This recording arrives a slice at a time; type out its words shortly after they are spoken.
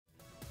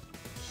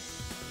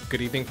Good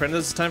evening, friends.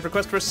 It's time for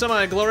Quest for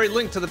Semi-Glory.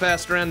 Link to the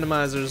past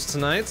randomizers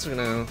tonight. So we're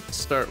gonna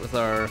start with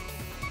our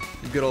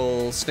good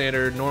old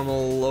standard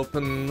normal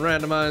open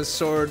randomized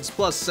swords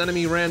plus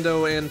enemy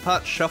rando and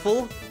pot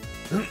shuffle.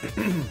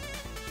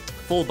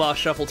 Full boss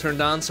shuffle turned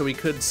on, so we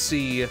could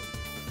see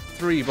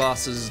 3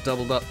 bosses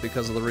doubled up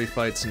because of the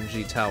refights in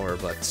G Tower,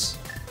 but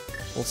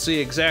we'll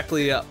see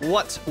exactly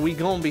what we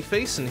gonna be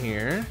facing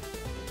here.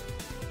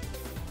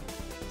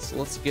 So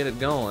let's get it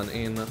going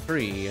in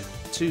 3,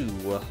 2,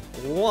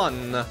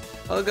 1.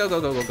 Oh, go,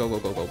 go, go, go, go, go,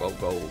 go, go, go,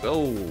 go,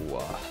 go.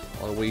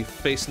 What are we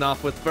facing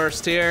off with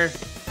first here?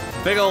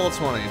 Big ol'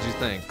 20, gee,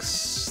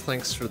 thanks.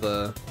 Thanks for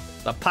the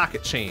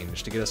pocket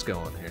change to get us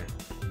going here.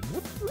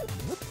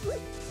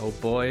 Oh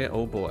boy,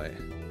 oh boy.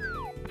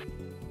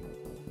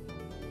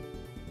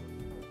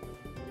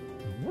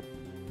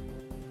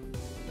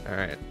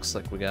 Alright, looks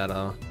like we got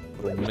a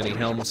little mini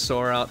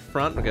Helmasaur out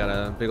front. We got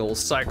a big old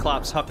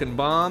Cyclops hucking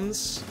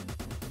bombs.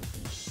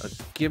 A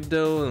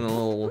Gibdo and a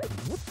little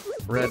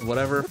red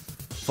whatever.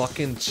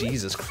 Fucking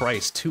Jesus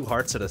Christ, 2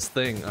 hearts at this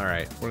thing.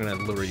 Alright, we're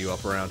gonna lure you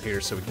up around here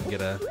so we can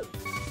get a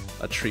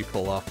tree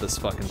pull off this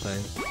fucking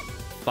thing.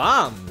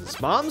 Bombs!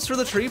 Bombs for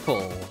the tree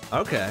pull.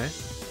 Okay.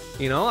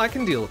 You know, I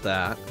can deal with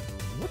that.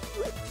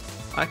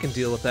 I can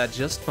deal with that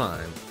just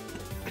fine.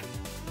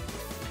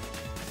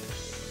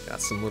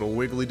 Got some little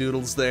wiggly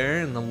doodles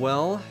there in the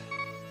well.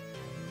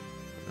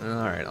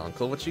 Alright,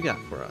 Uncle, what you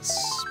got for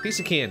us? Piece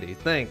of candy.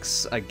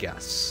 Thanks, I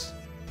guess.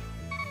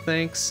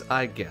 Thanks,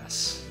 I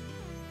guess.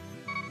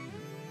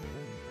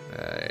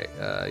 Alright,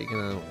 you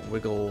gonna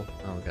wiggle...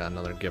 Oh god,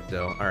 another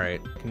Gibdo.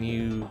 Alright, can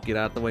you get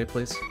out the way,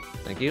 please?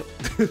 Thank you.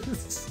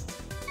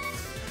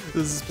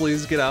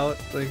 Please get out.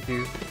 Thank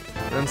you.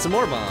 And some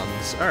more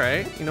bombs.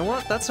 Alright, you know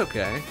what? That's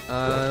okay.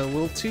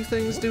 Will 2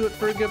 things do it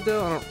for a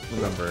Gibdo? I don't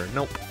remember.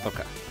 Nope.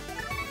 Okay.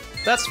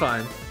 That's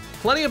fine.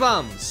 Plenty of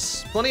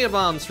bombs. Plenty of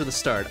bombs for the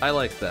start. I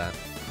like that.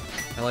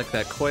 I like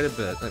that quite a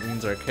bit. That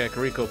means our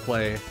Kakariko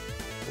play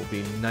will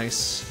be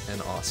nice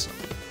and awesome.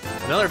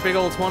 Another big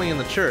old 20 in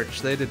the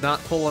church. They did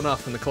not pull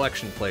enough in the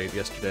collection plate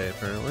yesterday,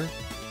 apparently.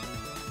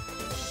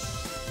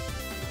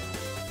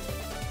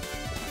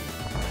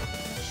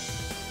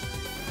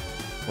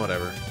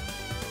 Whatever.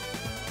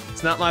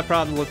 It's not my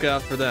problem to look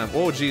out for them.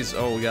 Oh, geez.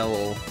 Oh, we got a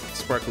little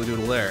sparkly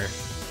doodle there.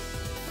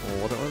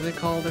 Oh, what are they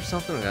called or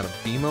something? We got a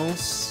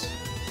Beamos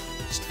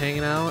just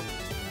hanging out.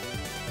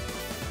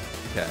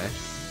 Okay.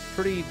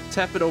 Pretty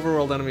tepid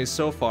overworld enemies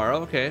so far.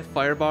 Okay,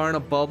 Firebar and a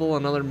bubble,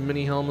 another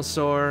mini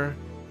Helmasaur.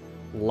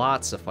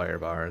 Lots of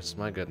Firebars,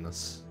 my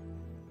goodness.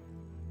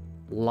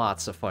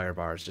 Lots of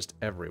Firebars just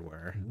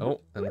everywhere.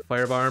 Oh, and the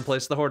Firebar in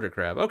place of the Hoarder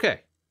Crab.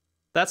 Okay,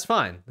 that's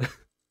fine.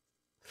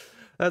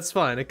 That's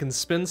fine, it can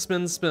spin,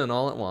 spin, spin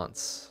all at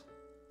once.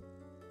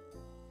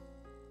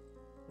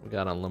 We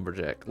got on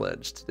Lumberjack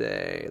Ledge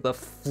today. The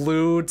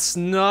flutes,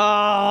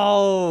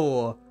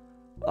 no!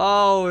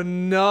 Oh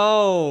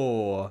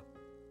no!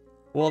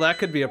 Well, that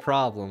could be a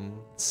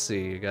problem. Let's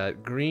see, you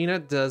got green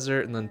at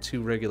desert and then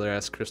 2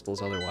 regular-ass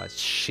crystals otherwise.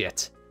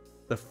 Shit.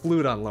 The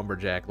flute on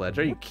Lumberjack Ledge,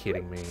 are you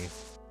kidding me?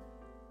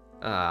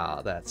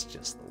 Ah, that's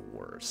just the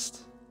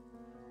worst.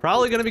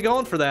 Probably gonna be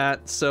going for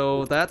that,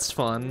 so that's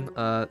fun.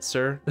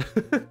 Sir?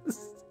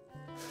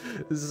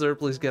 Sir,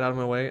 please get out of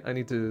my way. I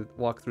need to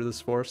walk through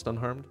this forest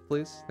unharmed,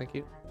 please. Thank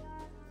you.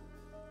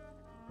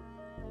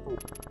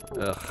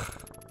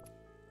 Ugh.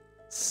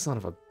 Son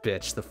of a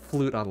bitch, the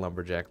flute on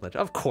Lumberjack Ledge.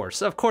 Of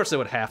course it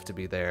would have to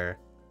be there.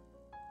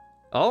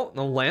 Oh,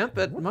 no lamp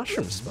at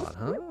Mushroom Spot,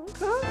 huh?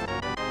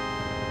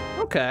 Okay.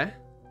 Okay.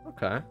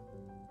 Okay.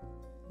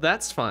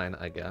 That's fine,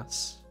 I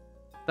guess.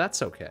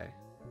 That's okay.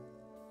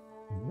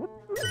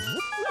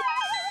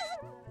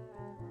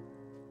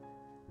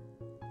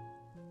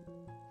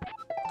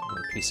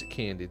 A piece of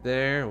candy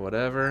there,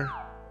 whatever.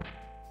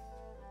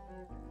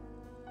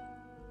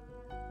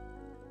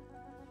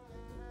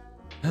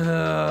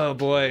 Oh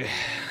boy.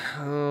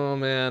 Oh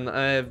man,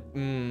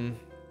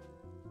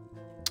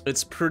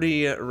 it's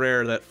pretty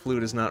rare that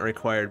flute is not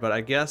required, but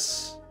I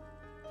guess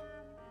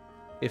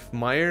if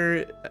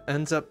Meyer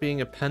ends up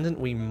being a pendant,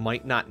 we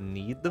might not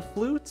need the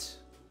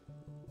flute.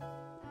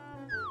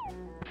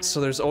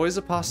 So there's always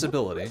a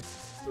possibility.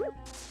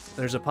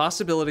 There's a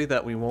possibility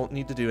that we won't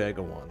need to do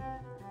Ega 1.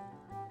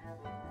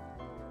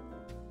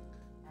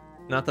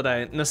 Not that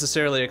I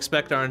necessarily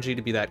expect RNG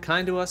to be that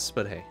kind to us,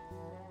 but hey.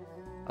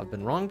 I've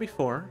been wrong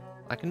before.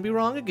 I can be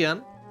wrong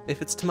again,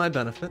 if it's to my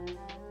benefit.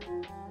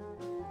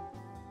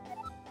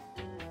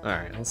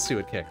 Alright, let's see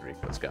what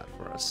Kakariko's got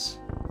for us.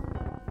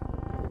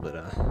 A little bit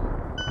of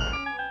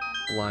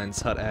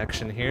Lion's Hut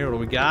action here. What do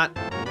we got?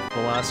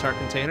 Full ass heart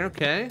container,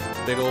 okay.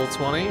 Big old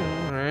 20,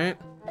 alright.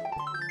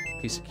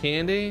 Piece of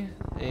candy,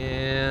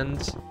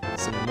 and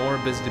some more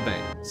Busy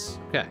Bangs.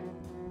 Okay.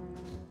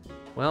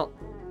 Well,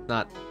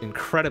 not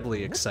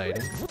incredibly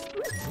exciting.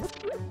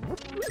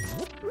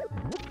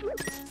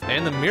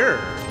 And the mirror.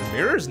 The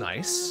mirror's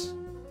nice.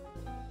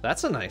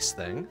 That's a nice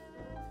thing.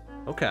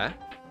 Okay.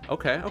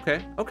 Okay,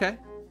 okay, okay,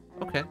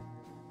 okay.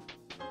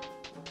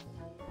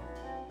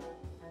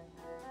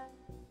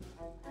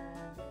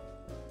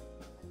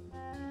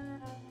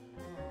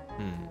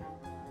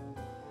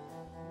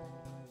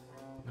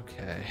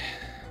 Okay.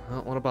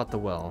 Well, what about the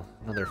well?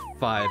 Another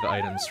 5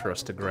 items for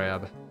us to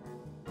grab.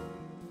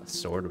 A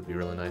sword would be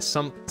really nice.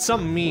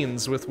 Some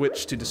means with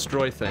which to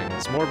destroy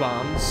things. More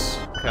bombs.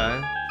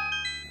 Okay.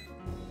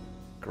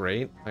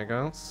 Great, I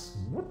guess.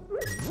 Oh,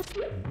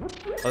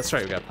 that's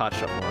right, we got pot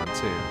shuffle on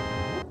too.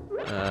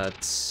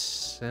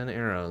 10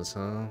 arrows,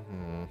 huh?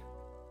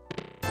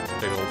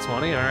 Big old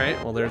 20,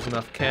 alright. Well, there's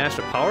enough cash.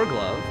 A power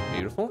glove,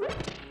 beautiful.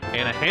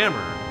 And a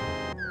hammer.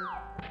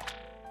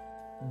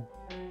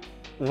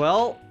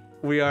 Well,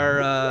 we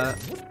are,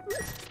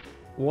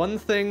 one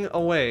thing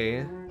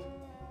away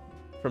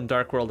from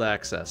Dark World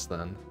access,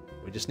 then.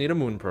 We just need a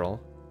moon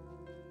pearl.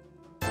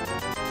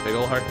 Big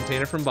old heart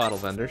container from Bottle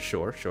Vendor.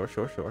 Sure.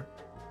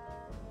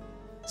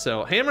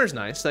 So, hammer's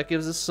nice. That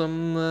gives us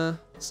some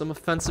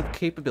offensive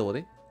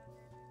capability.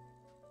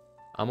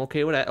 I'm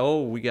okay with that.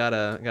 Oh, we got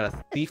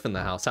a thief in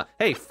the house.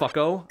 Hey,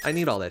 fucko! I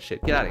need all that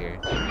shit. Get out of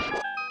here,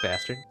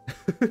 bastard.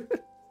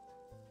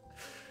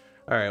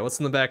 All right, what's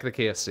in the back of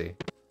the KFC?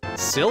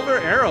 Silver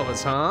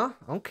arrows, huh?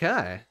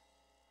 Okay.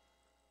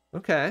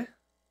 Okay.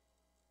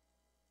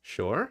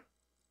 Sure.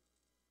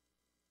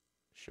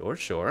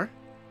 Sure.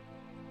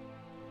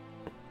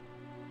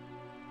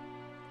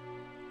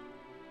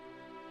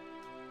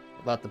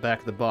 About the back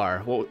of the bar.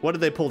 What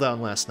did they pull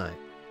down last night?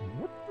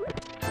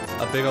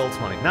 A big old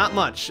 20. Not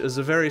much. It was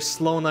a very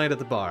slow night at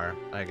the bar,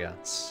 I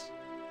guess.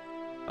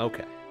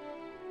 Okay.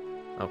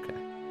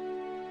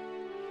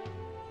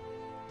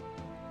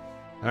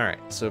 Alright,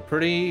 so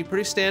pretty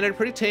standard,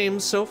 pretty tame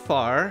so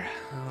far.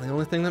 The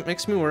only thing that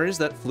makes me worry is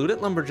that flute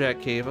at Lumberjack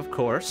Cave, of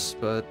course,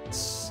 but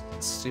let's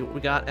see what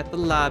we got at the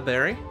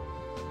library.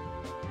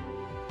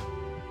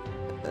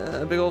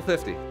 A big old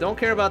 50. Don't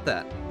care about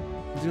that.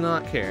 Do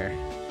not care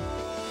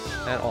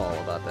at all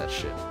about that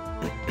shit.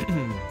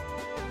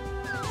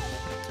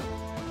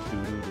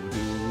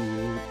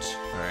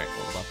 Alright,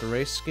 what about the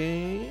race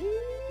game?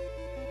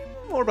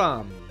 More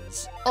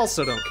bombs.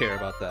 Also don't care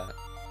about that.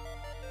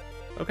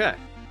 Okay.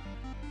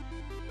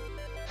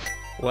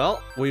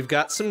 Well, we've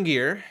got some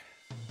gear.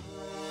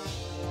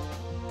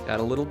 Got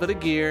a little bit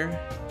of gear.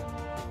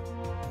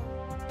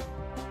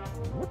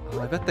 Oh,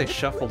 I bet they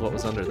shuffled what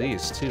was under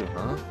these too,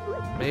 huh?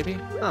 Maybe?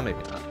 Oh, maybe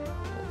not.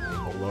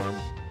 Lorem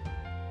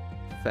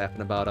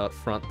fapping about out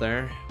front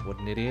there. What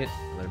an idiot.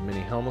 Another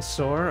mini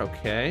Helmosaur.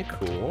 Okay,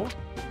 cool.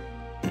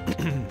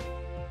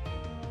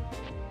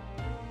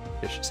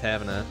 Fish is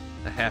having a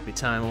happy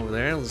time over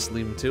there. Let's just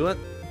leave him to it.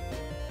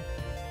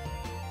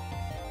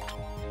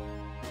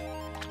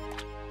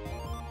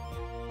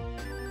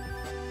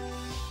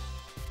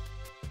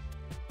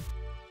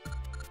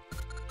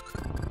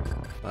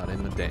 About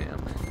in the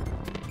dam.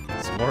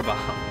 Some more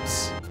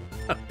bombs.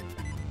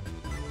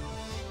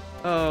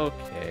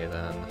 Okay,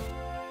 then.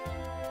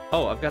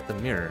 Oh, I've got the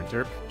mirror.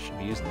 Derp should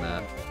be using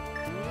that.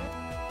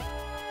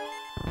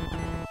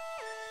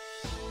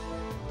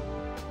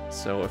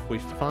 So if we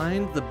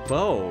find the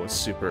bow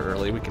super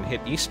early, we can hit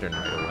Eastern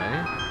right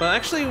away. But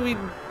actually, we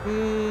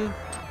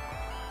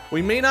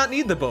may not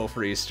need the bow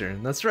for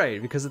Eastern. That's right,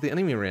 because of the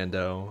enemy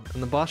rando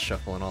and the boss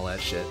shuffle and all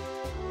that shit.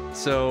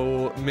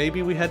 So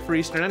maybe we head for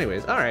Eastern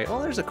anyways. All right, well,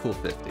 there's a cool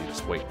 50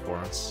 just waiting for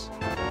us.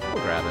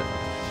 We'll grab it.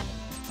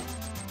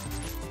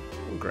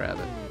 We'll grab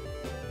it.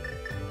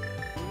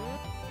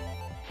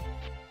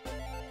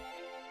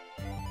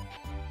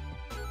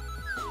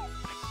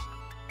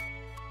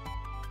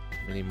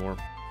 Many more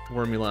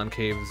Wormulon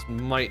caves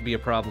might be a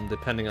problem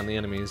depending on the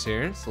enemies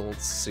here, so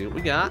let's see what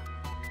we got.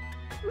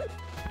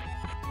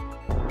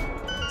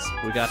 So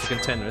we got to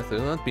contend with.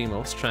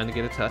 Beamos trying to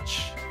get a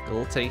touch, a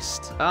little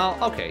taste. Oh,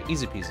 okay,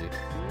 easy peasy.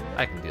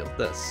 I can deal with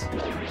this.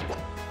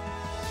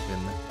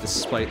 Even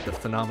despite the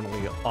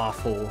phenomenally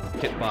awful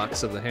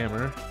hitbox of the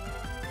hammer.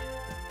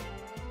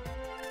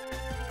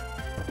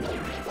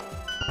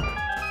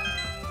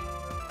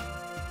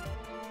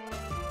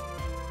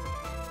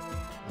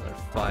 Another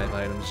 5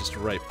 items just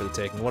ripe for the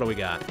taking. What do we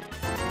got?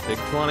 Big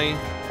 20,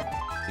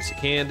 piece of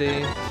candy,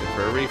 good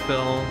for a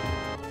refill,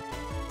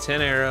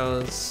 10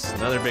 arrows,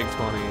 another big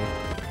 20,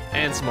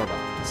 and some more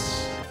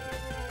bombs.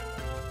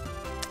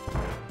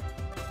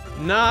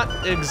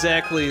 Not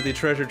exactly the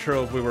treasure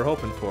trove we were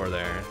hoping for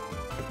there.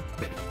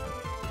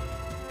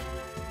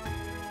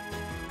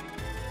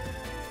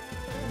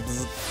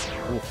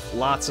 Oof,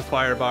 lots of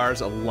fire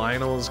bars. A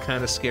Lionel is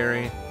kind of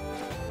scary.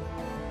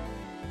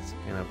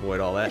 Can't avoid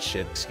all that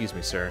shit. Excuse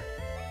me, sir.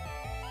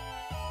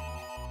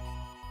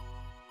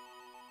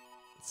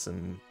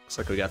 Looks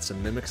like we got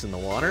some mimics in the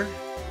water.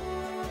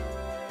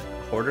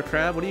 Hoarder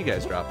crab. What are you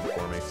guys dropping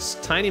for me?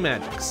 Just tiny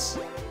magics.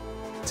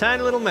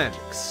 Tiny little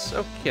magics.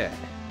 Okay.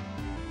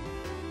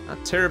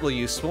 Not terribly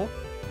useful.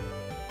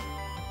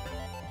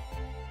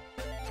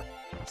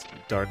 Some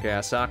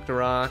dark-ass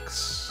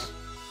Octoroks.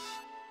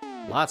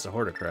 Lots of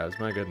Hoarder crabs,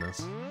 my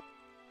goodness.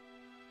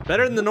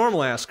 Better than the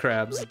normal-ass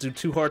crabs that do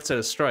 2 hearts at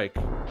a strike.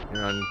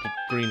 You're on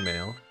green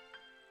mail.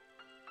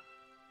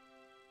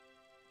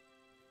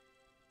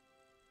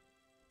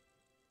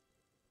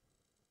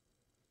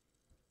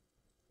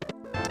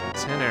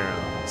 Ten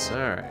arrows.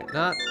 Alright.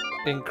 Not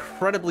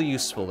incredibly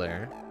useful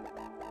there.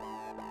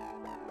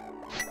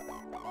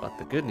 But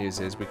the good news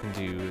is we can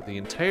do the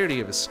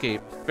entirety of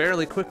Escape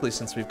fairly quickly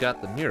since we've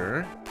got the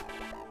mirror.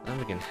 Then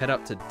we can head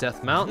up to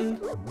Death Mountain,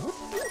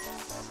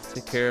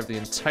 take care of the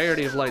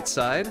entirety of Light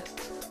Side,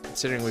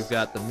 considering we've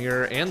got the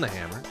mirror and the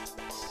hammer.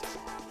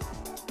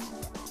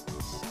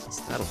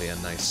 So that'll be a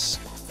nice,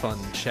 fun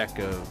check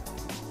of,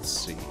 let's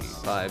see,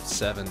 5,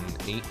 7,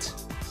 8.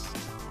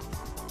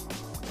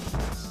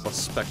 Plus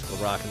Spectacle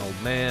Rock and Old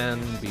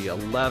Man, be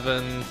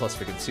 11, plus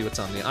we can see what's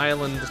on the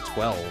island,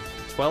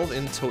 12. 12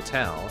 in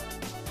total.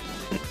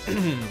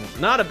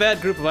 Not a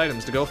bad group of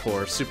items to go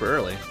for super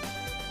early.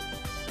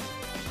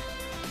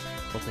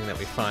 Hoping that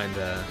we find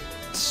a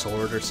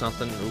sword or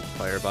something. Ooh,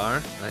 fire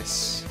bar.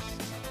 Nice.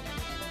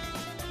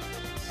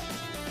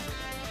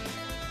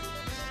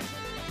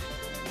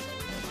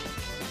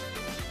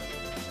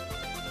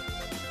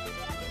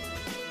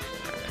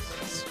 Alright,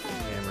 let's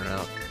hammer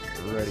out.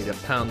 Ready to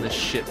pound this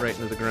shit right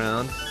into the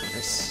ground.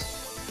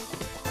 Nice.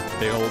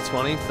 Big old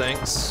 20,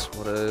 thanks.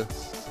 What a...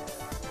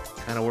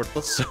 kind of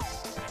worthless.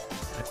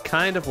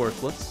 Kind of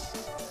worthless.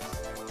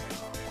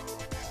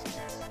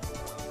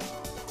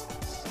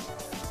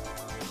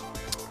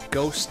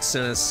 Ghosts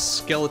and a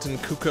skeleton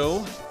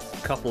cuckoo.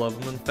 A couple of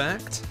them, in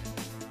fact.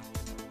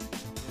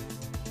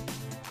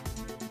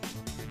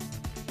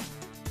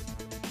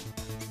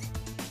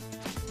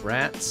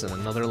 Rats and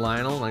another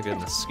Lionel. My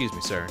goodness. Excuse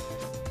me, sir.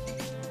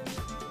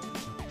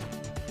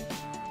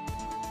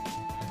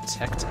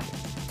 Tech type.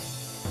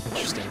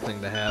 Interesting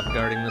thing to have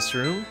guarding this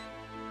room.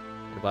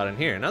 What about in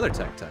here? Another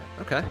tech type.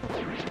 Okay.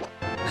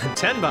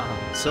 10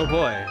 bombs. Oh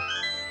boy.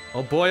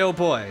 Oh boy, oh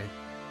boy.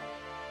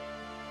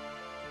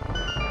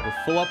 We're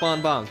full up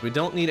on bombs. We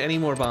don't need any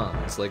more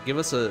bombs. Like, give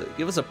us a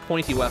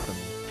pointy weapon.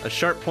 A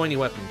sharp, pointy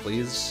weapon,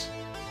 please.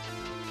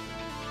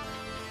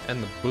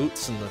 And the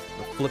boots and the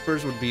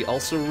flippers would be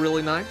also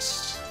really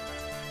nice.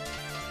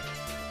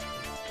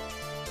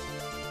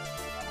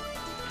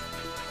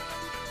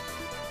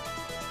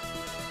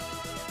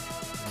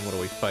 And what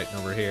are we fighting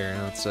over here?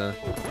 That's a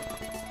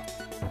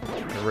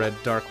red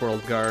Dark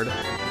World Guard.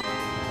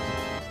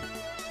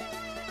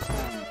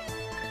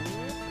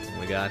 What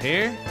we got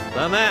here?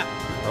 The map!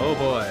 Oh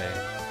boy.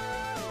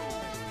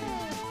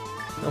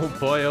 Oh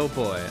boy, oh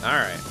boy.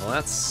 Alright, well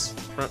that's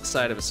front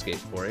side of Escape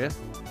for you.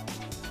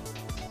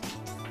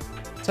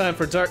 Time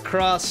for Dark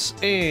Cross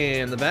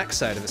and the back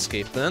side of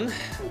Escape then.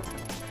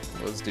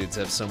 Those dudes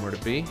have somewhere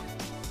to be.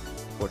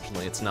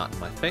 Fortunately, it's not in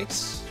my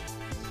face.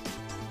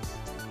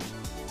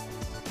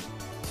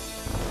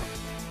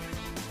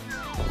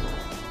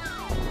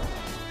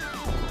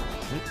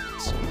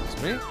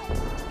 Excuse me.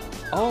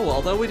 Oh,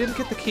 although we didn't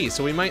get the key,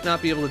 so we might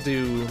not be able to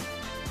do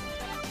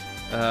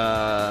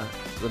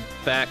the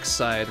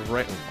backside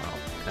right. Wow,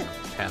 what kind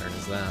of pattern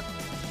is that?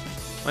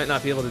 Might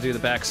not be able to do the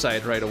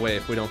backside right away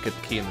if we don't get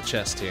the key in the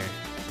chest here.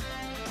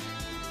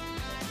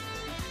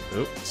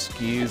 Oop,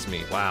 excuse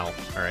me. Wow.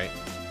 All right.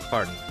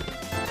 Pardon.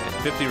 And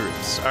 50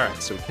 rupees. All right,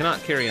 so we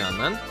cannot carry on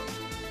then.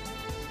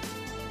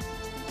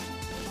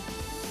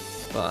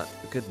 But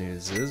the good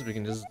news is we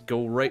can just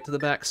go right to the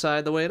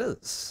backside the way it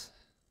is,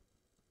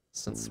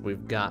 since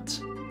we've got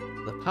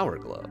the Power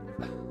Glove.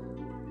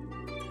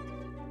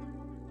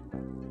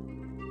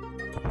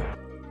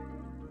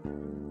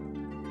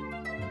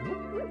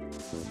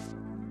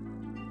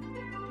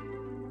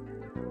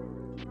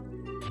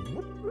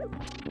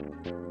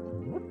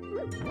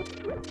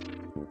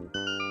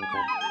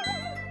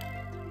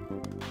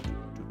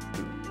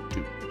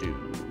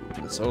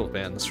 Oh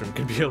man, this room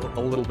can be a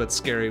little bit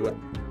scary with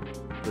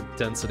the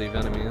density of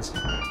enemies.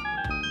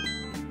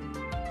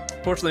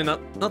 Fortunately,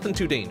 nothing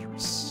too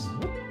dangerous.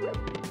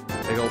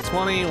 Big old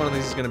 20, one of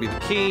these is gonna be the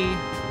key,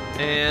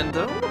 and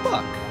a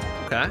buck.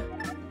 Okay.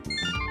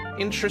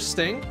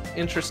 Interesting,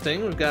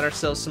 interesting. We've got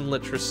ourselves some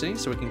literacy,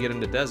 so we can get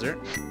into desert.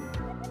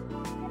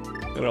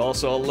 It'll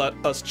also let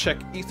us check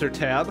Ether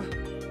tab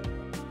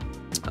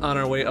on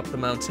our way up the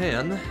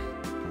mountain.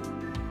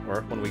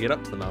 Or when we get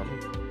up to the mountain,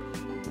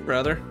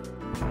 rather.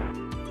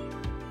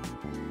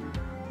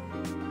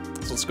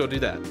 So let's go do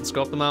that. Let's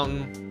go up the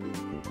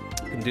mountain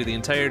and do the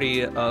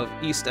entirety of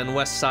East and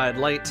West Side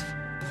Light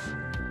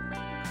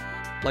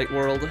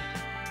World.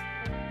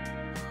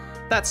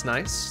 That's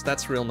nice.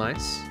 That's real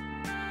nice.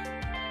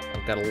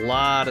 I've got a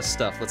lot of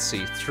stuff. Let's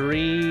see.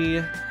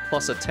 3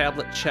 plus a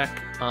tablet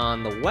check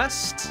on the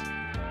west.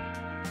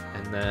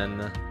 And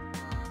then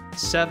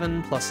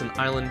 7 plus an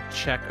island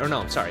check. Or no,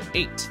 I'm sorry.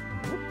 8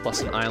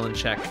 plus an island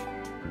check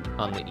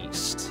on the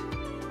east.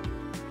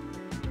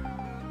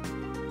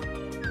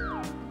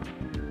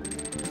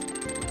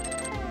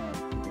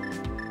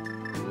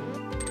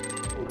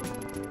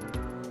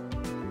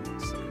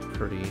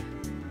 Pretty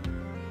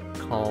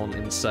calm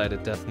inside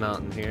of Death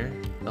Mountain here.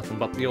 Nothing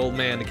but the old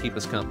man to keep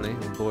us company.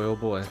 Oh boy, oh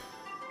boy.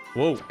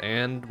 Whoa,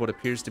 and what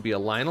appears to be a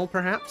Lionel,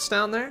 perhaps,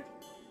 down there?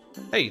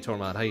 Hey,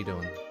 Tormod, how you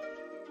doing?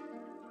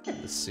 Good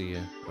to see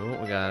you.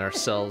 Oh, we got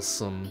ourselves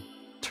some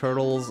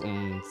turtles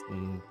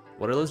and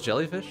what are those,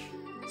 jellyfish?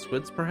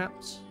 Squids,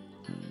 perhaps?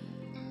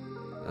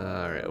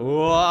 Alright.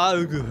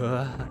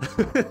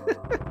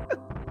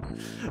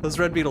 Those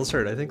red beetles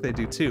hurt. I think they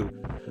do too.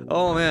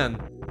 Oh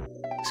man.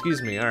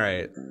 Excuse me. All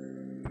right.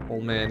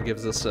 Old man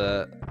gives us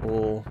a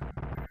little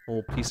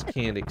piece of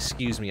candy.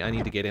 Excuse me. I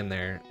need to get in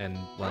there and,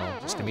 well,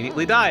 just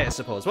immediately die, I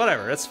suppose.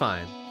 Whatever. It's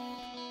fine.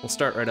 We'll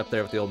start right up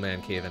there with the old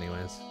man cave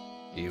anyways.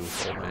 You,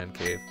 old man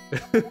cave.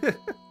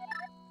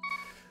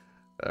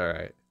 All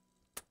right.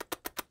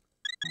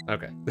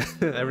 Okay.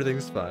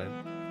 Everything's fine.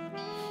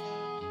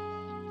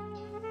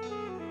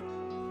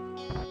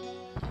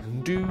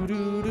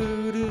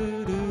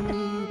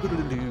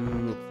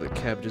 The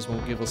cabbages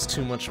won't give us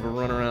too much of a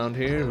run around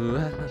here.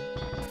 Little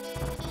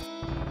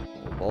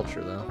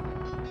vulture though.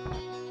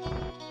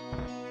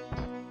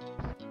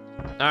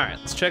 Alright,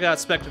 let's check out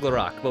Spectacle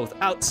Rock, both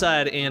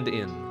outside and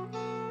in.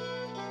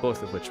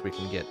 Both of which we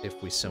can get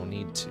if we so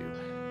need to.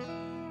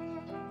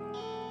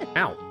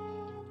 Ow.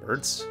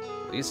 Birds,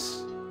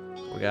 please.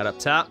 We got up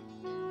top.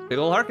 Big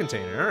ol' heart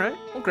container, alright.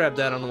 We'll grab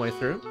that on the way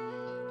through.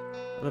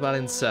 What about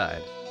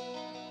inside?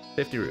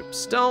 50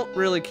 rupees. Don't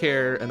really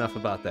care enough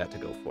about that to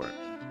go for it.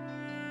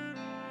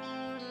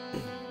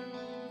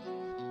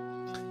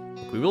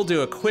 We will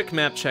do a quick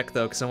map check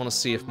though, because I want to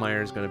see if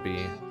Meyer is going to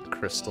be the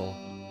crystal.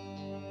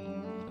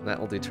 And that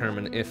will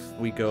determine if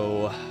we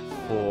go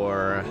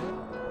for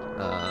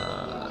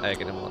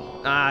Ganon one.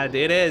 Ah, it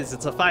is.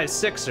 It's a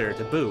 5/6er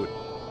to boot.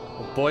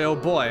 Oh boy, oh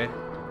boy.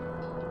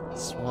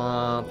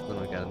 Swamp.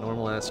 Then we got a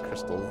normal ass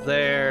crystal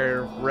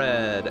there.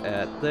 Red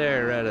at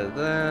there. Red at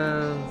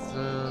there.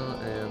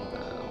 And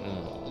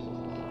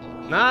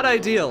not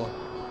ideal.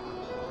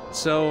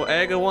 So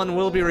Aga 1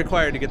 will be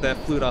required to get that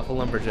flute off a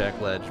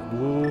lumberjack ledge.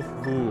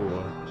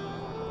 Woo-hoo.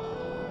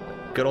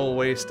 Good old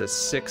waste of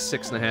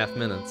 6.5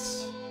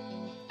 minutes.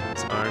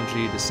 This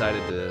RNG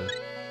decided to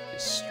be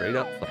straight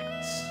up fuck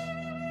us.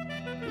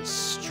 Be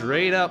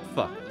straight up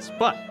fuck us.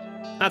 But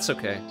that's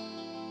okay.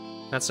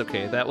 That's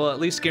okay. That will at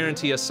least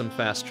guarantee us some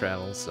fast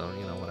travel, so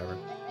you know, whatever.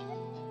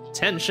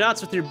 10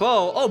 shots with your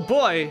bow. Oh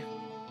boy!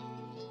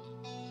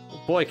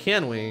 Boy,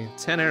 can we.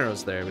 10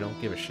 arrows there, we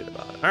don't give a shit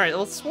about it. Alright,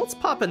 let's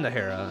pop into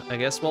Hera, I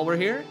guess, while we're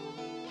here.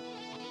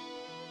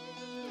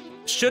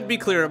 Should be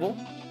clearable,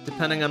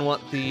 depending on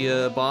what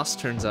the boss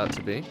turns out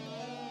to be.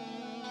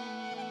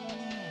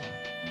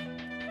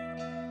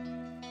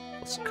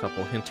 Plus a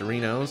couple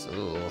hinterinos.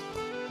 Ugh,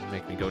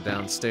 make me go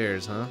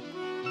downstairs, huh?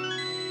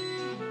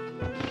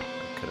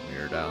 Could have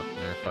mirrored out.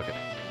 Nah, fuck it.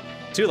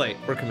 Too late,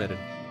 we're committed.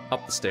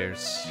 Up the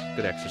stairs.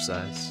 Good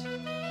exercise.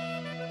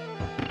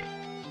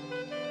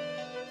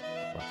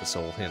 This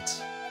old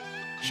hint.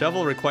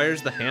 Shovel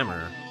requires the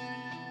hammer.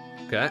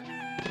 Okay.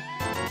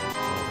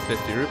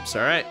 50 rupees.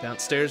 Alright,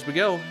 downstairs we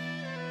go.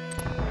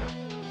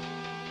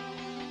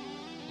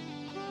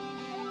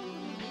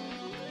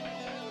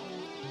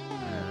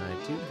 I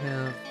do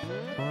have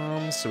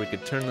bombs, so we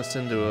could turn this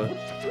into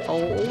a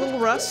little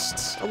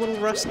rest. A little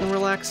rest and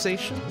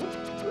relaxation.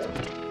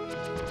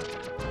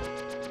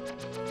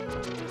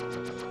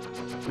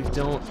 We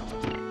don't...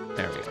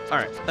 There we go.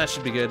 Alright, that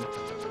should be good.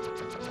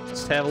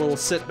 Just have a little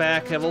sit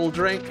back, have a little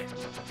drink.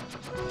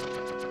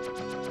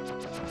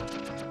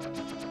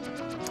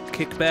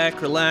 Kick back,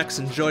 relax,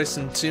 enjoy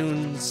some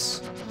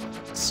tunes.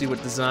 See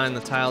what design the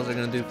tiles are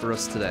gonna do for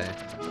us today.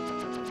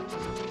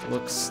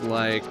 Looks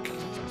like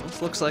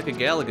a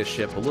Galaga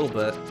ship a little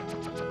bit.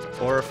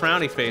 Or a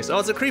frowny face. Oh,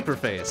 it's a creeper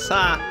face.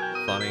 Ha!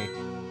 Funny.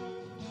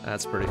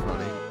 That's pretty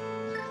funny.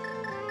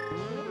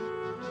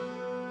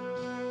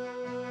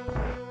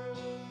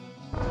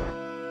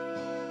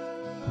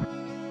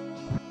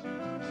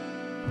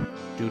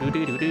 We're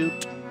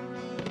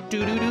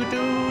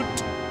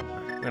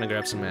gonna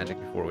grab some magic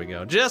before we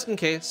go, just in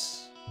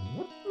case.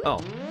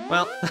 Oh,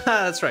 well,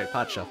 that's right,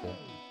 pot shuffle.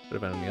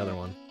 Could have been in the other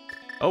one.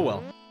 Oh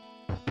well.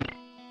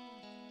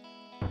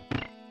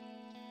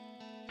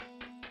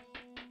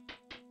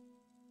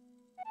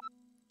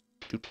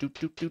 Doot doot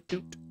doot doot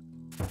doot.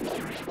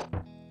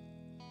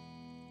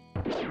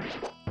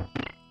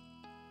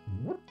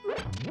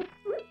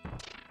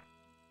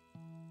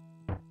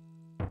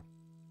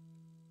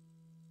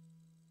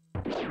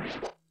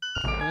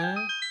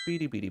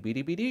 Beady beady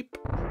beady beady.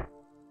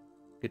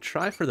 Could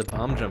try for the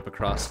bomb jump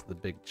across the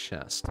big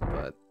chest,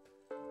 but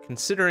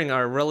considering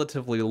our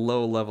relatively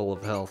low level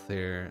of health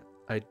here,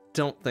 I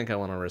don't think I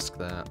want to risk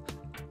that.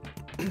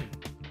 Okay.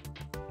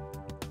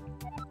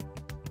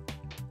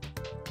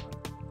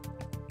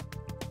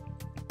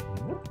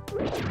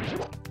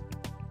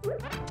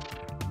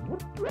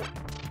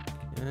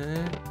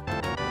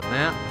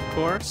 Map, of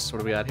course. What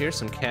do we got here?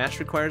 Some cash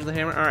requires the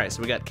hammer. Alright,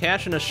 so we got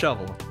cash and a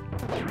shovel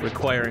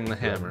requiring the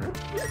hammer.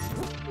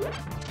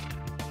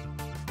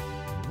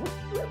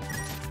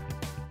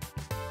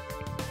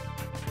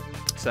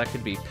 So that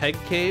could be Peg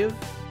Cave.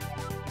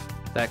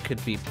 That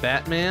could be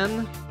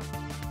Batman.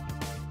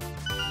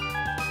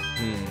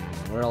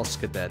 Where else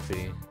could that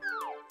be?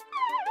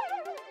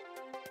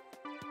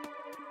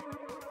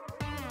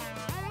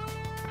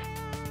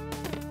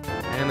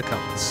 And the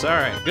compass.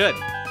 Alright, good.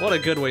 What a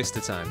good waste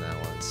of time that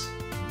was.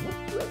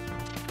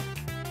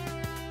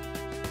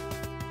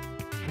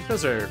 I think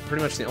those are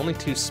pretty much the only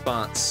two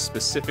spots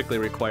specifically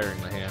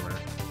requiring the hammer.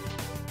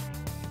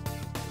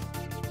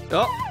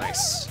 Oh,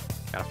 nice.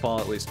 Gotta fall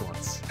at least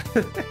once.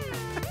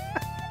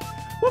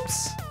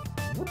 Whoops.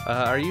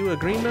 Are you a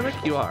green mimic?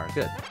 You are.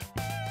 Good.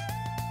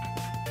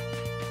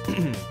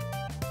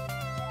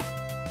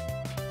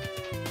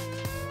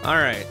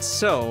 Alright,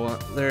 so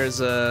there's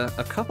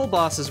a couple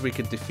bosses we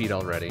could defeat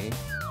already,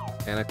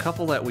 and a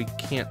couple that we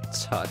can't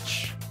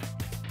touch.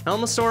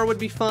 Helmasaur would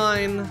be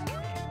fine.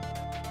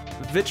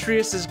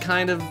 Vitreous is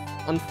kind of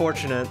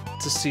unfortunate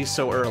to see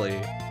so early.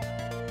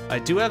 I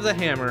do have the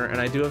hammer, and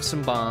I do have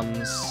some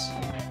bombs,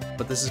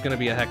 but this is gonna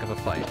be a heck of a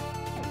fight.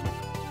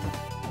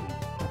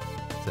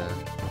 To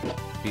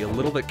be a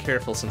little bit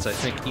careful, since I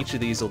think each of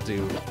these will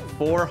do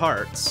 4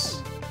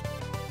 hearts,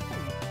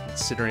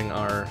 considering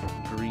our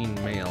green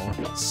male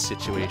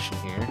situation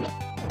here.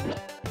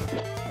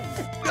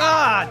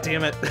 Ah,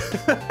 damn it!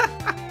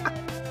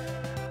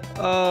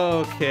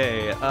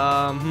 Okay,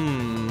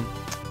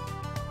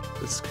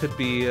 this could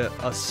be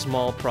a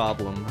small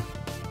problem.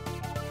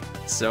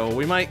 So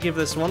we might give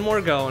this one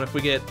more go, and if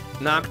we get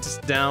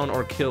knocked down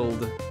or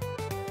killed,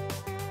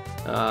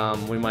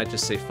 we might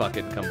just say fuck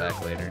it and come back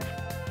later.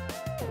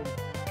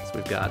 So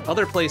we've got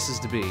other places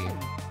to be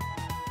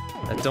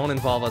that don't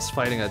involve us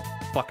fighting a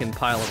fucking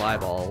pile of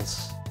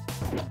eyeballs.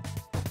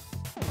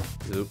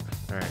 Oop.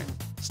 Alright.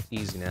 Just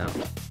easy now.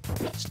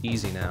 Just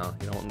easy now.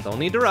 You don't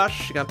need to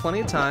rush. You got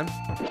plenty of time.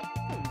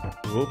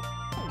 Oop.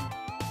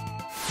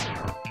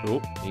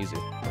 Oop. Easy.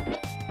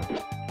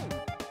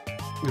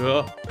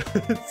 Ugh.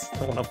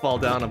 Don't want to fall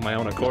down of my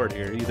own accord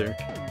here either.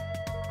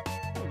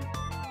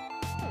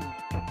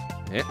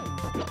 Yeah.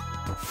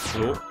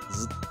 Oh.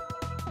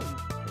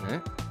 Eh.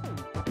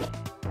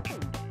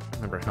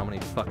 Remember how many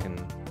fucking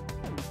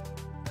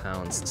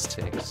pounds this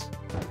takes.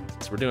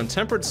 So we're doing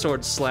tempered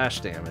sword slash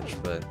damage,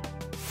 but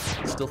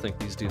I still think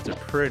these dudes are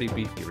pretty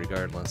beefy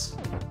regardless.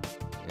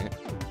 Yeah.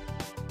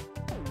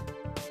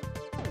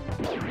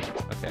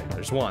 Okay,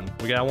 there's one.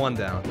 We got one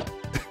down.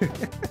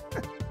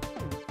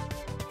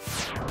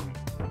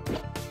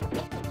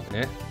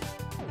 Eh.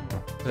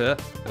 Oh.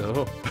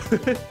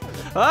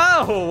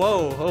 Oh,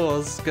 whoa, oh, I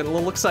was getting a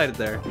little excited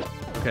there.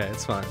 Okay,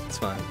 it's fine, it's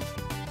fine.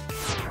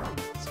 Just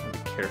gotta be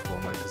careful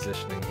in my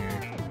positioning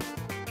here.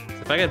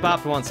 So if I get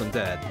bopped once, I'm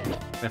dead.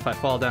 And if I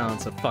fall down,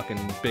 it's a fucking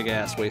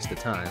big-ass waste of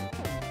time.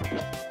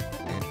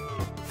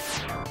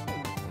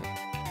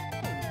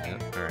 Yeah,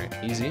 alright,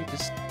 easy.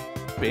 Just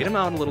bait him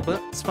out a little bit,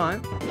 it's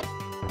fine.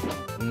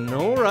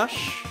 No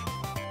rush.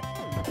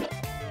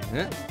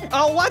 Yeah.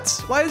 Oh, what?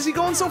 Why is he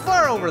going so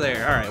far over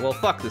there? Alright, well,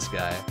 fuck this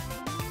guy.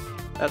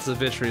 That's the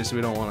Vitreous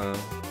we don't want to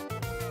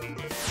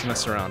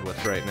mess around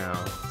with right now.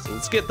 So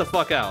let's get the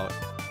fuck out.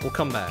 We'll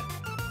come back.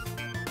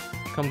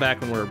 Come back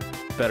when we're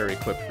better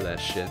equipped for that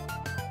shit.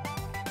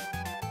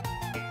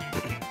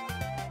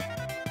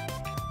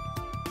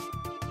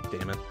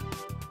 Damn it.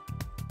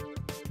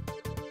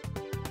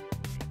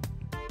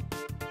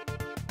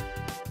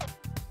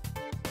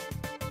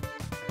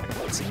 We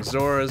got some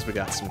Zoras, we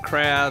got some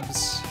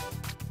crabs.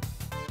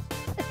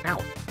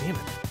 Ow, damn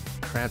it.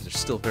 Crabs are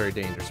still very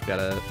dangerous. We got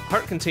a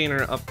heart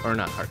container up, or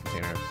not heart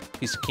container, a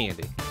piece of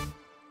candy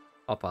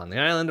up on the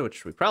island,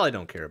 which we probably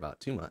don't care about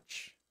too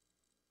much.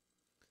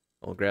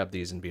 We'll grab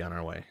these and be on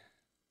our way.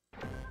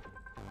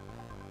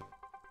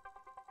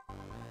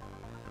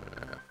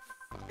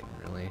 Fucking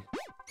really?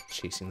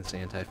 Chasing this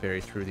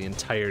anti-fairy through the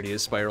entirety of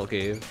Spiral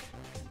Cave.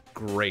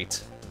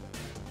 Great.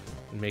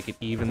 And make it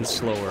even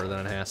slower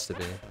than it has to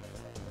be.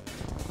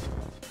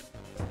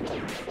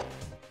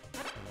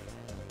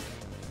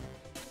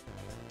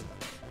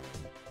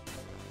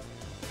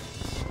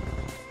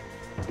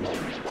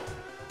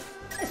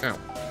 Ow.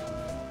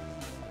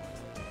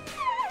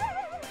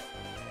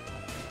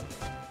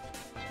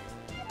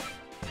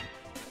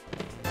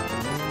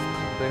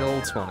 Big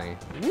old 20.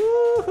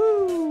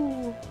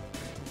 Woohoo!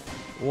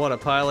 What a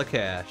pile of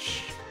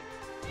cash.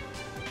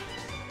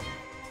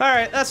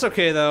 Alright, that's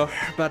okay though.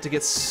 About to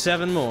get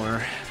 7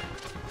 more.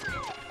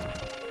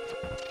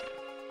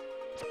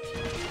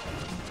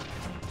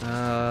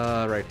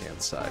 Right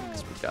hand side,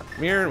 because we've got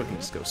the mirror, we can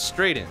just go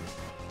straight in.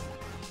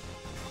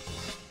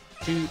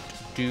 Doot.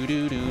 Do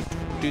do do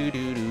do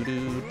do do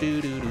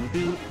do do do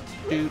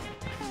do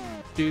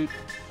do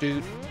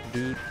do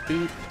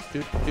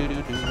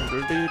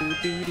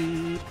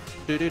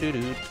do do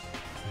do.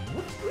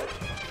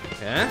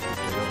 Okay,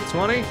 level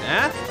 20.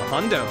 Ah, a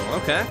hundo.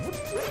 Okay,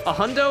 a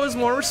hundo is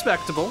more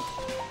respectable.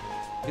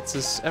 Gets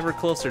us ever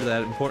closer to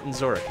that important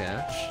Zora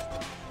cache.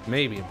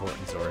 Maybe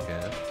important Zora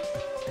cache.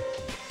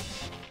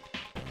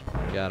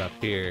 Got up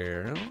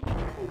here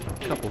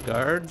a couple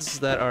guards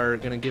that are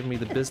gonna give me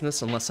the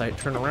business unless I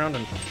turn around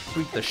and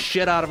beat the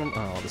shit out of them.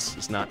 Oh, this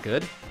is not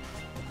good.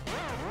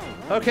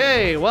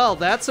 Okay, well,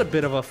 that's a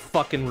bit of a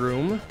fucking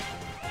room.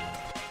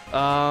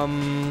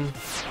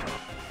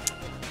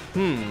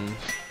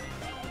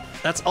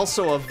 That's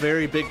also a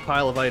very big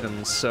pile of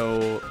items,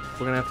 so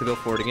we're gonna have to go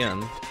for it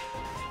again.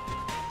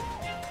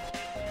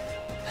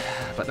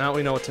 But now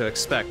we know what to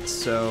expect,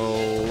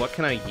 so what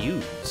can I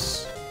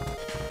use?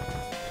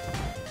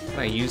 What can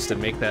I use to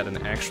make that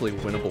an actually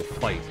winnable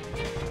fight?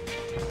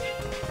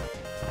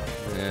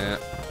 Yeah,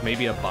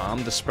 Maybe a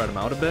bomb to spread them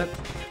out a bit.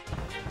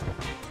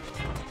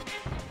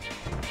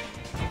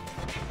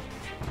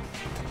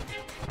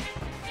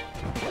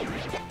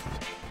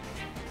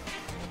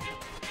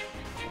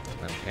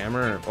 And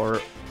hammer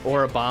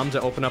or a bomb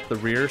to open up the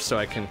rear so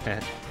I can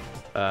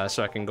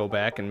go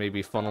back and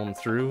maybe funnel them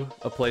through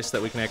a place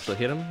that we can actually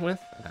hit them with.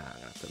 I'm gonna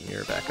have to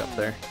mirror back up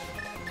there.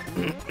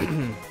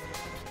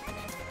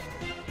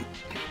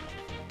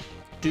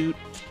 Doot,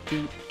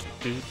 doot,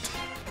 doot.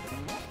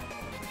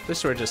 If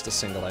this were just a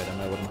single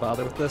item, I wouldn't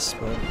bother with this,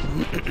 but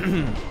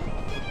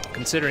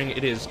considering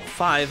it is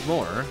 5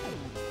 more,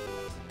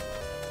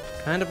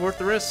 kind of worth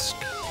the risk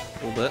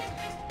a little bit.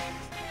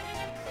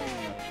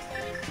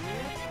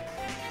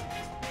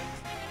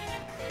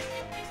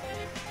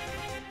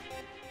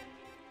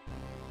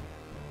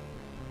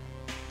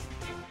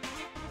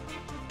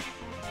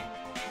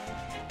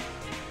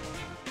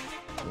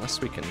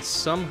 Unless we can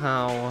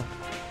somehow...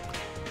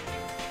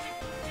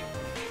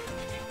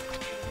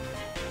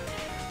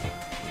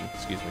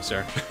 Excuse me,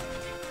 sir.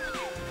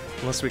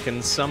 Unless we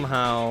can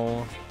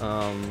somehow...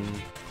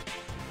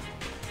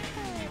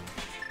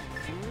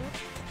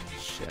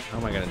 Shit, how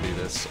am I gonna do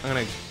this? I'm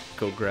gonna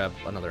go grab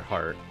another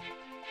heart.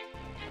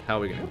 How are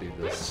we gonna do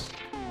this?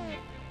 I'm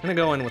gonna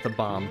go in with a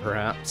bomb,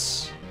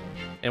 perhaps.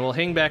 And we'll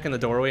hang back in the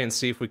doorway and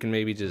see if we can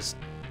maybe just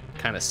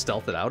kind of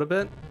stealth it out a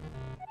bit.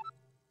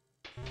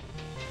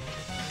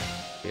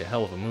 Be a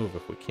hell of a move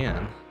if we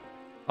can.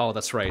 Oh,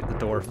 that's right, the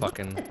door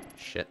fucking...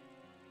 Shit.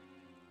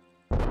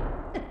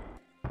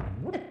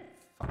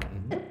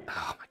 Fucking...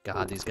 Oh my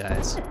god, these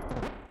guys.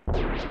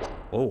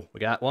 Oh, we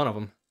got one of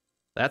them.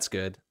 That's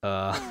good.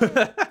 What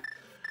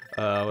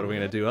are we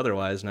gonna do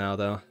otherwise now,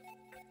 though?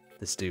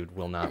 This dude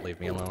will not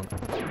leave me alone.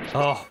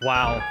 Oh,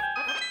 wow.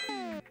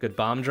 Good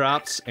bomb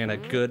drops and a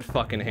good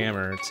fucking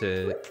hammer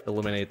to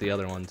eliminate the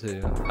other one,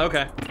 too.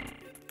 Okay.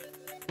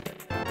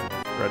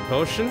 Red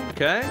potion,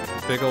 okay.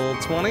 Big old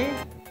 20.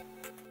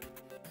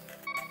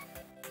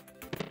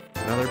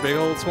 Another big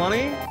old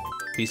 20.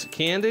 Piece of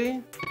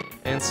candy.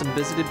 And some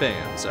visited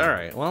bands.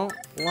 Alright, well,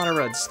 a lot of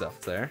red stuff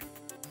there.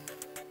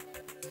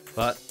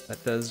 But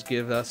that does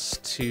give us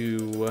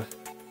to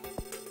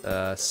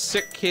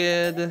Sick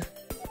Kid.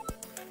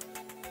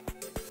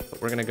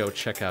 But we're gonna go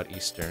check out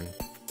Eastern.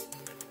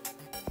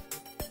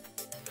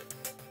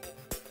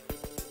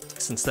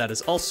 Since that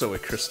is also a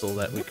crystal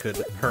that we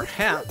could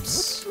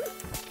perhaps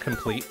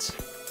complete.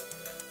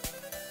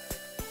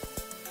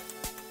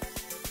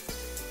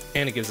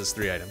 And it gives us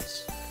 3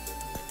 items.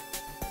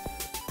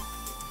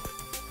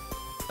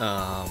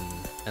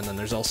 And then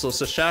there's also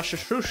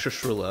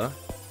Sashashushrula,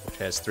 which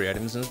has 3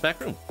 items in his back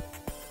room.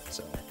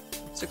 So,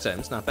 6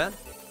 items, not bad.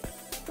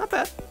 Not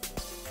bad.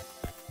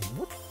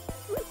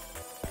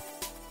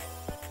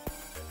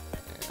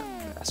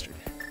 Yeah, bastard.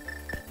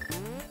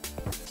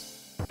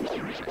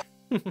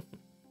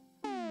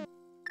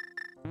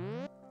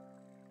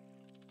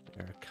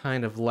 They're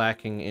kind of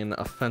lacking in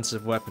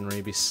offensive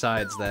weaponry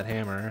besides that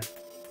hammer.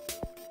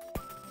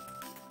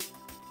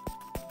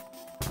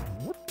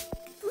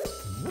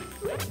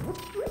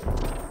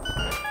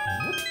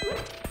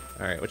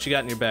 Alright, what you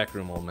got in your back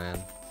room, old man?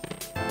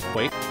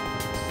 Wait.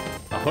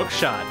 A hook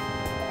shot.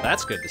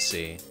 That's good to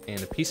see.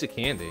 And a piece of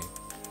candy.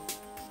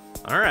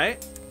 Alright.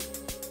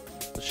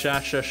 The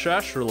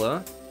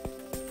Shashrula.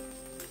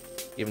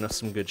 Giving us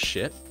some good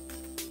shit.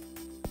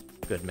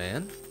 Good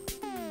man.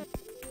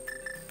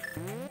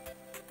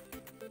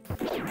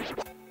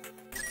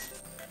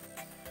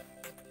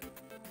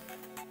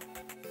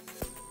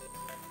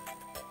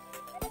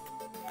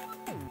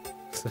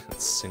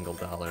 Single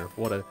dollar.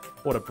 What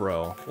a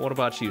bro. What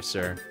about you,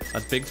 sir?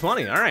 A big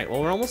 20. All right.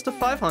 Well, we're almost to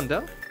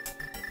 500.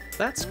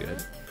 That's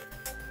good.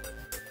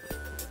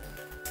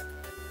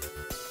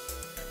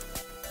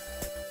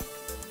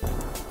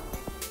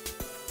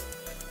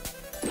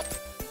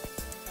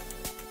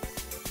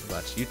 What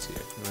about you two?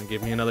 You want to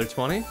give me another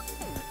 20? A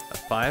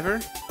 5er?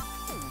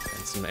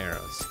 And some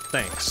arrows.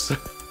 Thanks.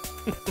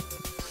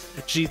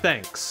 Gee,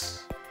 thanks.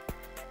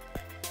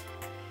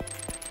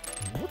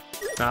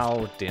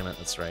 Oh, damn it,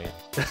 that's right.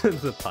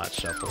 The pot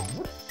shuffle.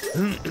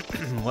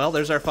 Well,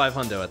 there's our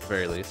 500 at the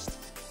very least.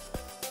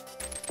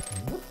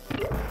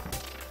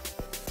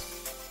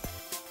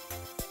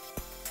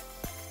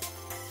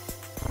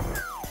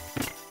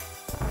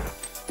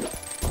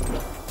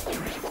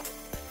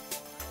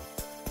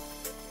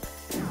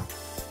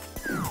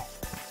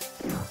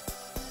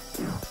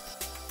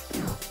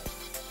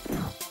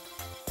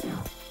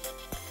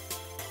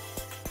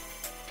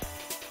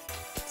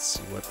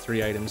 See what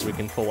 3 items we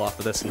can pull off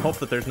of this and hope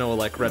that there's no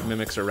like red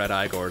mimics or red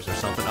Igors or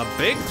something. A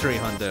big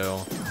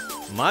 300.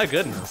 My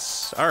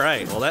goodness. All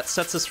right, well that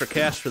sets us for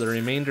cash for the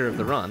remainder of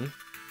the run.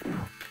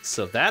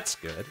 So that's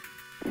good.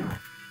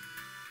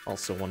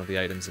 Also one of the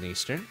items in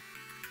Eastern.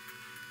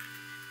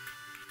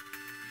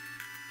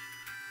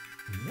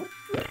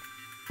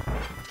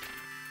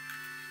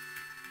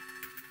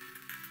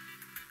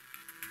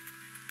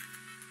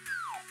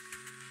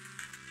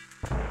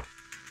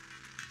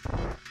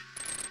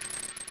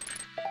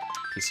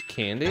 Piece of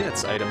candy,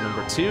 that's item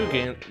number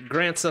 2,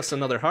 grants us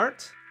another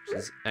heart. which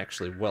is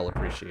actually well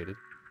appreciated.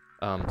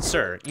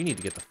 Sir, you need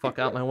to get the fuck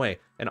out my way.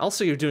 And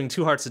also, you're doing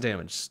 2 hearts of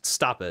damage.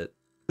 Stop it.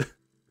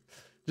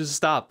 Just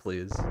stop,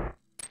 please.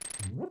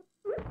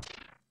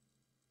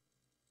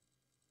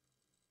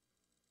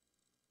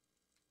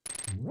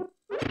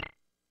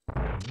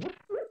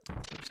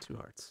 There's 2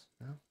 hearts.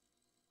 No?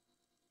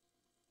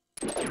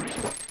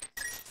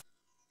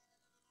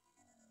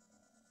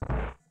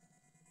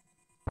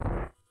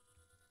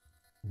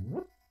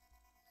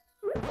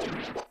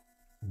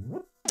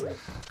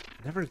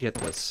 Never get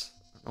this.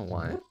 I don't know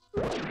why.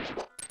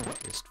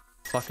 Just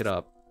fuck it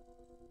up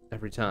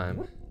every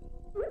time.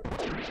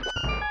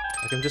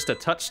 Like I'm just a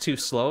touch too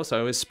slow, so I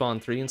always spawn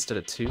 3 instead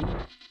of 2.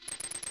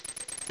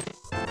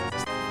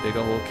 Big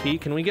ol' key.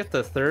 Can we get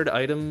the 3rd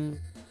item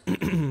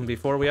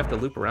before we have to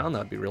loop around?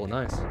 That'd be real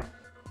nice.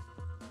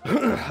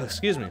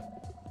 Excuse me.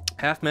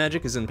 Half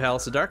magic is in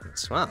Palace of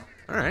Darkness. Wow.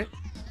 All right.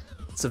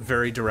 It's a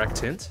very direct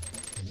hint.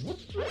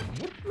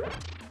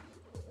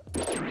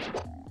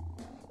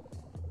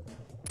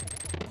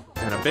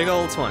 And a big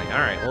old 20. All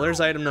right. Well, there's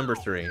item number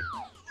 3.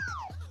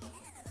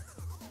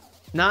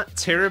 Not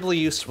terribly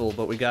useful,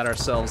 but we got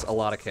ourselves a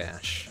lot of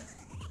cash.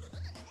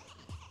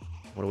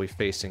 What are we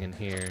facing in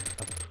here?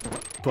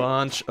 A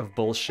bunch of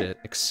bullshit.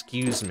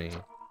 Excuse me.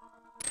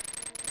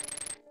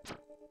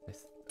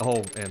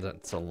 Oh, and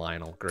it's a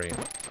Lionel. Great.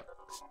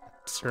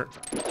 Sir.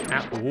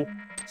 Ooh.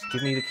 Just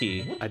give me the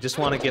key. I just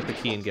want to get the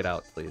key and get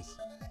out, please.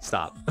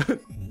 Stop.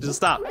 Just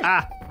stop.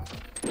 Ah!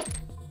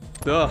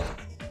 Ugh.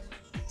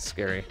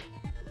 Scary.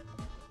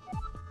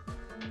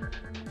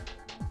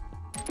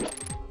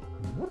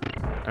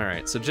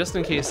 Alright, so just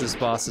in case this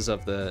boss is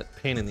of the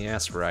pain in the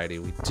ass variety,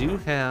 we do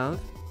have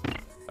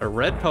a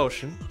red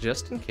potion,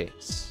 just in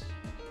case.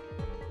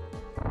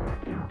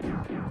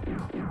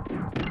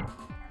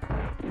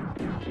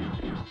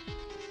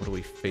 What are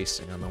we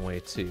facing on the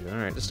way to?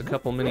 Alright, just a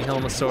couple mini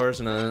Helmosaurs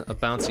and a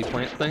bouncy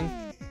plant thing.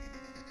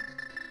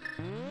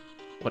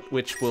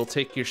 Which will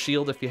take your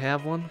shield if you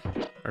have one.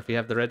 Or if you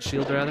have the red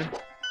shield, rather.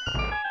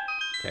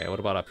 Okay, what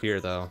about up here,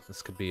 though?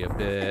 This could be a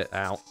bit,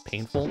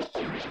 painful.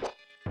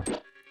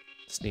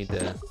 Just need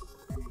to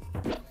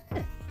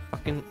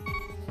fucking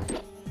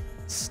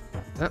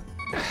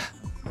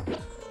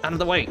out of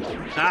the way.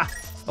 Ah!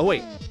 Oh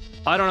wait,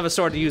 I don't have a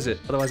sword to use it.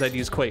 Otherwise, I'd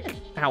use Quake.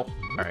 Ow!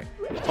 All right.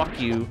 Fuck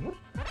you.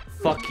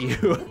 Fuck you.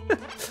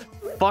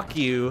 Fuck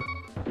you.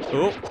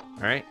 Oh!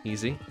 All right.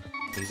 Easy.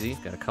 Easy.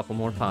 Got a couple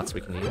more pots we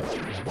can use.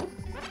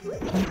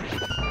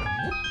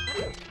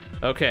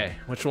 Okay.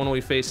 Which one are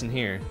we facing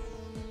here?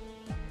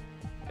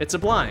 It's a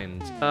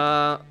blind.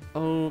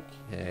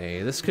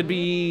 Okay. This could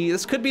be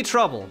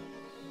trouble.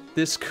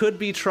 This could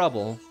be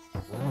trouble.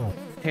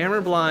 Hammer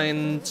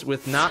blind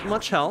with not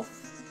much health.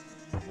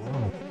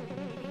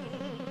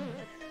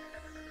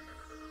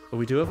 But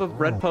we do have a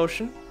red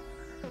potion.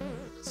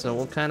 So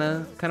we'll kind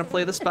of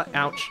play this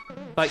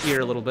by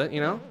ear a little bit,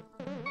 you know?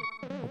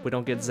 Hope we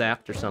don't get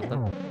zapped or something.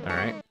 All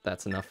right.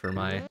 That's enough for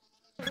my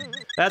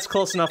That's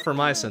close enough for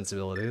my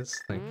sensibilities.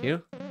 Thank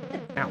you.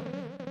 Ow.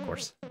 Of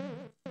course.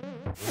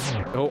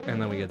 Oh,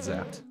 and then we get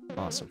zapped.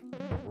 Awesome.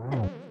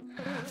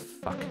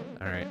 Fuck.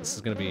 All right, this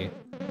is gonna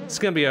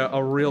be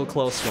a real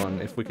close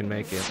one if we can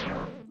make it.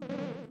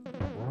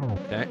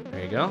 Okay,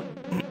 there you go.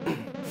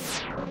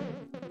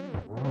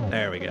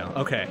 There we go.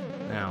 Okay,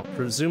 now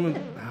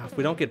presumably if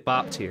we don't get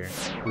bopped here,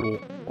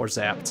 or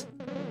zapped.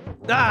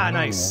 Ah,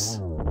 nice.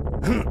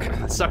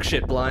 Suck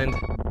shit, blind.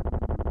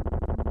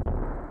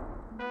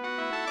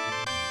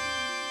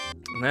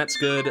 And that's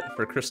good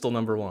for crystal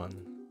number 1.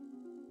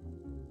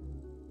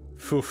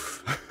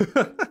 Oof.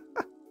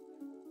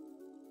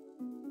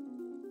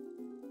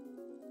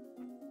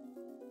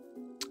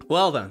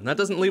 Well then, that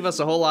doesn't leave us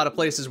a whole lot of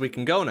places we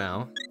can go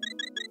now.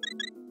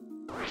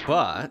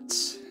 But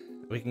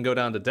we can go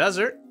down to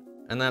desert,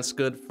 and that's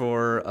good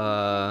for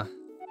a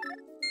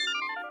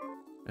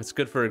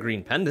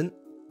green pendant.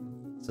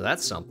 So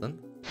that's something.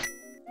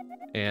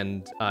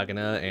 And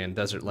Agana and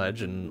Desert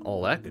Ledge and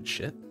all that good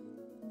shit.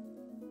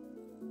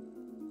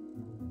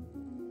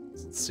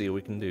 Let's see what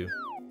we can do.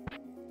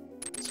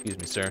 Excuse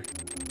me, sir.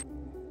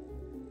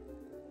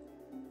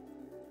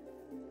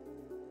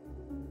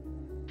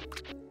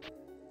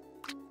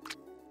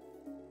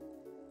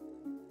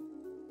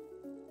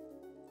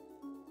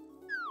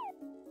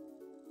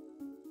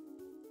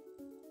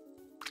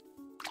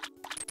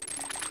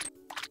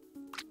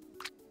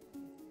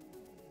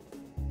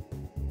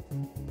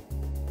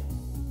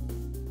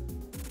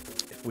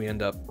 If we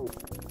end up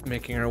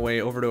making our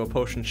way over to a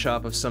potion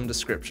shop of some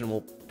description,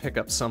 we'll pick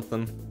up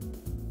something.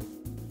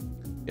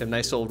 Get a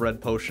nice old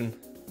red potion.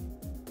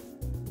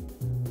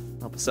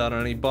 Help us out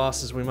on any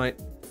bosses we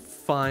might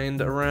find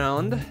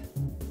around.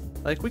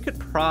 Like, we could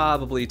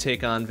probably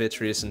take on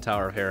Vitreous and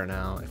Tower of Hera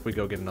now if we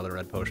go get another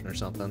red potion or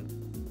something.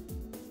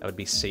 That would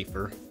be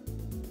safer.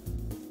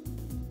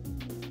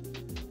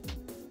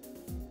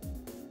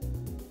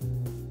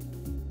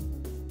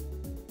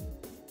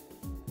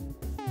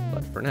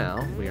 But for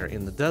now, we are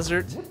in the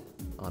desert,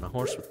 on a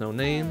horse with no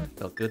name.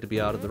 Felt good to be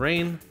out of the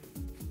rain.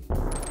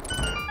 That's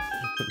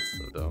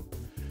so dumb.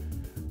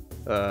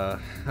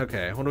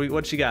 Okay,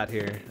 what you got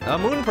here? A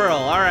moon pearl.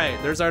 All right,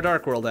 there's our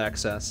Dark World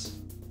access.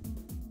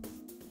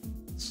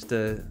 Just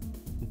a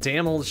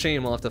damn old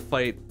shame we'll have to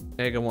fight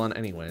Ega 1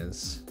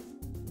 anyways.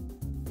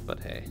 But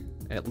hey,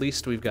 at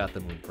least we've got the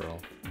moon pearl.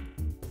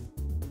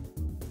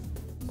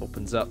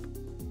 Opens up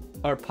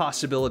our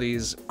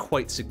possibilities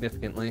quite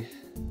significantly.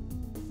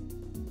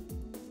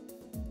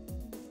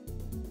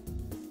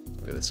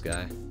 Look at this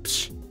guy.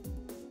 Psh,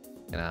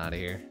 get out of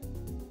here.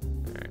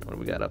 Alright, what do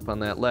we got up on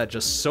that ledge?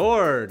 A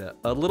sword!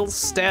 A little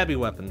stabby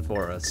weapon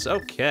for us.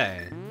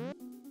 Okay.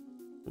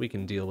 We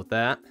can deal with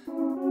that.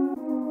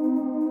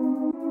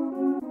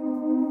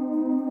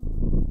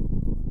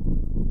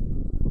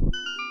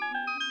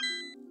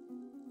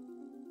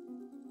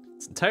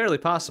 It's entirely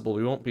possible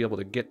we won't be able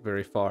to get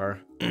very far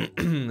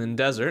in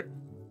desert,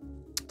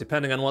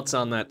 depending on what's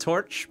on that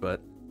torch,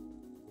 but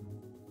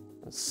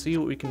we'll see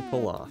what we can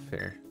pull off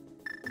here.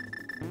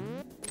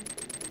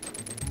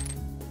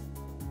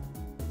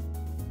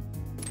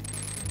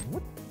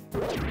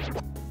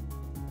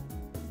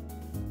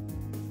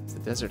 If the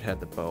desert had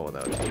the bow,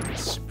 that would be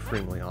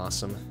supremely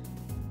awesome.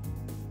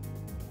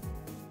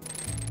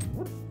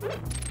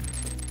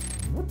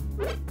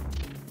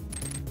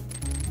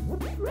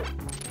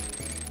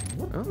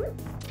 Oh,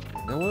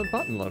 no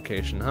button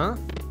location, huh?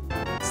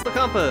 It's the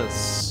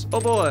compass! Oh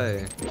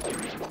boy!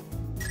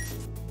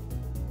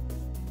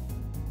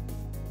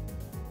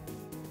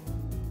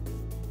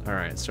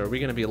 Alright, so are we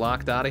gonna be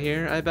locked out of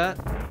here, I bet?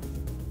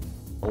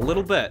 A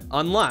little bit,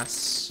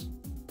 unless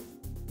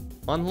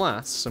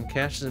some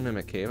caches in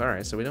Mimic Cave.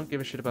 Alright, so we don't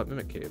give a shit about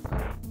Mimic Cave.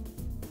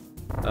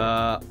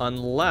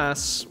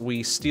 Unless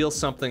we steal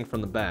something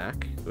from the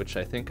back, which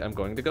I think I'm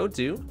going to go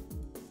do.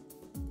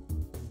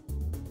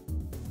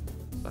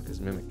 Fuck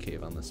is Mimic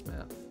Cave on this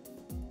map?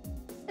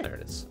 There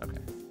it is, okay.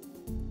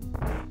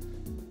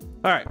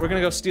 Alright, we're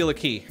gonna go steal a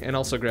key and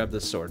also grab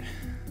this sword.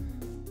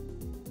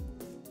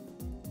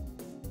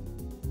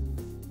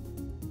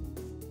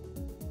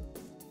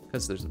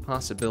 Because there's a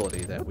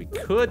possibility that we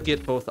could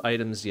get both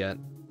items yet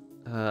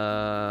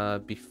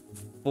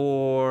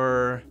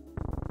before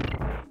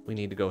we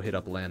need to go hit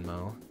up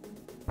Landmo.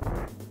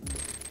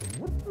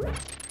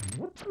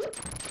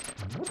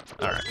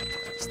 Alright,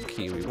 that's the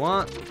key we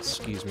want.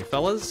 Excuse me,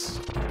 fellas.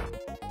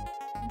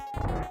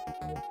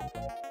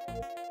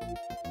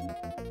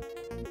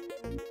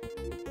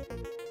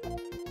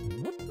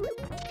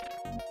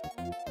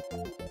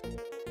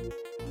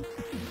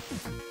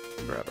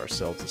 Grab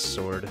ourselves a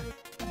sword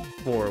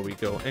before we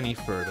go any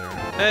further.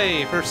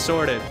 Hey, first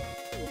sorted.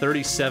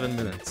 37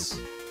 minutes.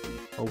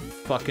 Oh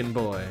fucking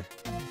boy.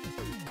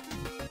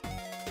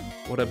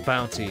 What a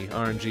bounty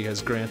RNG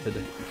has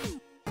granted.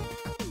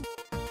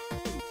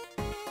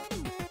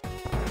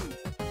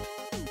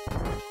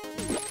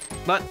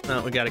 But,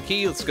 no, we got a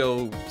key. Let's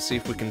go see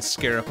if we can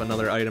scare up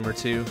another item or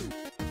two.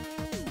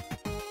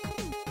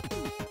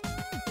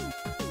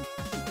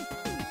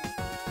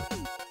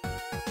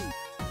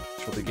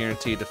 We'll be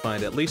guaranteed to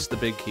find at least the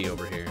big key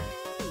over here.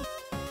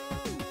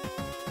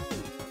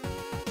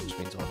 Which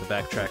means we'll have to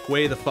backtrack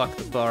way the fuck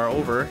far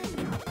over.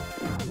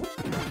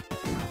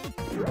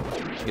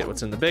 Get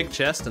what's in the big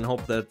chest and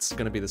hope that's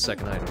gonna be the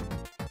second item.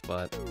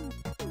 But,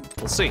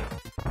 we'll see.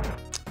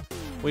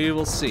 We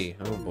will see.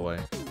 Oh boy.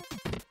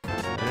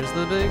 There's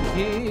the big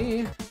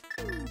key.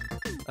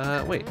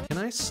 Wait, can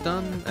I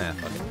stun? Ah,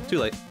 fuck it. Too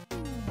late.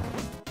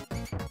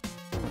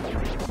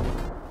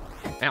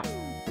 Ow.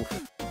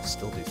 Oof.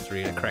 Still do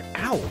 3 and a crack.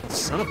 Ow!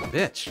 Son of a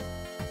bitch.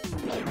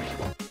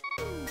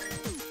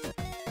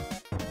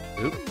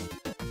 Oop.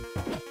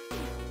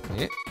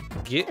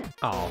 Get.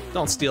 Oh,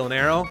 don't steal an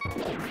arrow.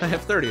 I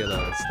have 30 of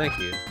those. Thank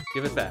you.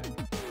 Give it back.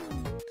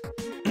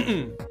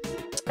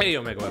 Hey,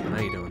 Omega Weapon.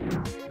 How you doing?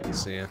 Good to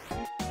see you.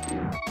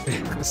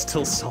 I'm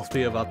still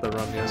salty about the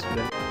run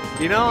yesterday.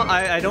 You know,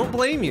 I don't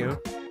blame you.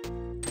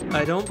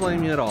 I don't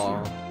blame you at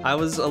all. I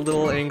was a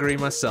little angry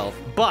myself,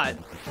 but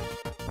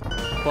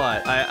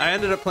I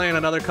ended up playing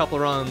another couple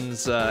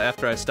runs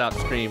after I stopped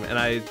stream, and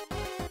I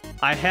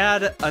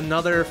had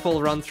another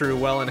full run through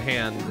well in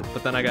hand,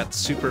 but then I got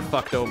super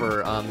fucked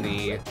over on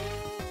the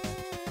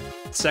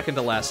second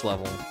to last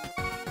level,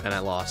 and I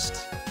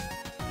lost.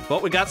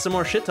 But we got some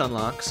more shit to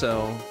unlock,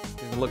 so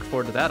we look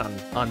forward to that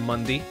on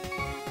Monday.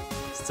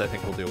 I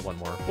think we'll do one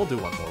more. We'll do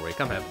one more week.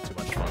 I'm having too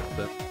much fun with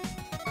it.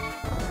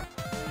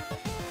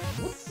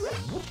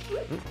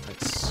 Ooh,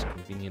 nice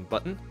convenient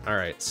button. All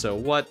right, so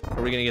what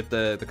are we gonna get?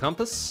 The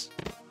compass?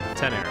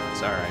 10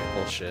 arrows. All right,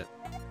 bullshit.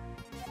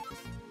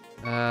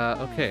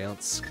 Okay,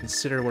 let's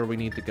consider where we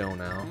need to go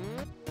now.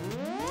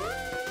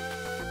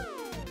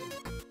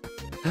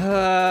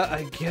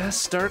 I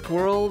guess Dark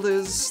World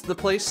is the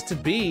place to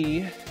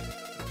be.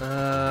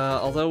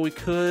 Although we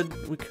could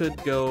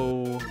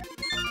go.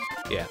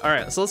 Yeah,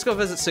 alright, so let's go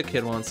visit Sick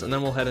Kid once, and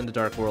then we'll head into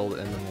Dark World,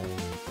 and then we'll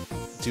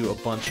do a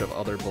bunch of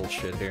other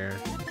bullshit here.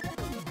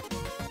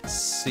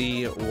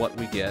 See what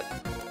we get.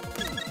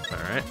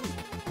 Alright.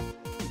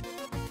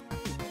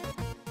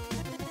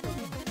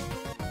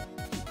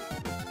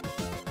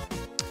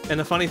 And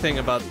the funny thing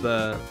about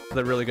the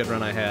really good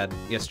run I had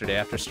yesterday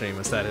after stream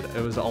was that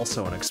it was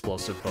also an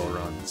explosive bow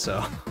run,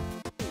 so...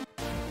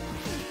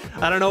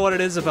 I don't know what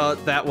it is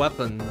about that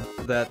weapon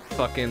that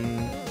fucking...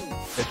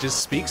 It just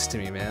speaks to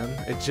me, man.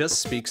 It just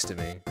speaks to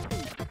me.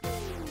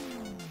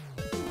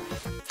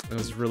 It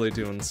was really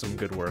doing some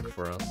good work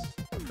for us.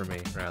 For me,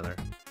 rather.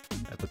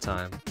 At the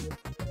time.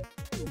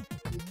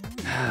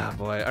 Ah,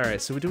 boy.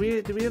 Alright, so do we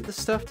have the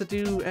stuff to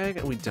do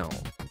egg? We don't.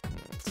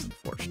 It's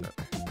unfortunate,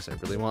 because I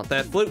really want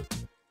that flute.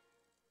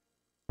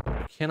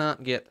 I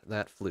cannot get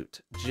that flute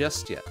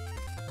just yet.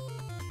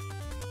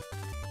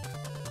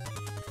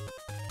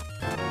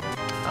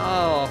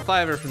 Oh,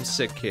 $5 from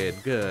Sick Kid.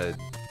 Good.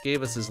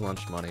 Gave us his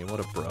lunch money.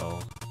 What a bro.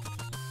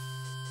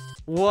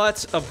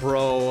 What a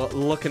bro.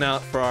 Looking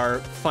out for our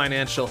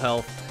financial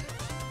health.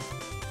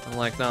 I'm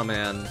like, nah,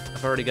 man.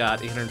 I've already got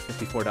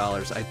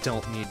 $854. I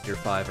don't need your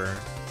 $5.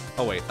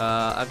 Oh, wait.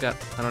 I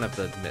don't have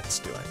the mitts,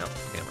 do I? No,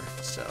 hammer.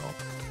 So,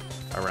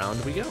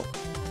 around we go.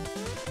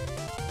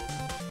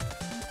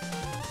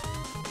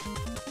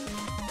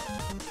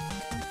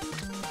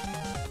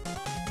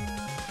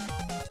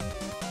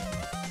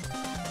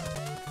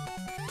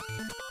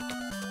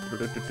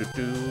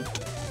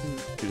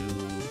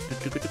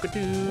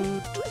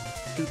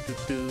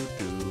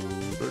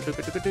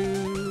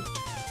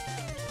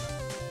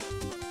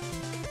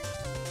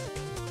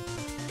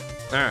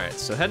 Alright,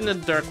 so heading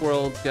into Dark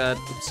World, got,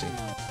 oopsie,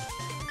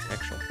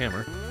 actual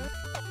hammer.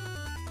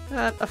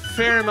 Got a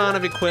fair amount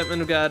of equipment.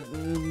 We've got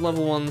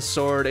level 1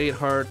 sword, 8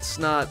 hearts.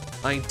 Not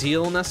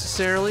ideal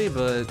necessarily,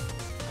 but...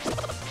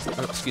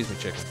 Oh, excuse me,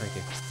 chicken, thank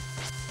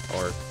you.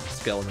 Or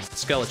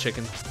skeleton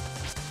chicken.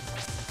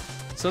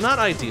 So not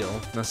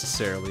ideal,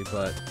 necessarily,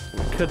 but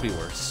could be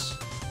worse.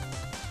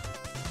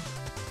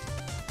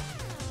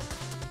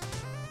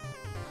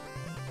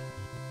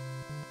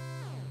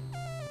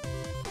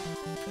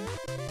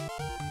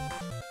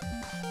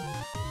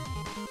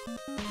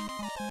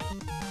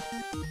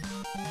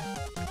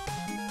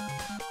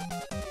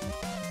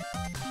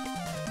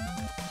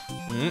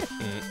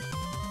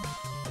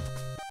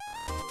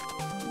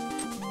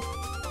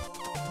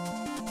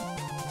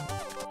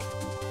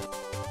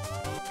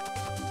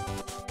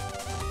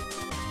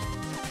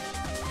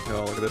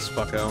 Oh, look at this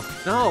fucko.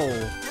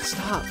 No!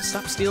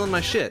 Stop stealing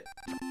my shit.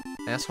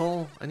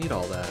 Asshole, I need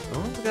all that.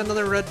 Oh, we got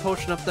another red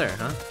potion up there,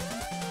 huh?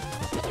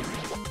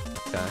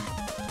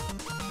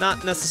 Okay.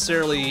 Not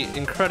necessarily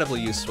incredibly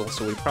useful,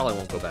 so we probably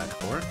won't go back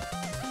for it.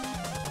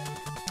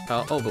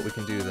 Oh, but we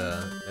can do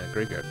the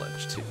graveyard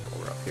ledge, too,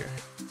 while we're up here.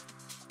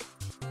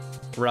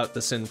 Route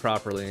this in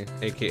properly,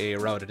 aka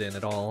route it in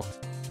at all.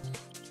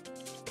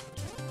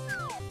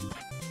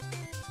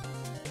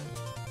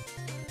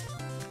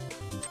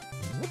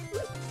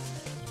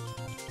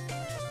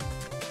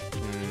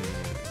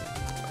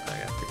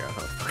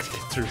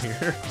 Through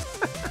here.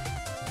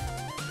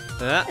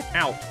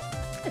 Ow!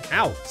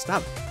 Ow!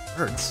 Stop!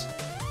 Birds.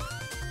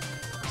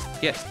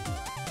 Get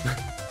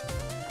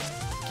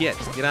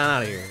on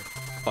out of here,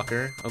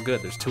 fucker. Oh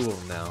good, there's 2 of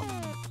them now.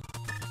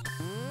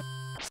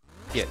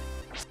 Get.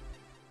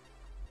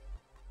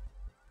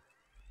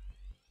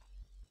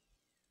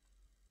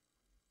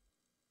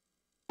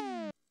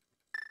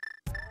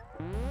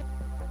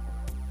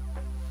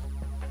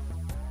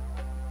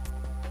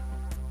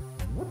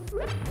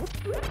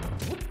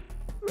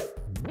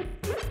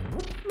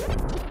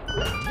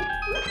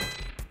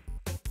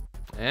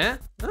 Eh?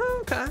 Oh,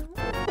 okay.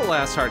 The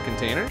last heart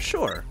container,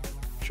 sure.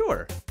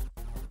 Sure.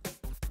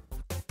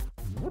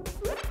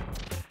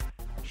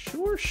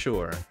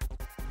 Sure.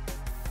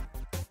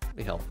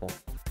 Be helpful.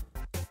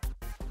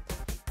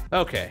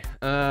 Okay.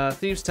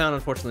 Thieves Town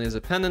unfortunately is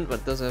a pendant,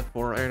 but does have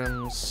 4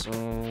 items, so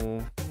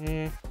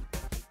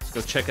let's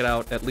go check it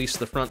out, at least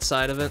the front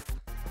side of it.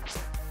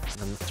 And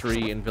then the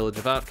 3 in Village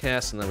of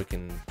Outcasts, and then we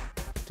can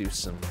do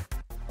some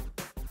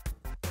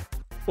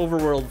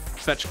overworld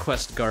fetch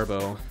quest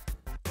garbo.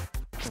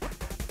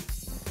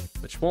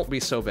 Which won't be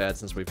so bad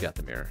since we've got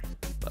the mirror,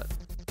 but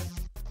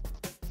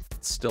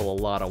it's still a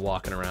lot of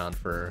walking around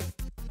for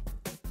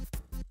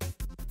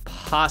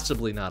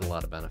possibly not a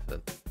lot of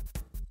benefit.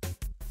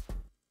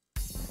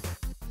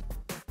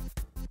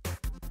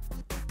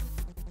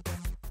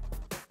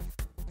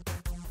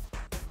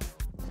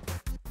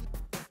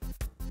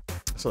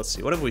 So let's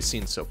see, what have we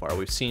seen so far?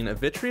 We've seen a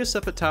Vitreous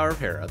up at Tower of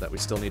Hera that we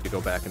still need to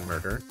go back and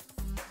murder.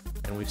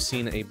 And we've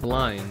seen a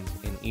Blind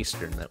in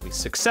Eastern that we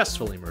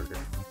successfully murdered.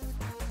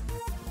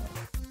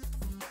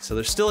 So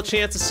there's still a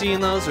chance of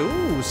seeing those.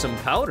 Ooh, some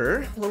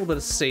powder. A little bit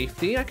of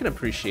safety. I can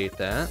appreciate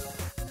that.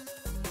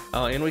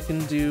 Oh, and we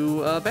can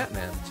do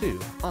Batman, too.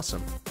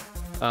 Awesome.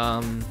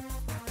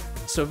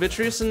 So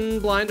Vitreous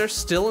and Blind are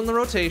still in the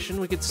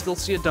rotation. We could still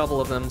see a double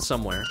of them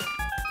somewhere.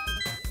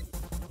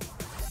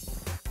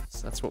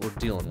 So that's what we're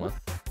dealing with.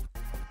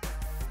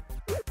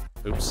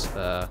 Oops.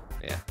 Yeah,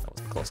 that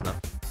wasn't close enough.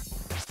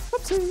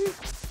 Whoopsie!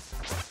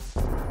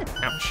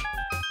 Ouch.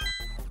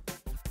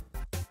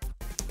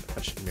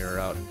 I should mirror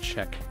out and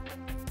check.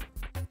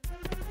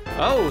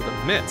 Oh, the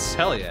mitts.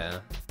 Hell yeah.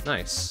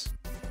 Nice.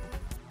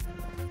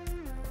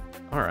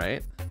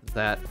 Alright.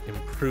 That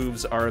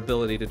improves our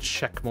ability to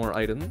check more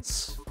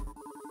items.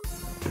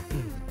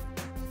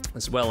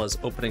 As well as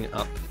opening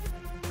up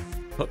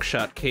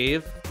Hookshot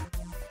Cave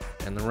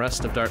and the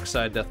rest of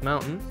Darkside Death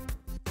Mountain.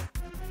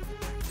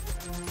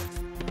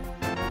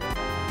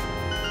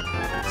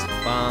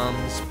 Some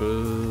bombs,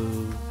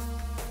 boo.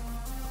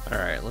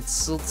 Alright,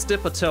 let's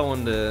dip a toe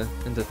into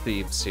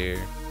Thebes here.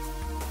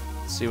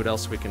 See what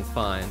else we can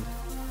find.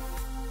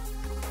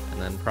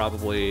 And then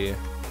probably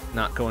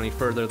not go any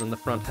further than the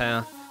front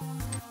half.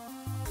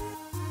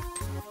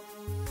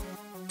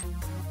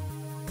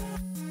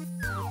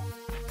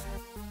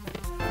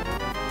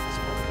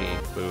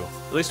 Boo.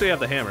 At least we have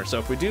the hammer, so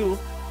if we do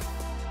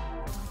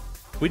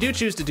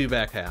choose to do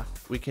back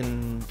half, we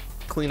can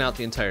clean out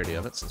the entirety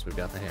of it since we've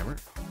got the hammer.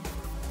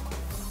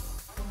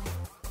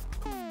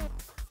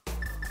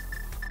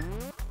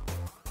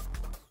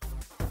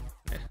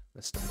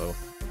 Missed them both.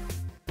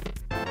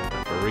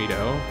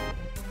 Burrito.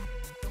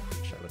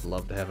 Which I would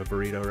love to have a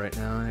burrito right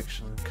now,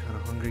 actually. I'm kind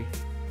of hungry.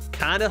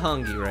 Kind of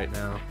hungry right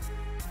now.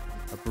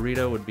 A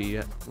burrito would be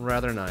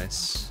rather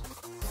nice.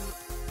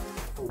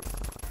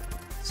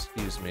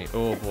 Excuse me.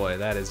 Oh boy,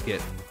 that is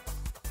getting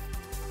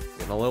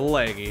a little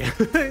leggy.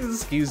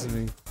 Excuse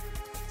me.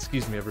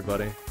 Excuse me,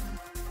 everybody.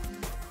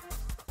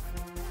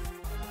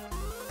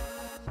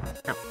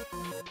 Ow.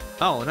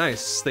 Oh,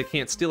 nice. They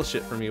can't steal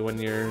shit from you when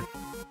you're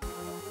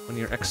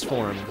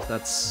X-formed.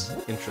 That's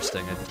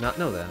interesting. I did not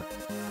know that.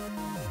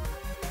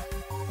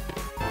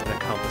 And a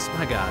compass.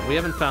 My god, we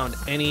haven't found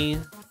any...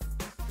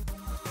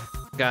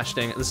 Gosh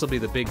dang it, this will be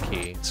the big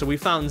key. So we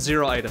found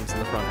 0 items in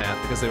the front half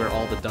because they were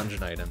all the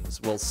dungeon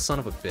items. Well, son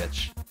of a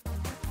bitch.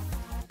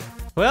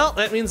 Well,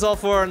 that means all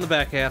 4 are in the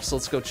back half, so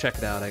let's go check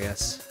it out, I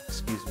guess.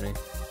 Excuse me.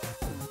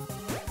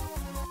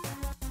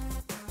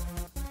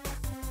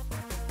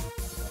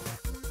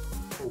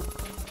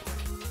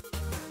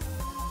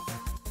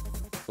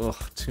 Ugh,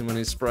 too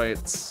many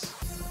sprites.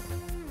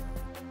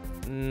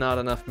 Not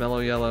enough mellow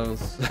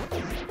yellows.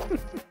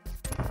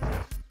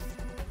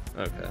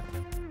 Okay.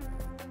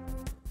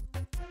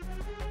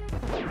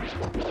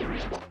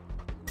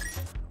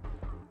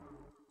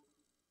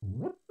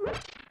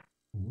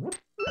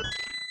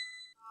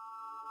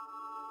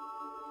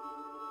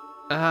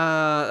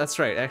 That's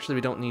right. Actually,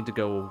 we don't need to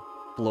go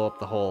blow up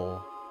the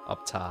hole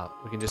up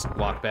top. We can just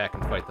walk back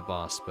and fight the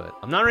boss, but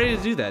I'm not ready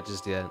to do that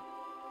just yet.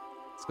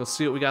 Let's go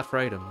see what we got for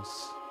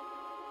items.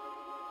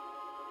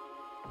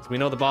 We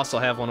know the boss will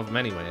have one of them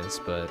anyways,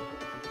 but...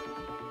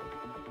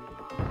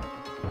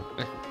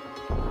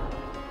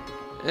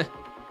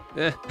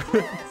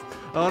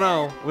 Oh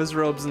no,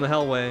 Wizrobe's in the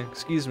hellway.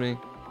 Excuse me.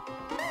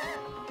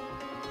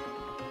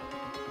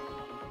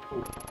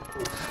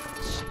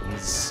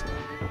 Jeez.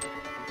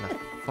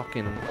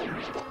 Fucking...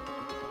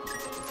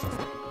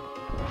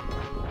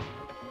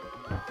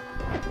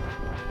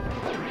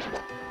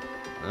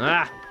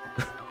 Ah!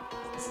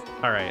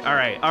 Alright,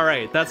 alright,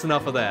 alright, that's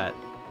enough of that.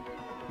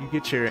 You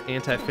get your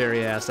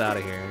anti-fairy ass out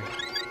of here.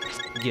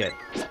 Get.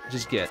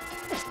 Just get.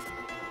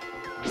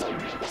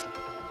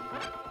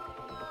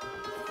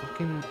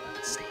 Fucking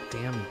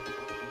damn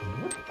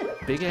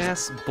big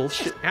ass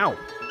bullshit. Ow!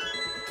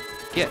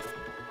 Get.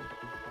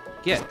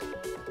 Get.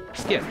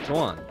 Get. Go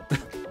on.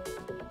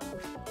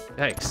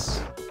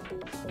 Yikes.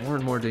 More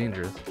and more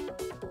dangerous.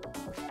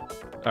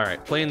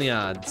 Alright, playing the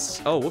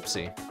odds. Oh,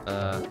 whoopsie.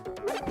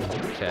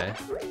 Okay.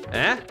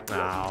 Eh?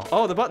 Ow.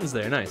 Oh, the button's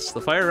there. Nice.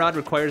 The fire rod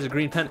requires a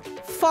green pen.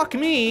 Fuck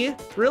me!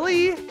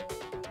 Really?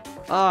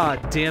 Ah,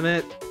 damn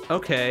it.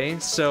 Okay,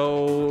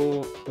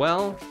 so...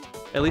 Well,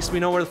 at least we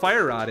know where the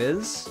fire rod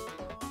is.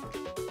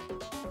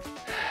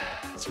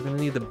 So we're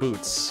gonna need the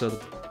boots. So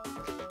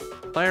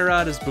the fire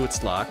rod is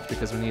boots locked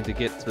because we need to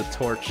get to the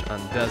torch on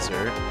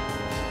desert.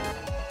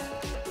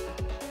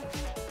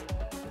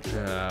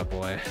 Ah,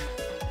 boy.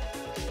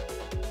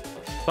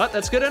 But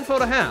that's good info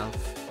to have.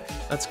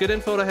 That's good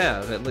info to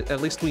have.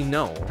 At least we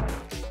know.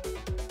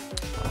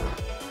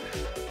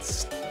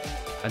 It's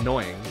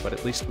annoying, but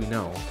at least we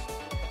know.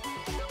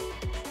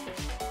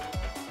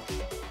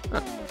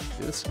 Huh,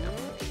 do this again.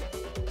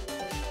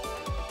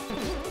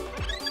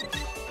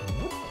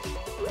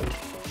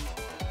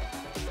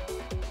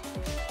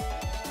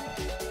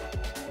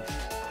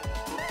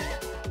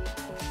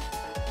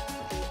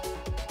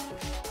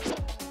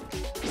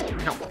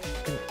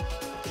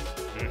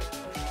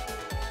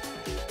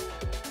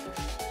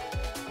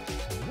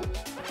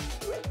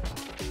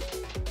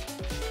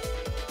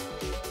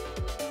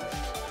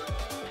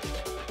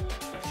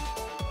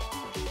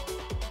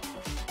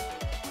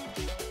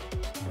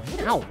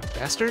 Ow,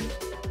 bastard.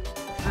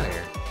 Out of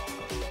here.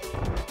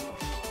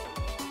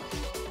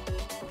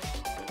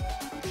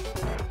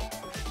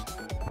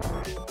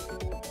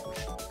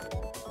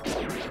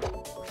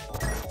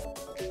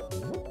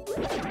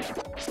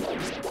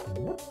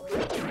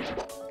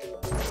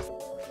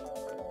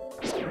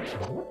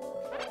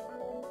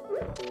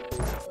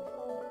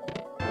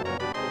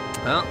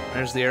 Well,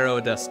 there's the arrow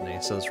of destiny,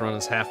 so this run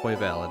is halfway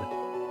valid.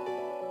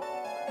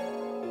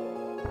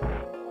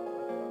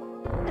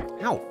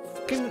 Ow,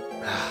 fucking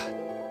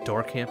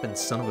door camping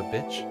son of a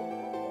bitch.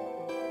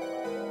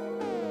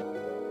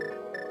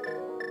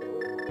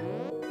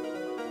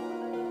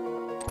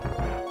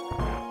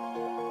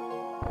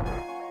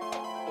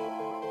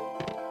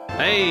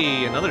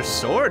 Hey, another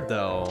sword,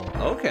 though.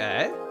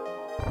 Okay.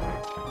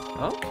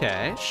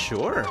 Okay,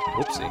 sure.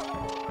 Whoopsie.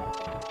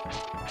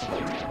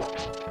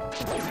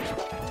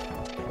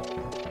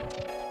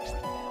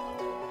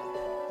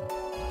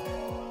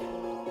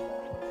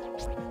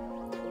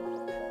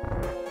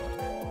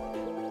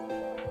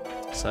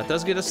 So that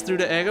does get us through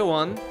to Aga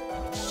 1.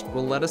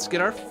 Will let us get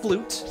our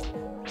flute.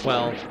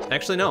 Well,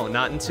 actually no,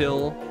 not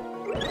until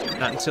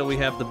we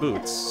have the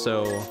boots.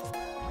 So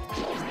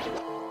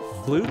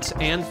flute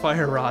and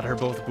fire rod are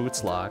both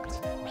boots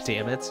locked.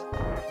 Damn it.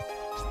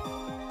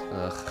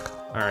 Ugh.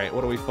 All right,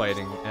 what are we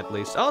fighting at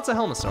least? Oh, it's a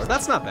Helmosaur.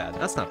 That's not bad.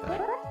 That's not bad.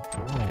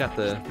 Got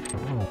the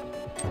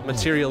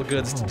material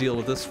goods to deal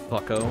with this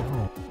fucko.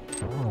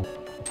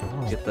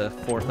 Get the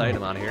fourth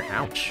item out of here.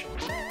 Ouch.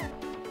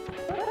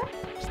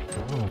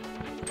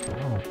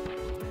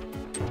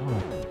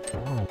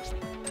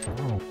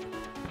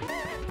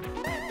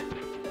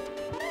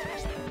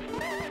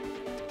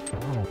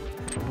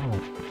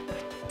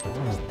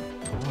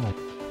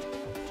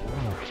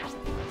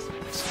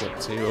 Slip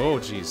two. Oh,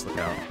 geez, look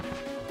out.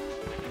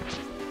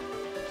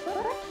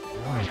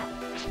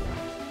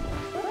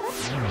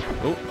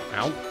 Oh,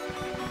 ow.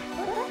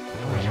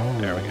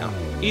 There we go.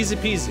 Easy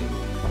peasy.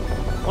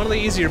 One of the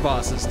easier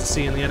bosses to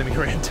see in the enemy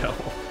Rando.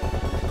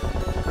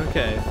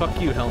 Okay, fuck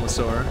you,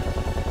 Helmosaur.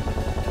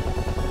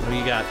 What do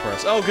you got for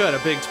us? Oh, good, a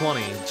big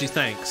 20. Gee,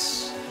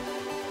 thanks.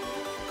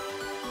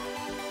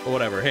 But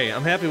whatever. Hey,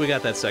 I'm happy we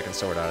got that second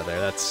sword out of there.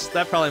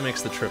 That probably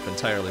makes the trip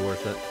entirely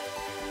worth it.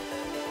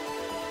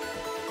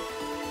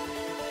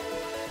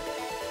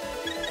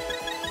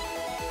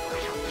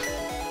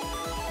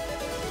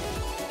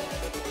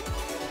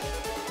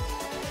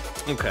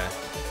 Okay.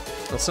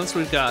 Well, since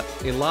we've got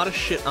a lot of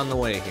shit on the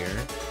way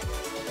here,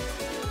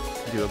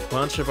 do a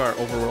bunch of our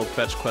overworld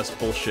fetch quest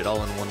bullshit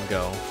all in one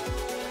go.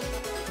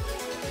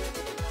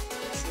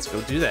 Let's go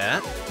do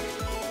that.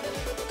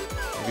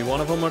 Maybe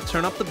one of them will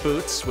turn up the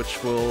boots,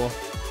 which will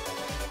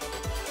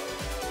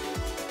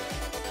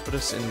put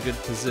us in good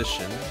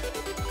position.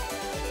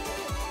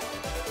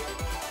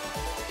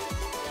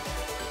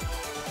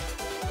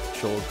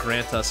 Which will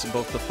grant us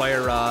both the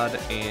fire rod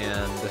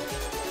and the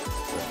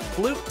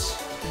flute.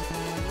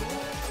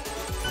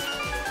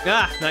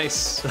 Ah,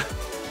 nice.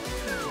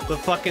 The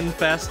fucking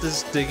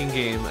fastest digging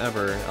game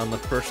ever on the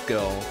first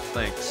go.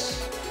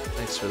 Thanks.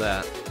 Thanks for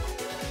that.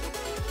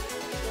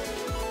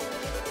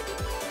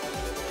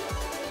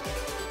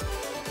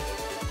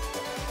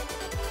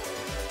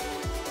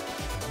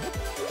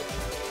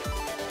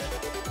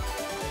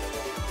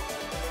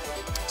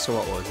 So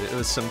what was it? It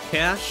was some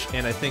cash,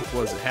 and I think,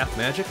 was it half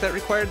magic that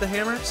required the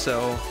hammer?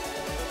 So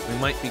we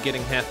might be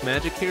getting half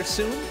magic here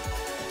soon.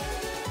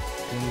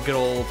 In good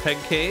old Peg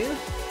Cave.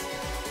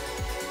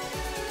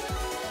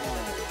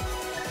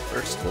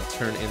 First, we'll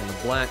turn in the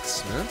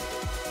blacksmith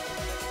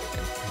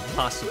and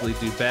possibly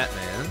do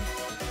Batman.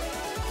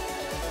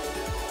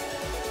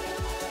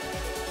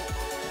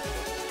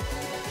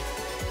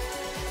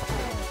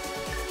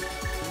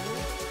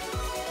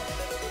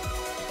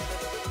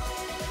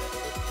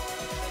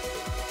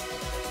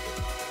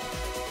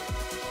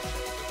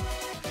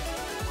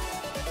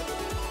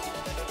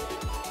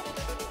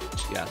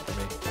 What you got for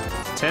me?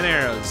 10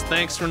 arrows.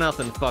 Thanks for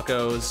nothing,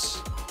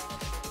 fuckos.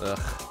 Ugh.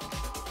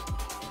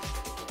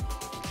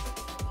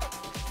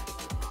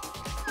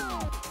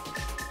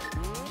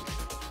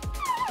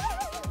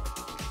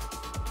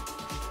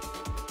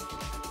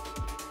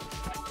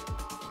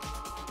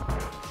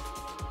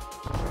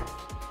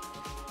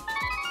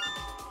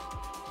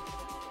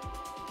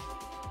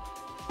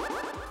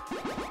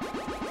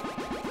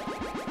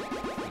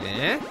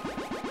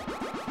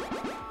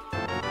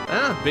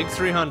 Big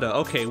 300.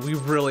 Okay, we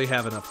really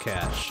have enough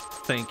cash.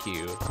 Thank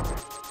you.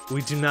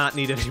 We do not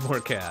need any more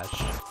cash.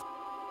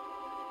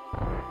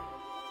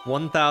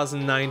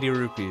 1,090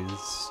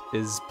 rupees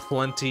is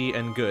plenty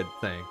and good,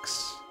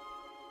 thanks.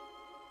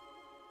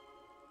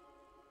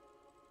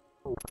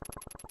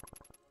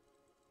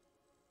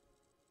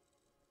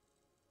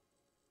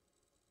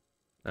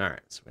 Alright,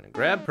 so we're gonna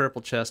grab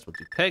purple chest, we'll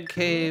do Peg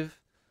Cave.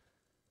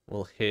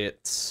 We'll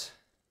hit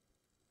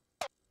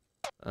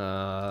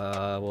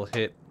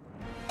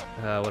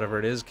whatever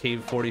it is,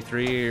 Cave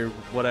 43 or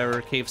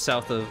whatever, cave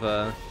south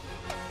of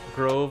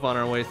Grove on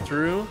our way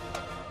through.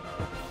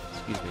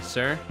 Excuse me,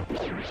 sir.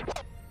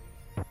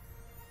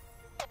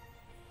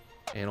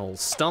 And old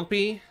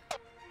Stumpy.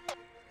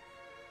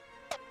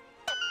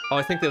 Oh,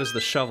 I think that was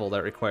the shovel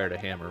that required a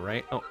hammer,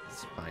 right? Oh,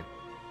 it's fine.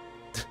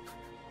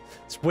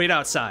 Let's wait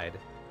outside.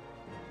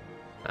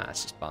 Ah,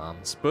 it's just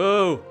bombs.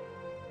 Boo!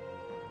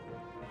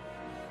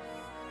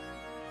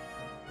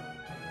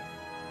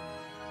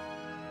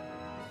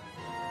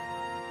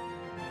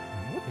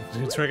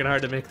 It's working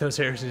hard to make those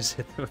arrows and just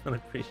hit them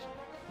unappreciated.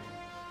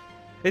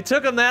 It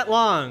took them that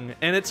long,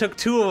 and it took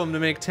 2 of them to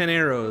make 10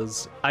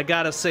 arrows. I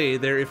gotta say,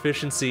 their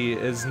efficiency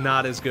is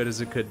not as good as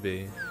it could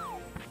be.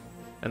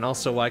 And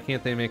also, why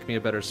can't they make me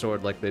a better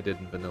sword like they did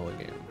in Vanilla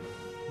Game?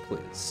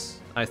 Please.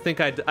 I think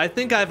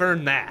I've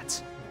earned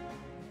that.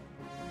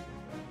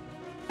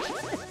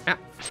 Ah.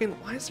 fucking...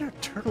 Why is there a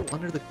turtle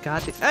under the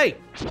goddamn... Hey!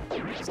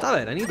 Stop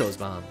it, I need those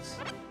bombs.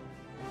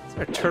 Is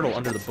there a turtle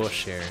under the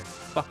bush here?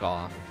 Fuck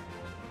off.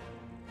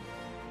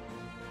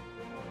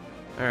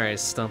 Alright,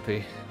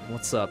 Stumpy.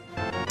 What's up?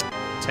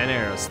 10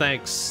 arrows.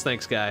 Thanks.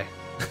 Thanks, guy.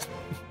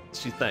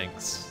 She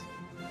thanks.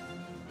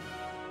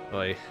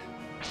 Boy.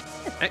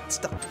 Hey,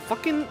 stop.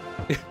 Fucking...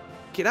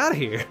 Get out of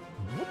here.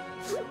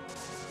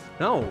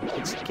 No,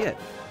 just get.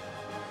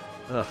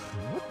 Ugh.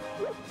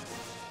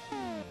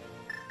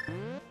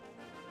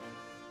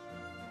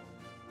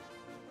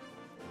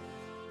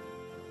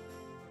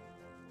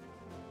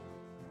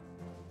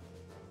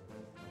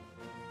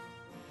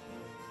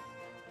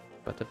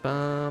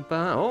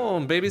 Oh,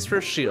 baby's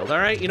first shield. All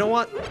right, you know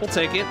what? We'll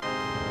take it.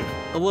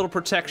 A little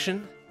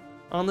protection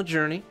on the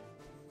journey.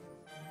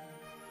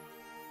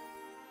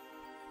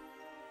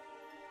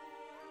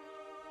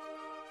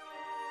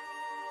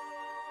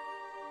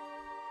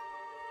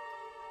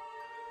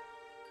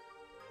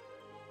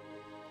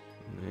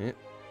 Yeah.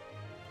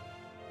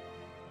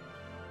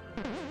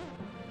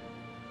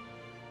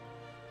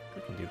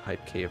 We can do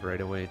Hype Cave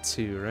right away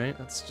too, right?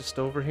 That's just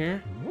over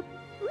here.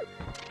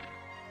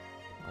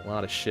 A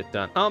lot of shit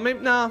done. Oh, maybe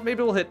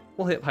maybe we'll hit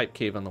Hype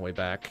Cave on the way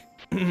back.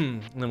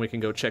 And then we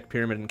can go check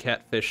Pyramid and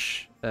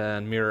Catfish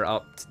and mirror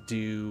up to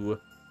do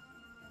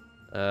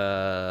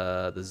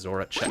the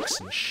Zora checks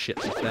and shit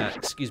like that.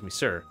 Excuse me,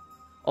 sir.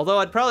 Although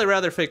I'd probably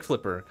rather fake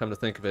Flipper, come to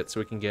think of it, so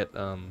we can get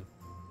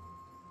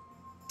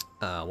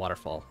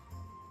waterfall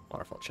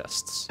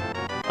chests.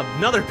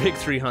 Another big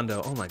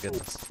 300. Oh my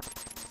goodness.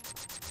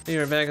 You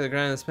were back at the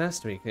grind this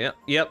past week.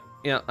 Yep.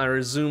 I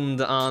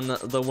resumed on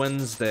the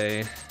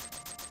Wednesday.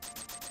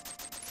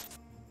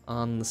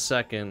 On the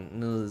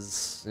 2nd. It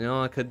was, you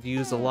know, I could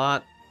use a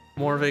lot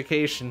more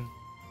vacation.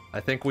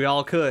 I think we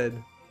all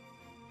could.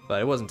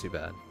 But it wasn't too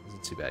bad. It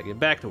wasn't too bad. Get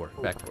back to work,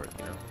 you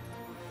know.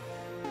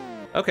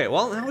 Okay,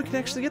 well, now we can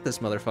actually get this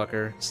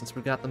motherfucker, since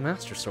we got the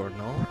Master Sword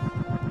and all.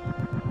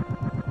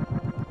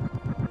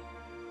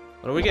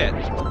 What do we get?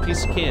 A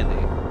piece of candy.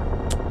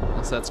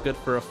 Unless that's good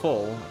for a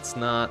full, it's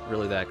not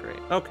really that great.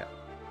 Okay.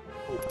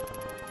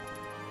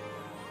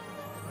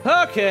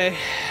 Okay,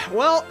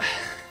 well...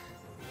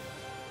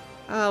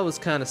 That was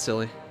kind of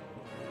silly.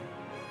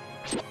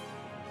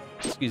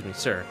 Excuse me,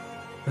 sir.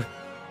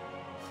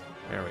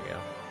 There we go.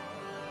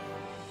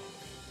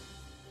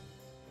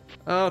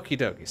 Okie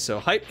dokie. So,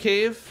 Hype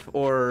Cave,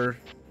 or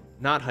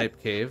not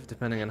Hype Cave,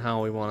 depending on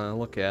how we want to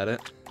look at it.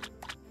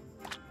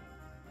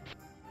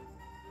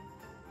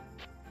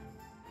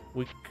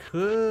 We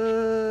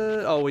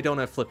could... Oh, we don't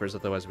have flippers,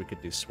 otherwise we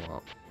could do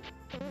Swamp.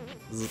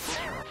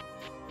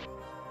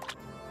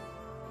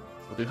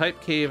 We'll do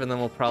Hype Cave, and then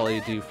we'll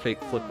probably do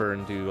Fake Flipper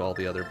and do all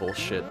the other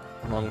bullshit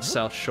along the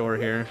South Shore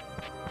here.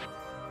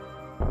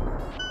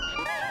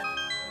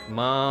 Come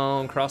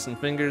on, crossing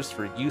fingers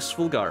for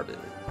useful garbage.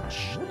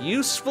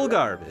 Useful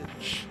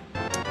garbage.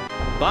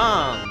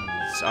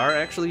 Bombs are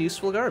actually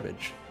useful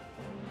garbage.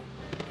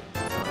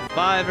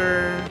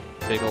 Fiver,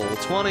 big old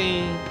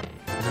 20,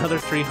 another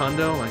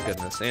 300, oh my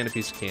goodness, and a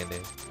piece of candy.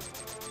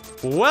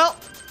 Well,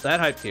 that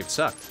Hype Cave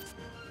sucked.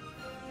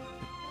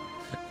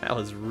 That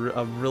was a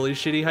really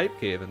shitty Hype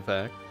Cave, in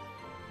fact.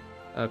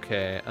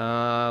 Okay,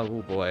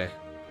 oh boy.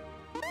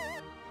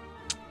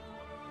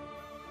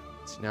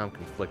 See, now I'm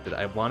conflicted.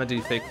 I want to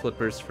do Fake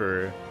Flippers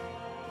for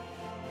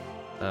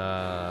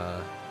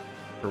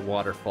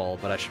Waterfall,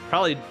 but I should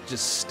probably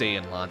just stay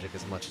in Logic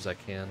as much as I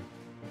can.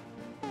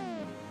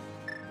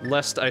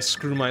 Lest I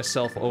screw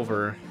myself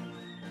over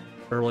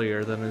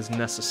earlier than is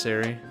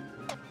necessary.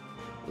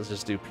 Let's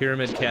just do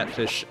Pyramid,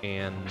 Catfish,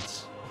 and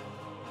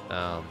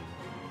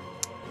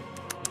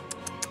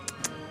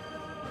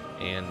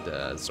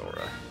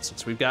Zora.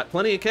 Since we've got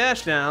plenty of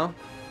cash now.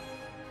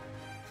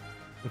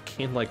 We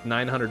gained like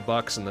 900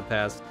 bucks in the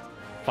past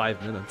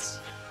 5 minutes.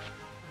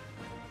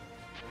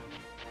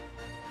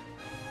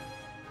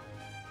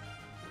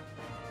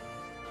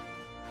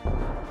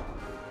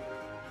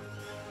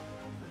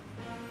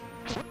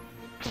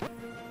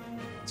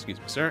 Excuse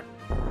me, sir.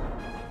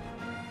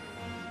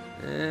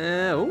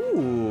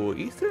 Ooh,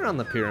 ether on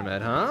the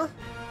pyramid, huh?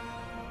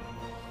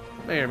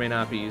 May or may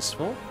not be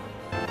useful.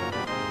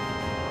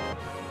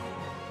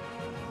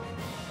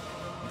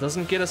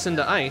 Doesn't get us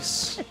into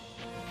ice,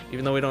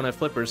 even though we don't have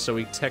flippers, so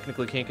we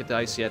technically can't get to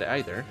ice yet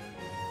either.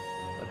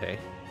 But hey,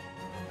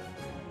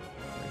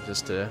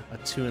 just a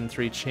 2 in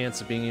 3 chance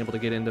of being able to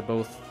get into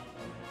both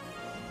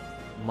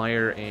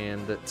Mire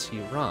and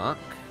T-Rock.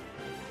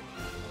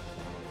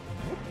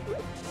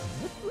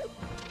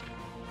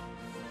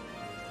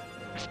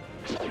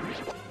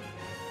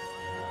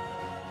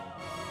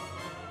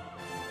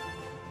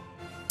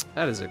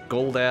 That is a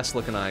gold-ass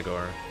looking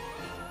Igor.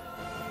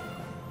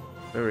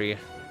 Very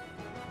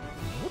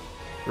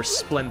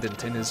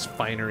resplendent in his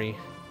finery.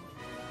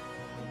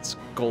 It's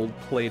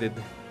gold-plated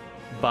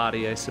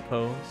body, I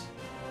suppose.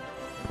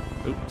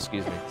 Oop,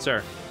 excuse me.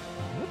 Sir.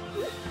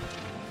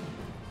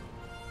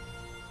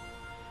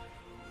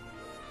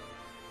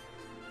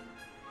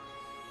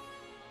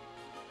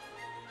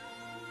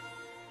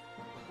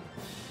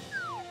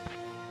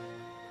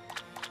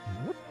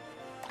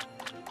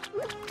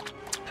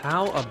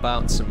 How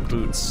about some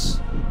boots,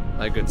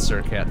 my good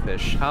Sir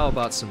Catfish? How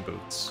about some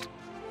boots?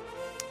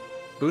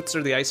 Boots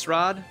or the ice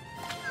rod?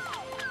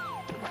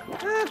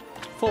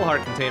 Full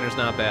heart container's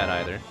not bad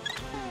either.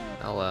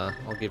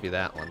 I'll give you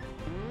that one.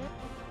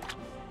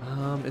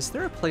 Is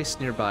there a place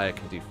nearby I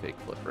can do fake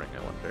flippering, I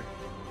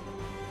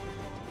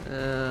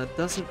wonder?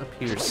 Doesn't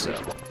appear so.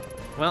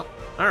 Well,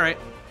 alright.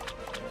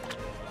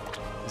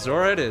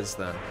 Zora it is,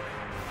 then.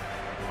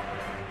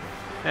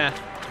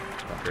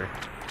 Fucker.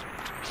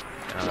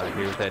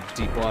 Here with that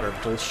deep water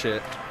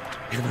bullshit.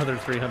 Another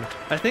 300.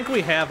 I think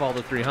we have all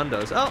the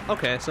 300s. Oh,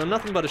 okay, so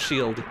nothing but a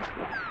shield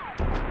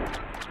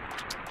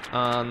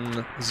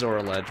on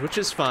Zora Ledge, which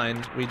is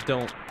fine. We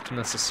don't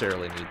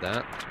necessarily need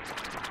that.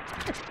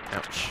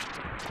 Ouch.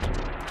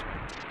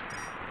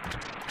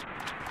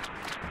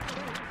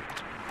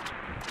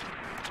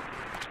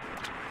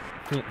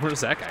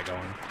 Where's that guy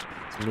going?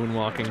 It's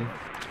moonwalking.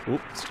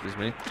 Oop, excuse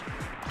me.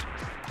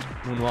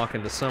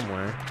 Moonwalking to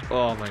somewhere.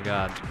 Oh my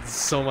god.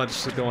 So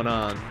much going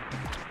on.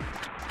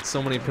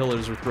 So many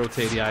pillars with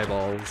rotating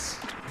eyeballs.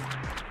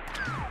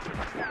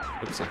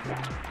 Oopsie.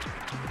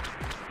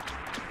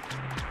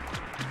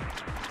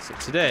 So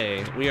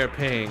today, we are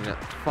paying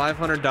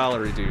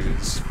 $500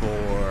 dues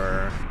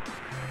for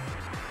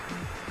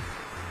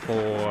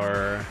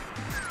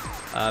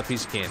a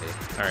piece of candy.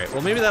 Alright,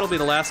 well maybe that'll be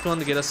the last one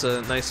to get us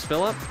a nice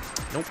fill up.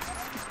 Nope.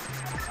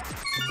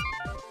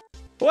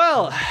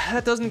 Well,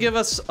 that doesn't give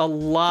us a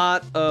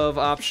lot of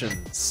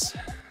options.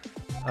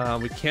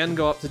 We can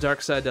go up to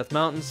Darkside Death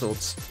Mountain, so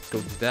let's go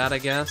do that, I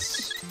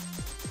guess.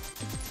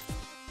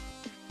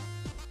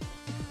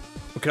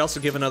 We could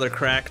also give another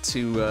crack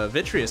to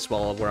Vitreous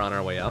while we're on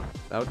our way up.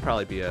 That would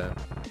probably be a...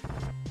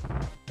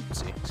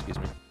 Oopsie, excuse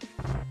me.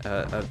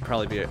 That'd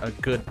probably be a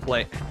good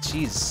play.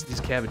 Jeez, these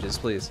cabbages,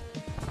 please.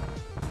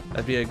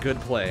 That'd be a good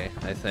play,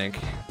 I think,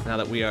 now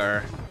that we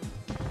are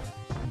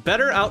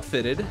better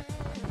outfitted,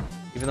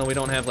 even though we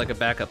don't have like a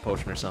backup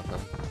potion or something.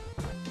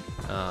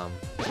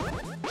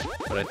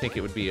 But I think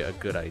it would be a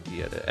good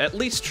idea to at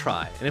least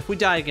try. And if we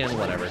die again,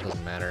 whatever, it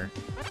doesn't matter.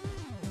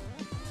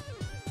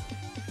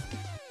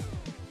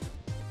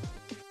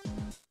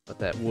 But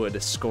that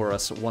would score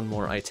us one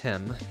more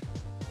item.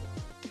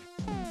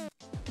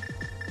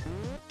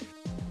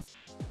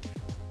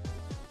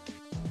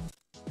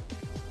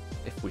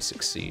 If we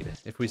succeed.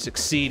 If we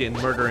succeed in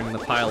murdering the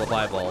pile of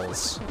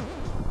eyeballs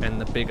and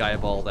the big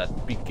eyeball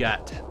that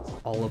begat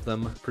all of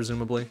them,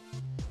 presumably.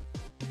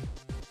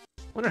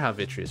 Wonder how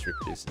Vitreous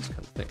reproduces,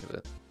 come to think of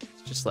it.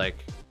 It's just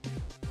like,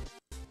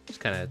 just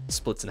kind of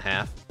splits in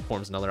half,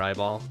 forms another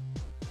eyeball.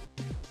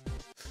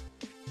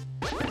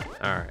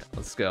 Alright,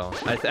 let's go.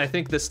 I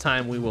think this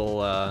time we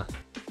will,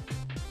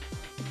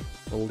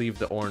 we'll leave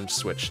the orange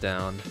switch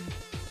down.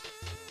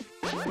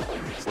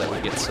 So that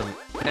we get some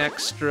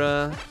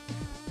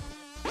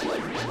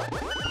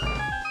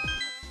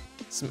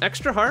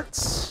extra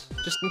hearts,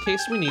 just in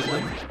case we need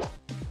them.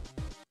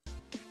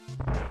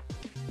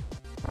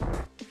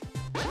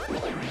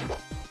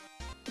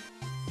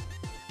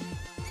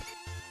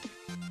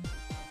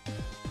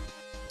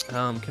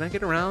 Can I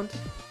get around?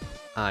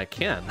 I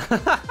can.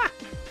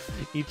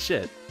 Eat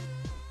shit.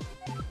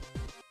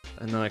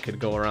 I know I could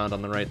go around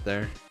on the right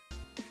there.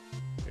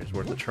 Here's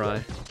worth a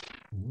try.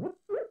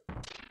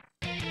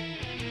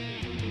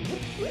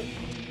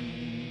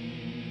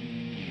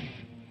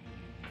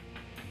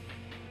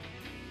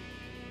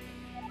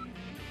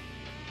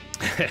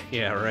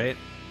 Yeah, right?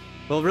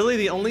 Well, really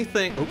the only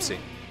thing... Oopsie.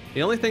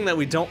 The only thing that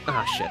we don't...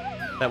 Ah, shit.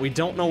 That we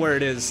don't know where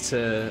it is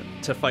to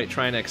fight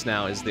Trinex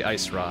now is the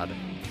Ice Rod.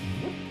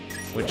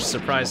 Which,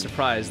 surprise,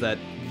 surprise, that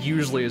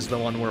usually is the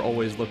one we're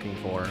always looking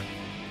for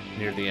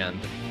near the end.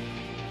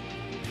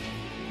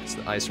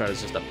 So the Ice Rod is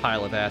just a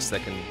pile of ass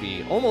that can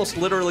be almost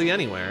literally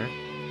anywhere.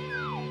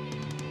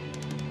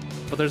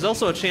 But there's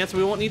also a chance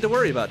we won't need to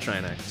worry about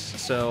Trinex.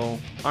 So,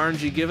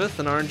 RNG giveth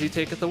and RNG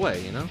taketh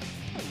away, you know?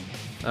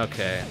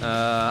 Okay,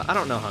 I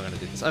don't know how I'm gonna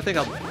do this. I think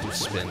I'll do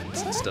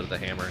spins instead of the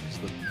hammer, because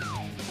the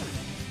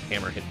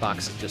hammer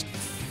hitbox is just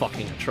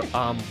fucking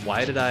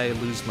why did I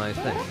lose my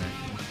thing there?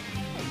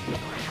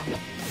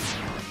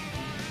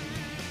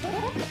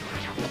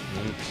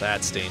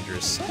 That's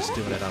dangerous, just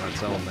doing it on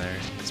its own there.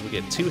 Because we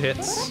get two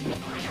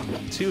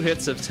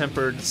hits of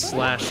tempered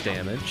slash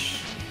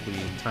damage, if we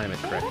time it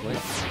correctly.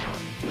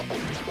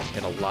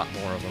 Get a lot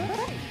more of them.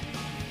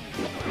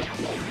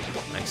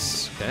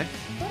 Nice, okay.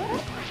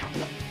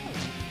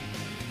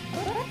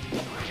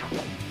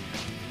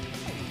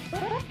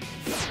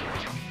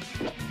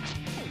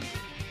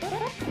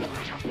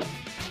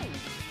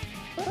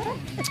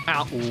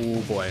 Ow,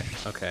 oh boy.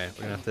 Okay,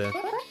 we're gonna have to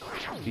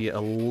be a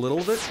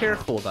little bit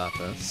careful about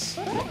this.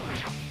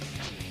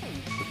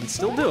 We can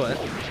still do it.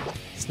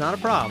 It's not a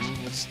problem,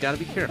 we just gotta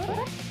be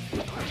careful.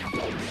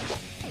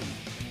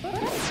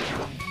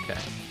 Okay.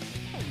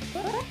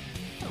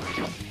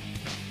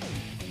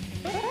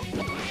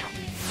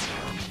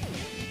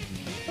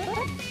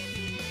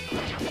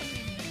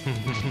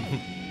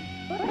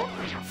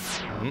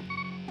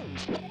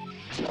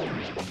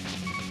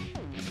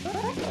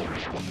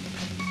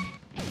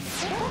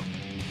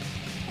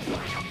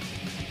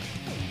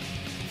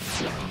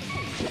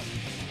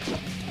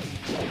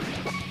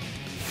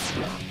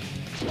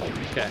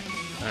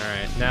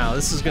 Now,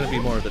 this is gonna be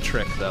more of the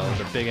trick, though,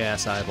 the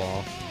big-ass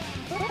eyeball.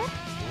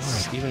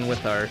 Even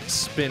with our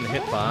spin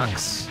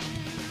hitbox.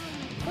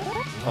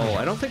 Oh,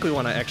 I don't think we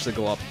want to actually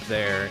go up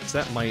there, because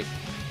that might...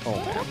 Oh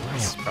man,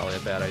 that's probably a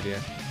bad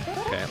idea.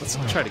 Okay, let's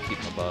try to keep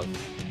him above.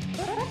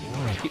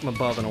 Keep him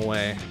above and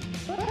away.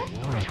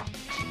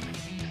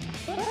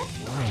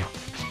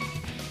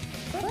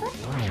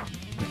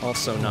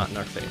 Also not in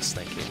our face,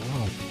 thank you.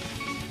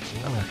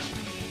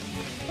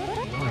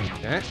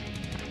 Okay.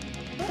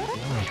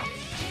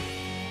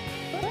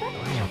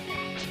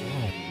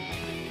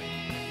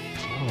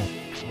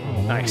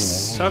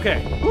 Nice.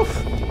 Okay.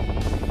 Woof.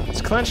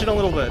 Let's clench it a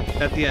little bit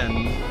at the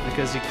end,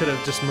 because he could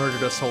have just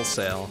murdered us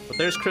wholesale. But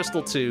there's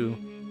Crystal 2.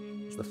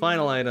 It's the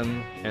final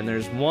item, and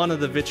there's one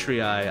of the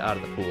Vitrii out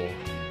of the pool.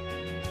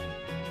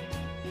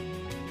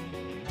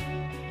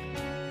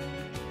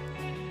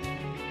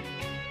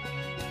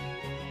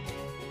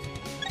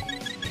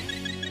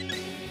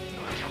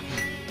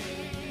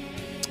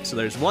 So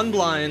there's one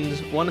blind,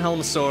 one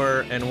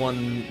Helmasaur, and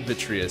one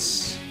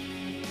Vitreous.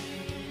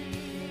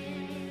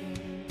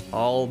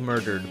 All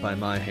murdered by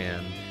my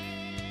hand.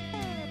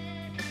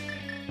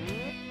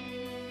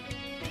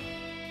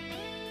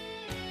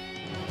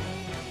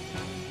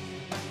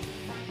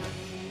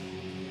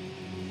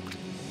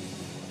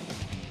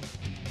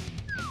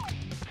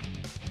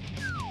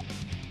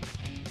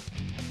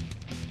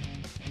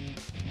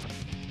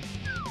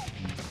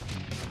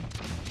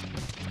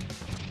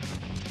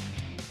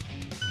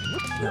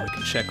 Now we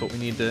can check what we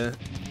need to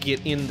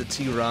get into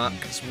T-Rock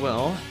as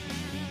well.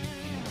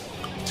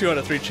 2 out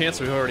of 3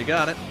 chance we've already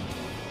got it.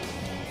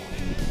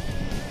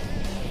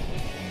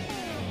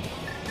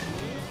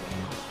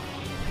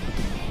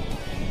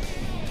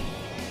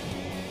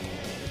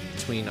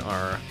 Between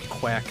our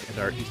Quack and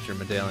our Ether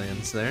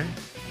medallions there.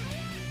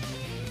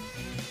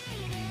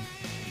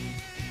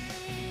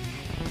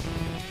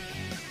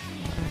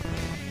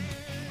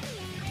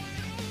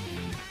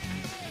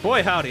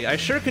 Boy howdy, I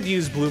sure could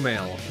use blue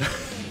mail.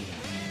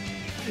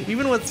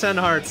 Even with 10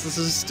 hearts, this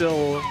is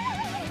still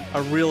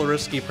a real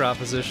risky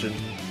proposition,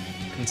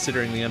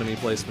 considering the enemy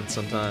placement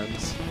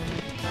sometimes.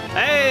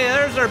 Hey,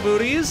 there's our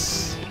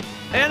booties!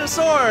 And a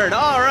sword!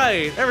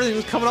 Alright,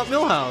 everything's coming up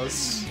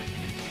Millhouse.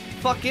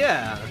 Fuck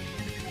yeah.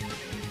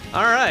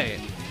 Alright.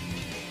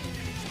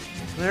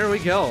 There we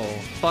go.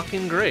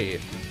 Fucking great.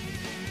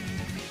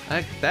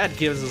 That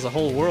gives us a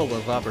whole world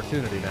of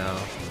opportunity now.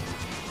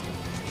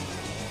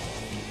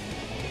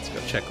 Let's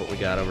go check what we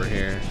got over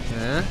here.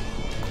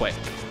 Quick.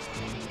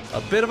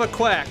 A bit of a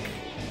quack.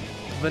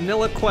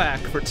 Vanilla quack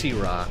for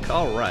T-Rock.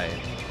 Alright.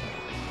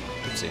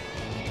 Oopsie.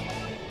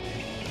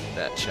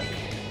 That check.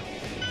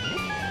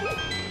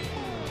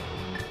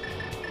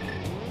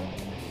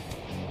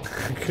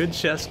 Good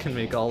chess can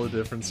make all the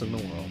difference in the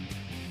world.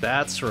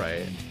 That's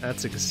right.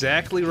 That's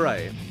exactly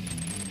right.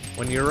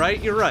 When you're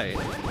right, you're right.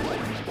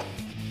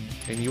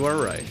 And you are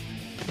right.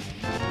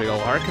 Big ol'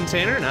 heart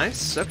container,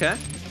 nice, okay.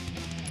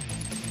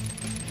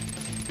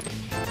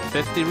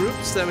 50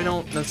 roots that we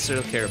don't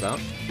necessarily care about.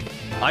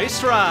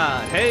 Ice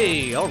Rod,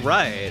 hey, all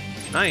right,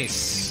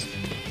 nice.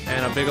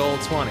 And a big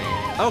old 20.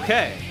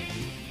 Okay,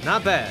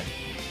 not bad.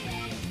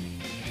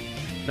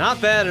 Not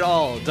bad at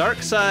all.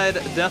 Dark Side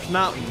Death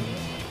Mountain,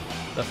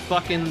 the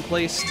fucking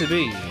place to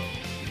be.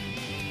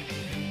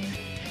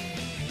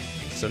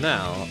 So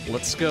now,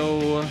 let's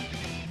go,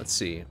 let's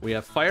see. We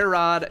have Fire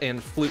Rod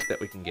and Flute that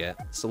we can get.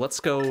 So let's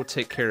go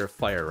take care of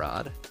Fire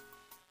Rod.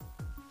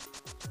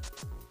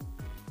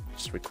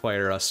 Just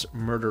require us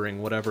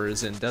murdering whatever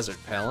is in Desert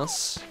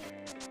Palace.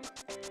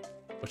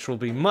 Which will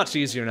be much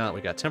easier now that we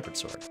got Tempered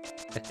Sword.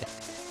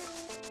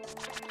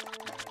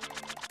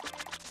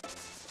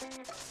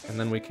 And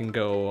then we can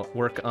go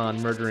work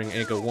on murdering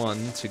Ega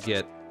 1 to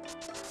get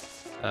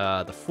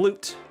the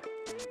Flute.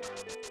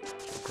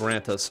 Which will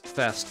grant us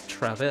fast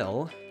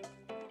travel.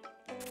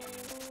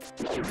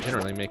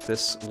 Generally make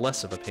this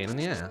less of a pain in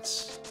the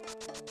ass.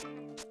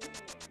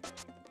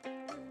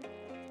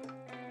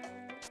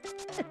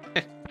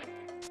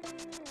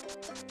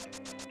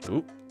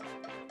 Ooh.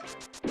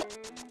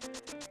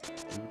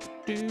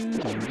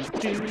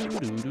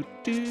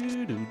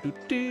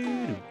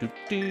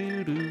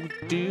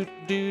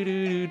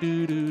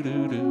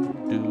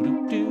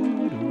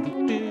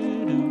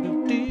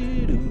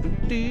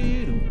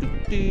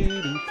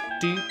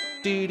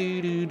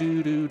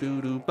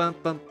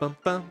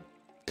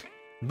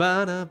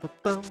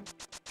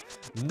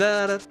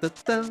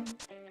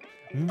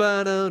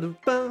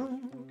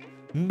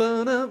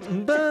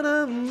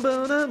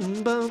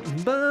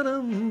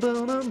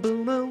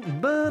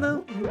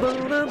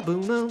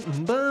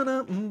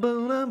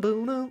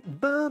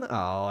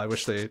 Oh, I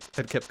wish they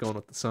had kept going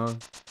with the song.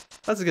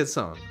 That's a good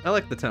song. I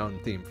like the town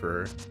theme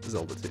for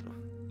Zelda 2.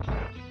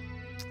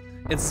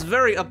 It's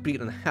very upbeat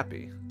and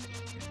happy,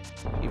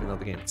 even though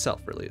the game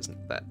itself really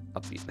isn't that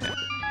upbeat and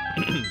happy.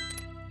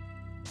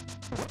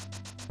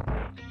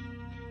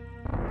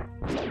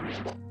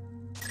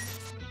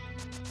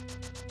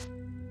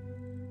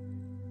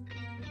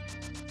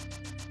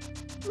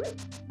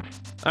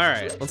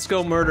 Alright, let's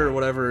go murder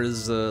whatever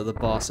is the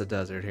boss of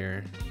Desert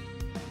here.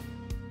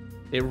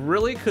 It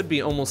really could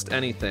be almost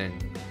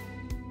anything,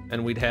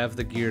 and we'd have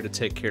the gear to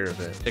take care of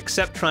it.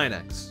 Except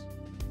Trinex.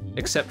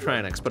 Except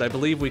Trinex, but I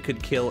believe we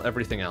could kill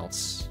everything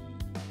else.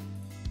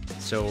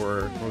 So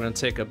we're gonna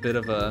take a bit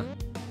of a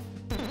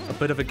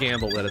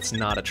gamble that it's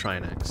not a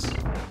Trinex.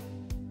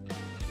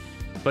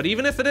 But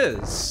even if it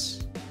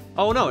is,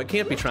 oh no, it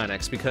can't be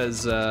Trinex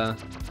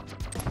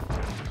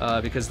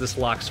because this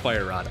locks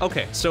Fire Rod.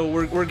 Okay, so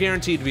we're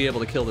guaranteed to be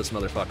able to kill this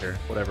motherfucker,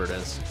 whatever it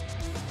is.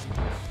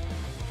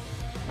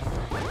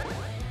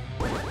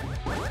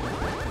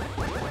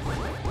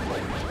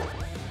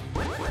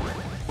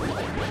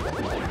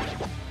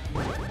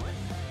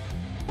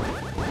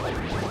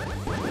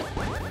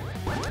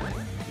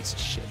 Piece of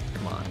shit,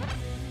 come on.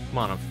 Come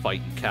on,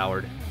 fight, you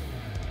coward.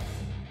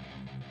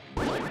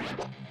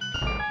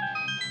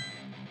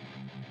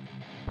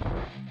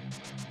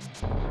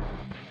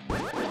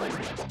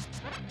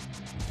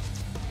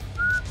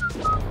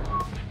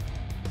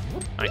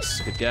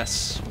 Nice, good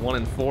guess. 1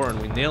 and 4,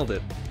 and we nailed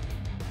it.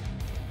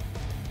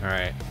 All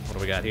right, what do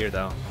we got here,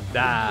 though?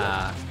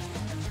 Ah,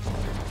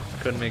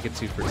 couldn't make it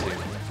 2 for 2.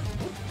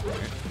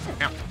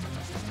 Ow.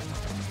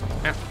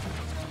 Ow.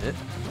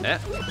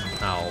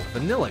 Oh,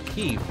 vanilla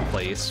key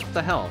place. What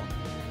the hell?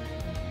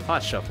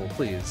 Hot shuffle,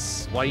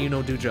 please. Why you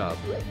no do job?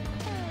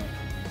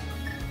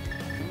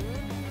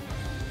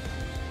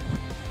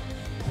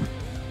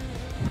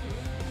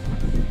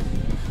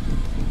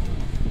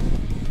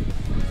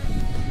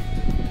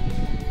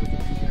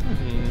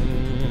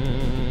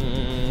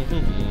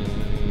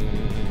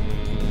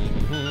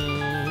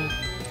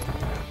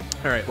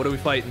 Alright, what are we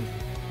fighting?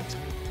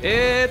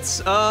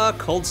 It's a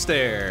Cold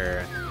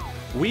Stare.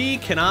 We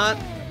cannot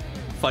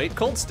fight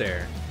Cold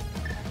Stare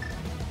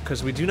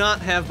because we do not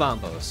have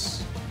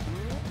Bombos.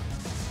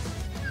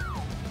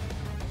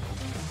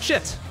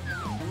 Shit!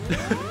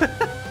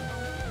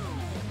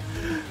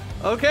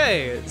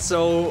 Okay,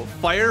 so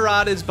Fire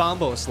Rod is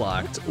Bombos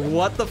locked.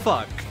 What the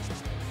fuck?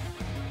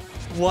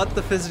 What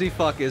the fizzity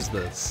fuck is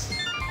this?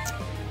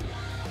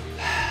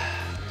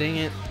 Dang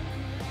it.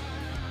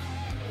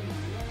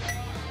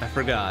 I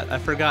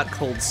forgot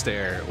Cold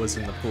Stare was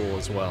in the pool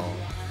as well.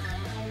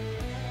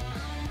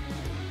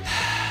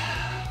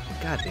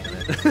 God damn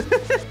it.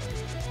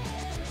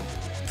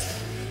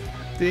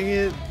 Dang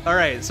it.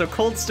 Alright, so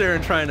Cold Stare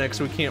and Trinex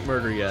we can't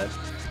murder yet.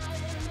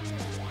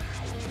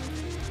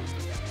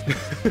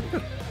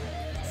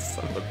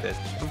 Son of a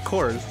bitch. Of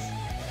course.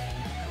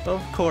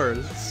 Of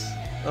course.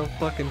 Of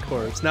fucking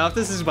course. Now if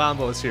this is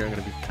Bombos here, I'm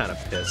gonna be kind of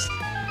pissed.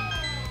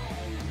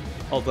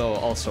 Although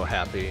also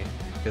happy,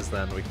 because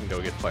then we can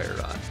go get Fire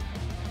Rod.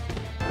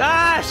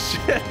 Ah,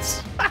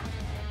 shit!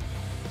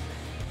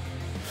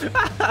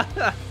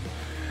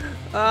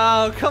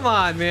 Oh, come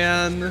on,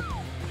 man.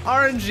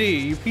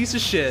 RNG, you piece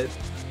of shit.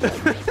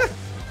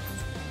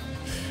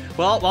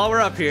 Well, while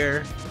we're up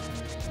here,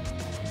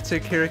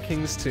 take care of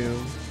King's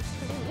Tomb.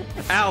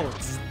 Out!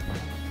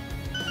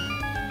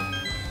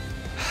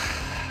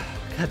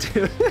 God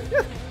damn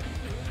it.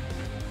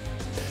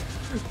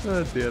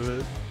 God damn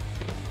it.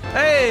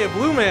 Hey,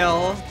 blue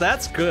mail!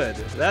 That's good.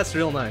 That's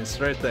real nice,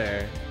 right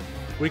there.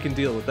 We can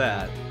deal with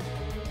that.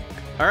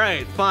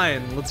 Alright,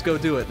 fine. Let's go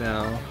do it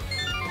now.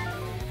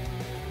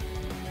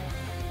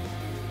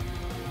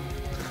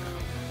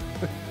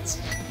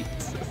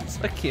 Jesus,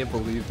 I can't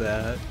believe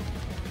that.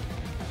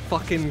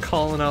 Fucking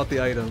calling out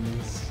the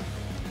items.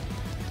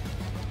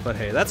 But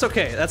hey, that's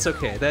okay, that's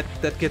okay.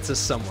 That gets us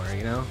somewhere,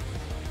 you know?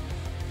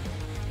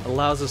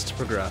 Allows us to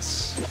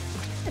progress.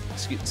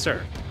 Excuse,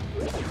 sir.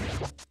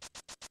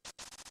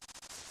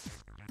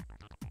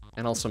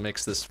 And also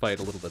makes this fight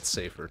a little bit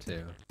safer,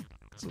 too.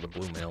 So the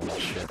blue mail and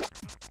shit.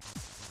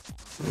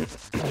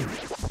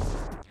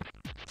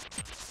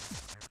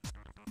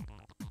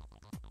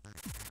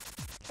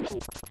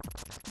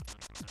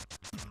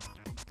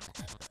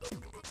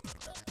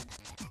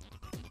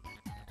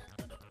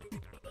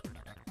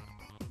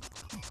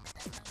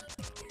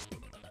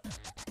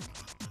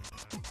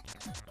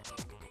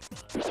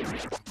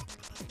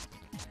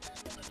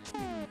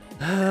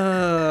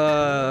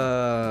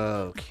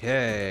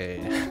 Okay.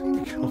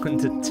 Going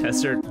to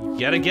desert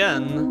yet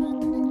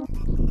again.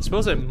 I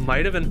suppose it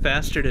might have been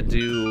faster to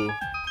do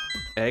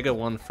Aga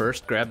 1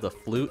 first, grab the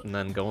flute, and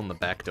then go in the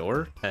back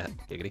door.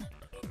 Giggity.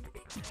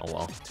 Oh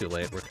well, too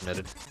late, we're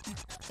committed.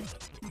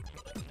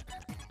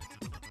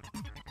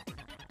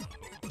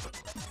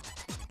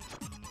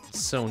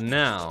 So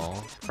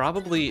now,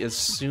 probably as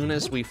soon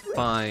as we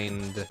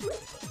find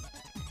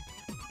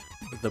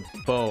the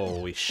bow,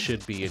 we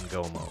should be in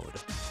go mode,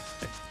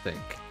 I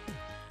think.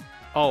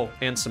 Oh,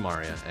 and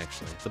Samaria,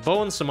 actually. The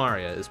bow and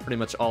Samaria is pretty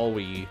much all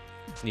we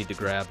need to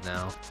grab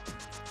now.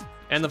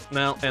 And the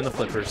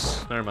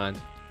flippers. Never mind.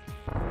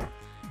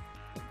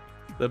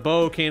 The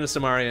bow, cane of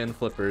Samaria, and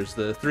flippers.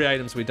 The 3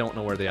 items we don't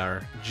know where they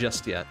are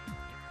just yet.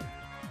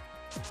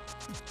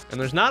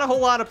 And there's not a whole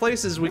lot of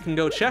places we can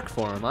go check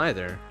for them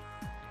either.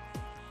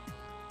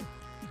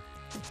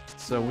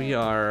 So we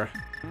are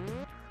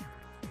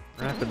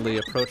rapidly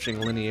approaching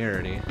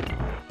linearity.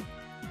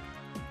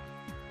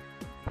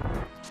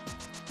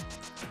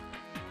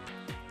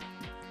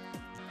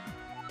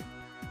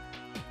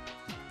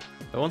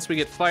 But once we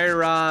get Fire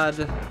Rod,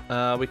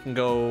 we can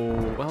go...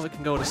 Well, we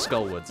can go to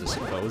Skullwoods, I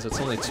suppose. It's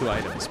only 2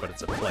 items, but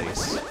it's a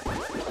place.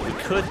 We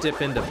could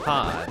dip into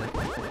Pod,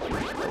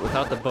 but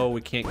without the bow,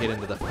 we can't get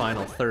into the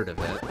final third of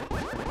it.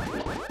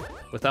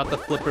 Without the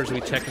flippers,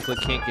 we technically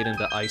can't get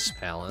into Ice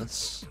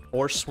Palace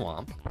or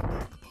Swamp.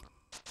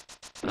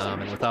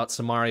 And without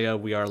Samaria,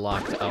 we are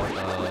locked out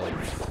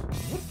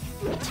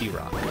of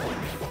T-Rock.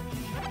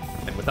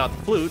 And without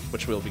the flute,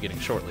 which we'll be getting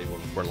shortly,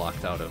 we're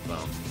locked out of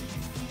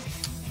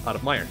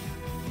Mire.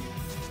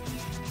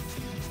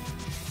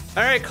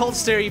 All right, Cold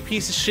Stare, you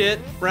piece of shit.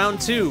 Round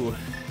 2,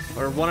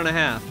 or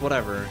 1.5,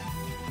 whatever.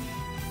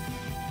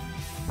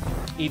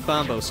 Eat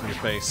bombos in your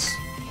face.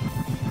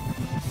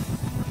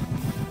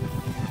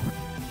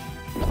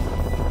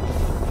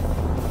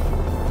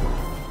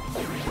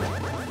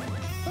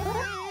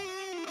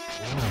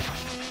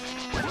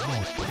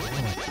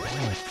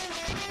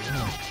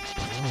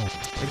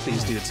 I think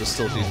these dudes will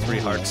still do 3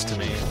 hearts to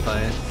me if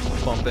I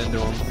bump into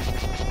them.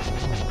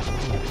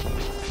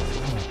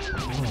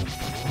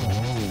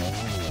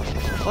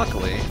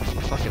 Luckily,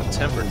 fucking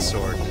Tempered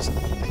Sword just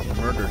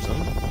murders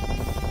them.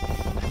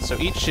 So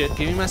eat shit,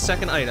 give me my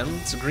second item.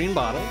 It's a green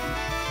bottle.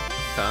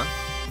 Okay.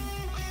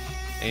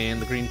 And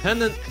the green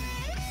pendant.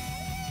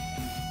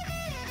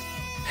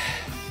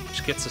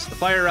 Which gets us the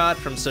Fire Rod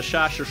from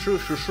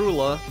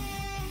Sashashushula.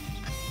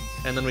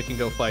 And then we can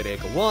go fight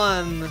Ega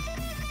 1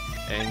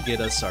 and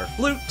get us our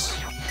flute.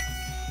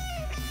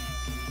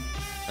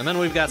 And then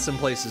we've got some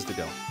places to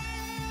go.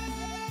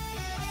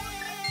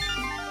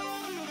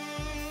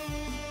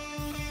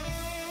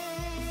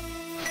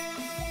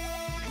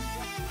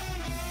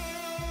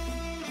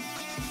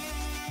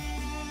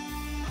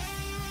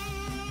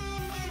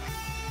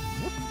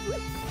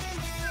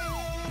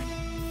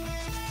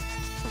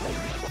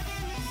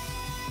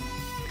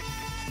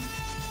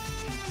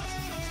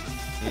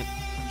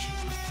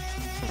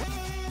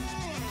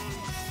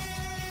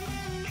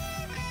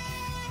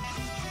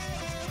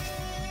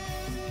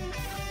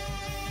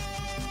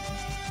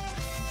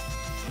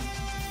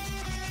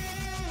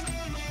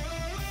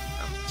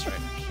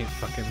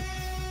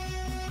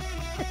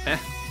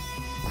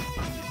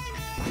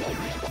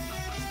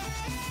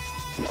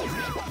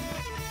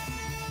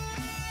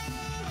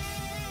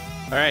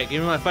 Alright,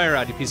 give me my Fire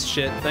Rod, you piece of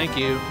shit. Thank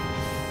you.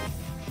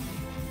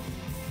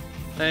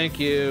 Thank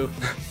you.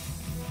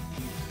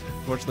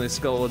 Unfortunately,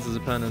 Skullwoods is a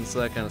pendant, so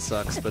that kind of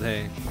sucks, but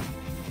hey.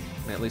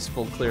 At least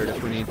full clear it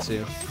if we need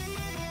to.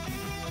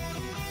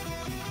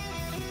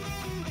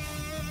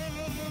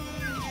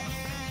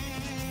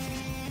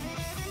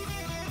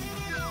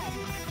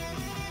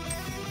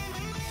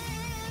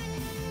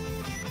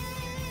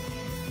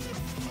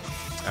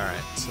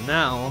 Alright, so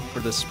now, for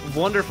this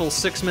wonderful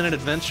 6-minute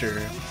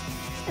adventure,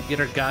 get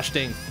our gosh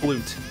dang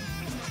flute.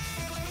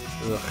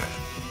 Ugh.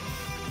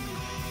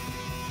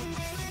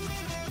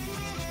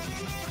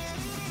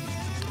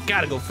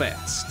 Gotta go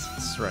fast.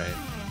 That's right.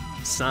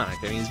 Sonic,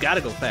 I mean, he's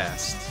gotta go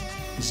fast.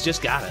 He's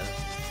just gotta.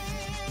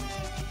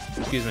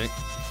 Excuse me.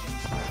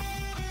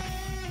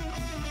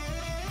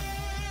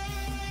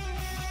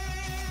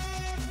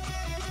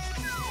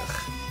 Ugh.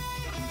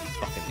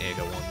 Fucking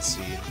Ega 1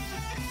 seed.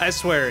 I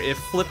swear, if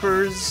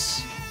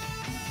flippers...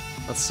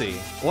 Let's see.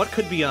 What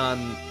could be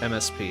on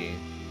MSP?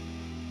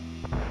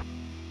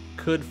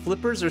 Could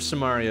flippers or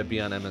Samaria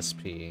be on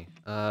MSP?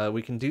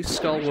 We can do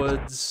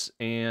Skullwoods,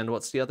 and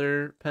what's the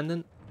other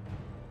pendant?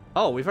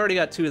 Oh, we've already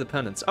got 2 of the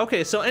pendants.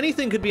 Okay, so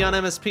anything could be on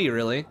MSP,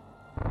 really.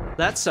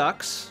 That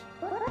sucks.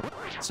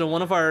 So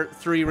one of our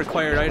 3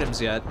 required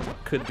items yet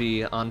could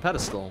be on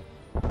pedestal.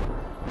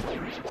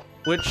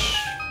 Which...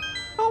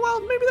 Oh,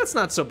 well, maybe that's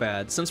not so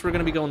bad, since we're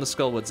gonna be going to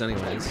Skullwoods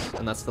anyways,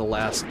 and that's the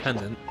last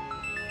pendant.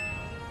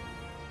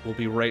 We'll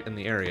be right in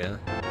the area.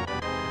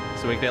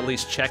 So we can at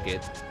least check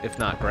it, if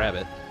not grab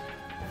it.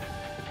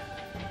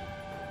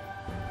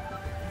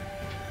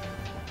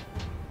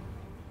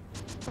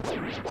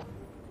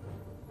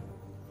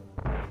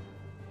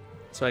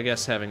 So I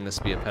guess having this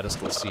be a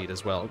pedestal seed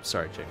as well. Oops,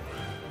 sorry, chicken.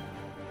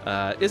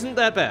 Isn't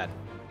that bad.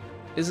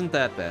 Isn't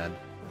that bad.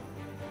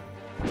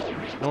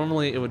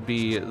 Normally it would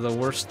be the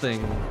worst thing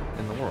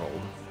in the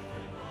world.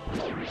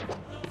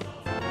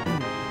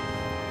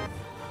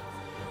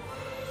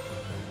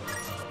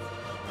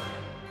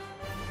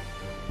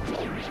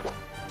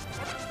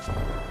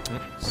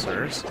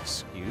 Sirs,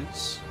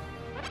 excuse.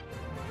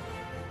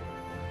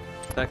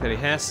 The fact that he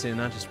has to,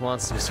 not just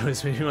wants to, so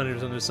he's maybe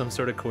under some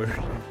sort of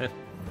coercion.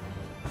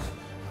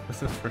 That's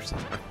the first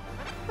part.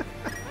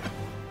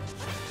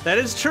 That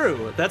is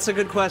true. That's a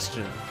good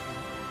question.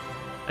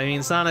 I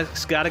mean,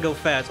 Sonic's gotta go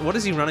fast. What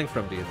is he running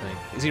from, do you think?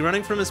 Is he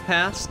running from his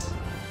past?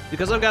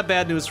 Because I've got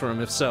bad news for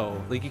him, if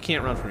so. Like, you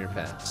can't run from your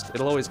past.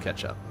 It'll always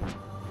catch up.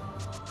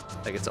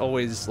 Like, it's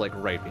always, like,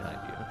 right behind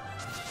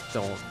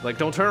you.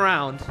 Don't turn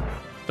around.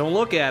 Don't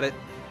look at it.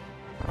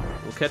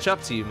 We'll catch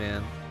up to you,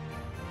 man.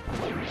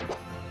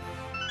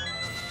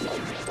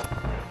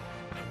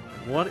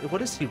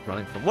 What is he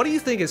running from? What do you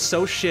think is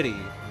so shitty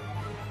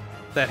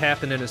that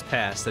happened in his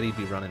past that he'd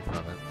be running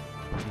from it?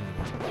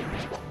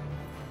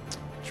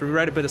 Should we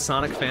write a bit of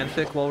Sonic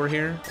fanfic while we're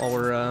here? While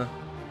we're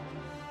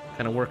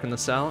Kind of working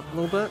this out a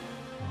little bit.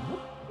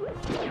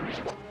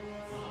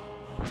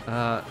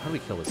 How do we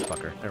kill this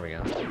fucker? There we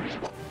go.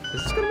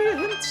 Is this gonna be a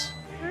hint,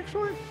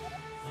 actually?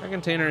 Our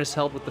container is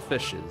held with the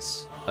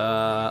fishes.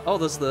 Oh,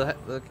 this is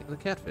the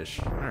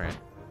catfish. Alright.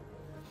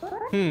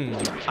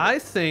 I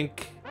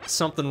think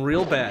something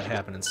real bad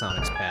happened in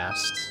Sonic's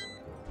past.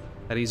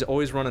 That he's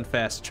always running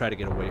fast to try to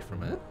get away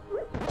from it.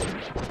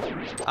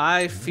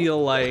 I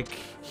feel like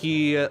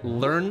he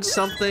learned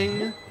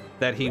something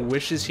that he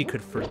wishes he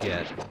could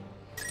forget.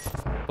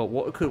 But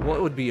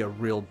what would be a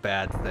real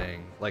bad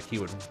thing? Like he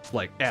would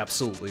like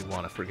absolutely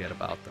want to forget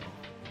about them.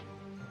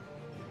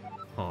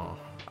 Oh.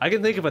 I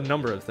can think of a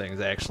number of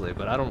things actually,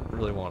 but I don't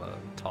really want to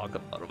talk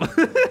about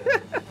them.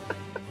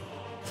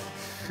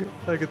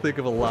 I can think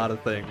of a lot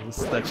of things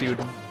that you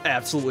would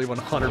absolutely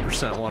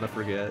 100% want to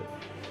forget.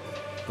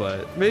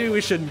 But maybe we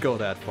shouldn't go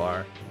that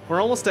far.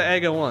 We're almost to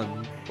Ega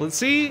 1. Let's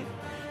see.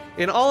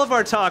 In all of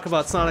our talk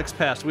about Sonic's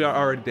past, we are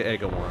already to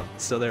Ega 1.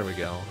 So there we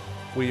go.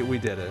 We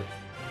did it.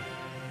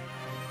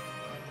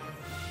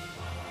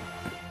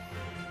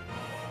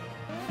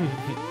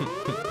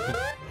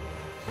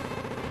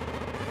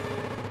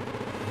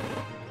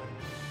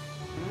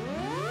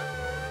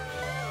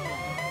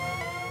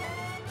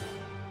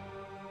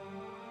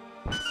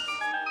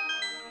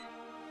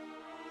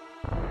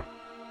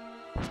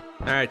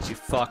 Alright, you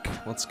fuck.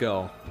 Let's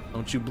go.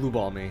 Don't you blue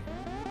ball me.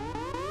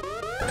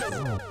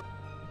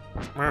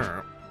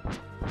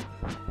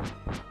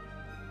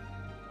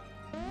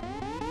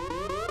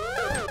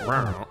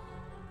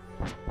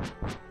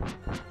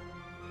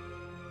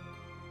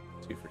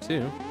 Two for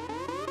two.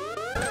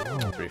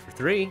 3 for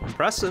 3.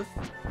 Impressive.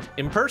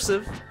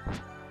 Impersive.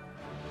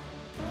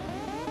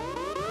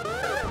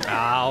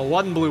 Ah,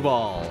 1 blue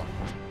ball.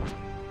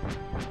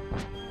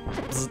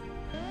 Bzz.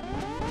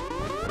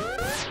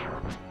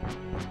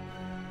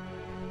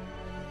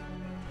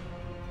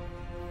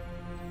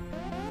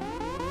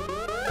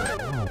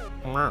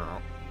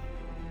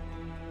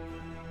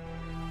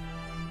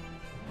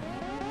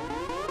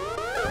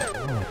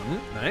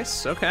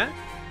 Nice, okay.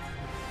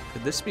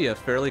 Could this be a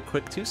fairly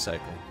quick 2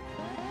 cycle?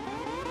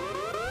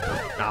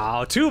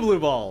 Oh, 2 blue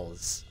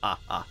balls! Ah,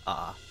 ah,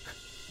 ah.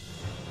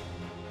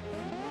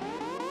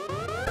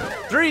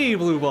 3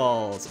 blue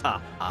balls!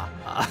 Ah, ah,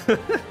 ah.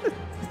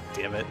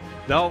 Damn it.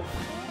 Nope.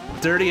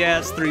 Dirty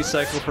ass 3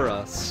 cycle for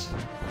us.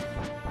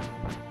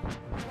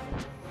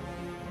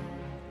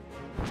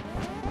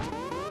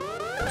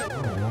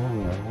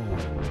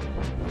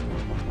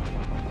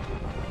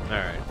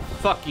 Alright.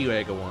 Fuck you,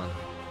 Ega 1.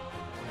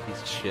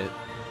 Piece of shit.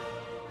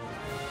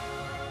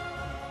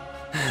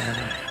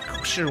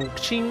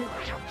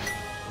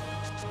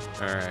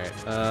 Alright,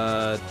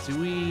 do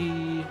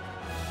we...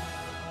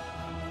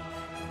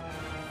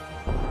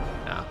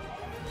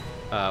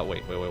 Nah.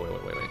 Wait.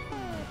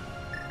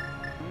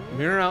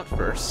 Mirror out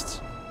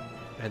first,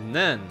 and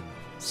then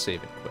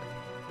save and quit.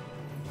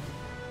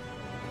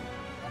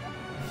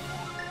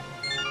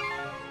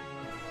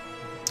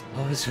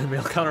 Oh, this is gonna be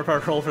a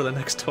counterpart roll for the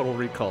next Total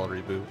Recall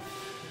reboot.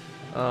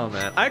 Oh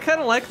man, I kind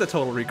of like the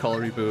Total Recall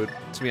reboot,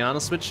 to be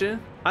honest with you.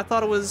 I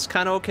thought it was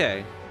kind of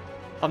okay.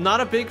 I'm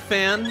not a big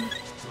fan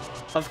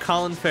of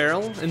Colin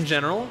Farrell in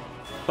general,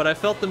 but I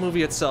felt the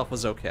movie itself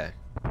was okay.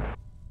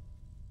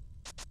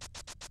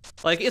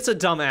 Like, it's a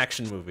dumb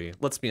action movie,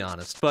 let's be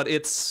honest, but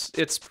it's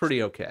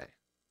pretty okay.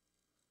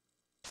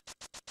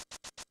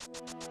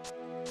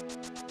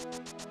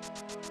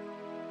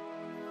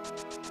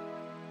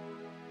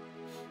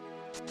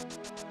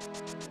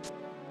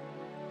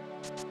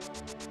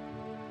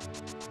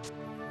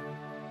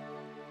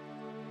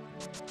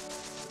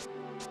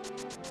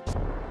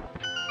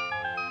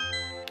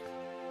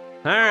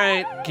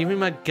 Alright, give me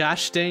my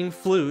gosh dang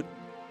flute.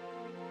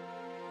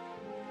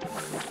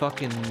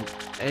 Fucking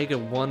Ega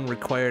 1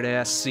 required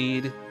ass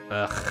seed.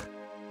 Ugh.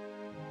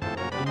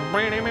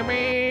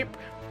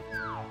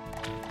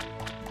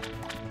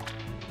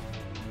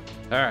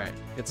 Alright,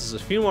 gets us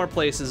a few more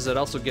places, that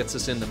also gets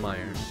us into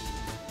Mire.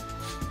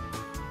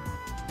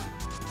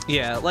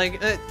 Yeah, like,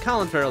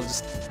 Colin Farrell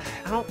just...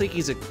 I don't think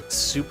he's a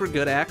super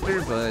good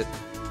actor, but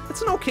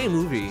it's an okay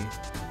movie.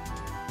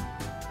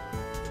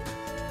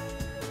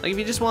 Like, if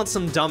you just want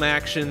some dumb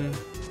action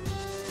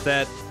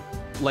that,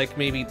 like,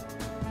 maybe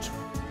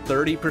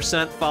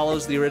 30%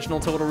 follows the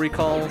original Total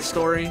Recall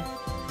story,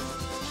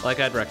 like,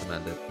 I'd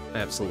recommend it.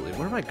 Absolutely.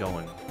 Where am I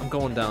going? I'm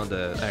going down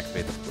to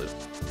activate the flute.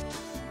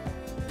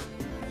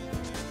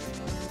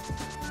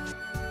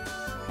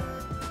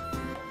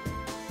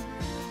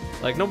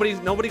 Like,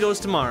 nobody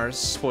goes to Mars,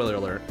 spoiler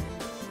alert.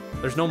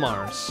 There's no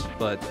Mars,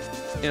 but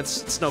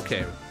it's an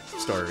okay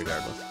story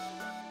regardless.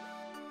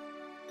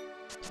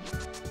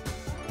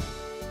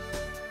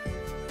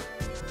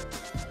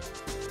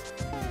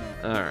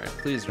 Alright,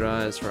 please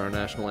rise for our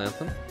national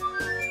anthem.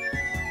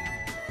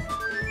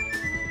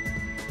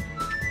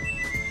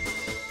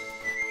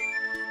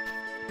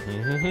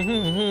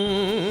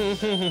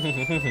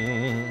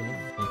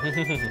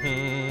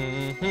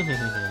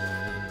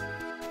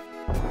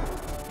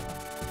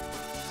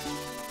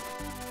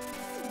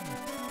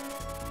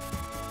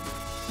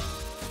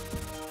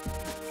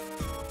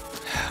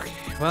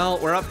 Well,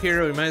 we're up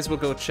here. We might as well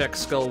go check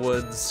Skull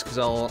Woods, because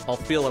I'll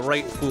feel a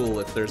right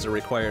fool if there's a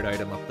required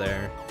item up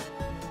there,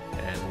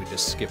 and we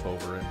just skip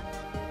over it.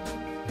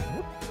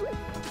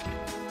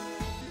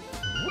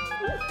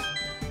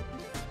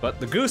 But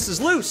the goose is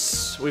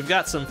loose! We've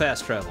got some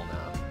fast travel now.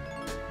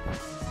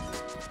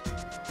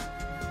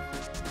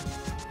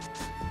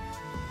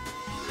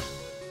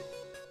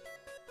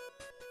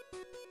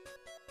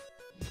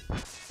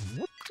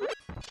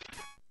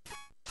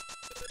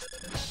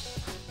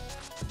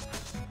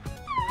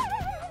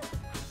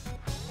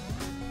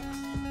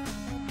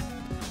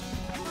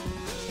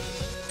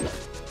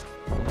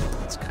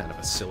 It's kind of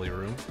a silly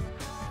room.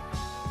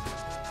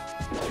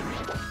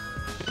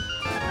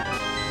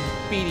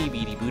 Beady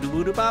beady boo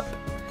boo doo bop.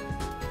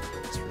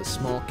 That's for the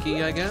small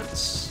key, I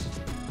guess.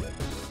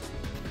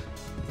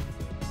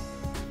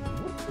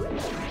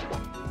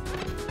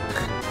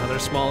 Another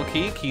small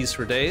key. Keys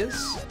for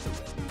days.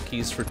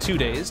 Keys for 2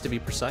 days, to be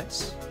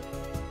precise.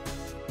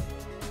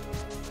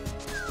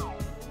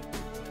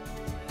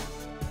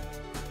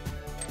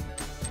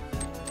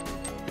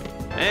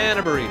 And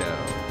a burrito.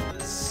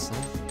 Son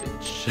of a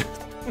bitch.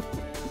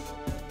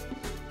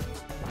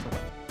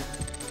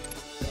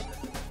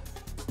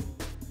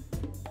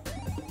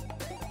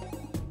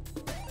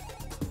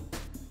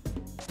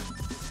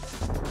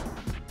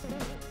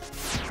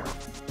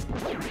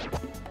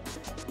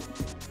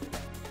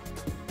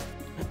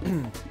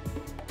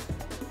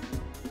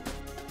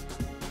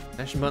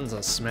 Mashing buttons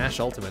on Smash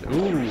Ultimate.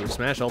 Ooh,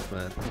 Smash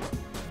Ultimate.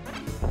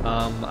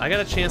 I got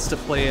a chance to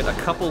play it a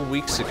couple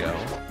weeks ago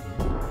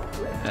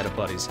at a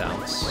buddy's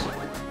house,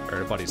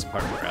 or a buddy's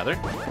apartment, rather.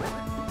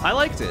 I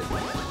liked it.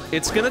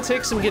 It's gonna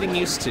take some getting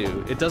used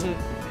to. It doesn't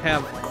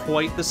have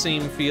quite the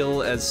same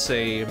feel as,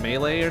 say,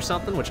 Melee or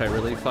something, which I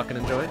really fucking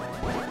enjoyed.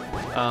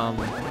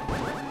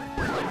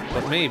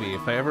 But maybe,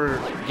 if I ever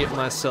get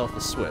myself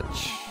a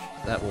Switch,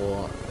 that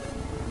will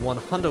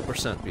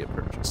 100% be a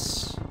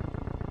purchase.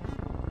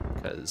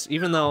 Because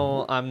even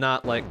though I'm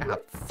not like, ah,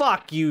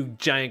 fuck you,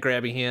 giant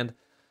grabby hand.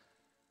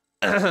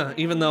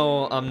 Even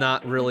though I'm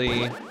not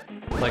really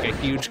like a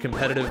huge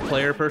competitive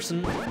player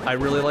person, I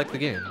really like the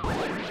game.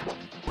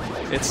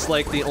 It's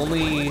like the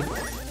only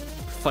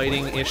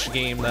fighting-ish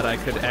game that I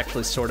could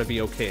actually sort of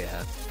be okay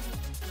at.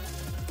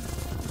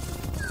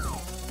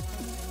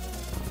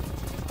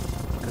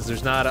 Because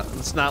there's not,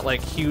 it's not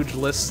like huge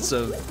lists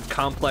of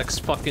complex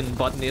fucking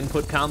button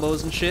input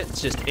combos and shit.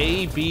 It's just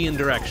A, B, and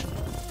direction.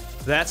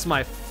 That's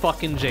my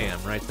fucking jam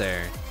right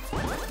there.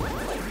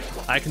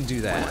 I can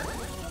do that.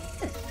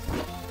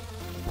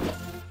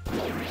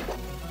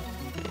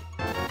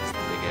 That's the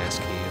big ass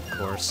key, of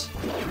course.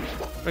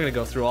 We're gonna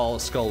go through all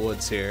of Skull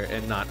Woods here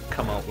and not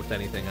come out with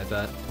anything, I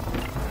bet.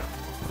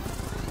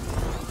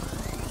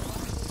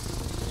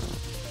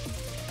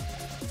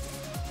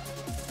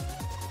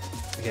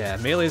 Yeah,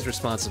 Melee's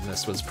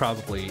responsiveness was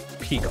probably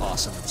peak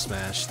awesome in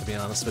Smash, to be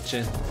honest with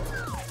you.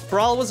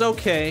 Brawl was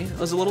okay. It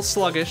was a little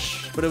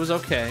sluggish, but it was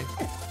okay.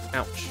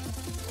 Ouch.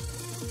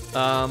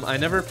 I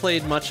never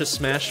played much of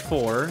Smash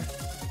 4.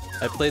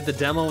 I played the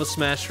demo of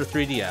Smash for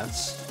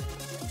 3DS.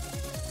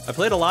 I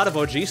played a lot of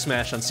OG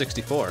Smash on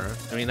 64.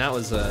 I mean, that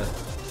was a,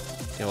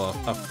 you know,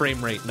 a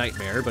frame rate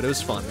nightmare, but it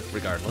was fun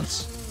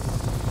regardless.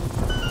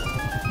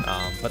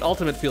 But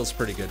Ultimate feels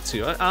pretty good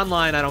too.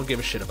 Online, I don't give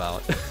a shit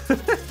about.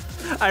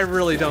 I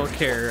really don't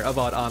care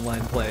about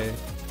online play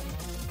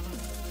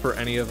for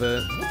any of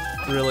it,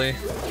 really.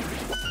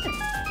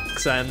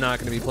 Because I'm not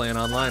going to be playing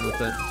online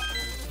with it.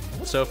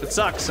 So if it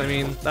sucks, I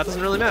mean, that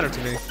doesn't really matter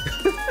to me.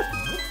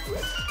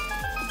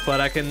 But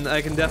I can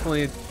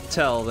definitely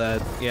tell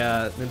that,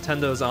 yeah,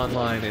 Nintendo's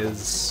online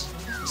is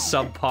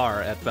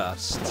subpar at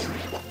best.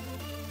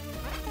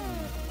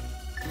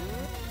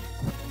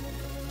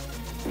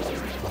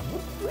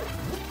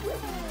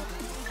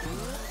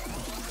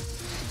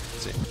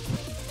 Let's see.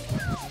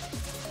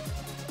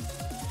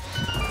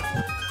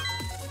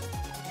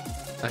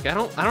 Like, I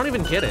don't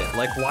even get it.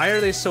 Like, why are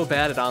they so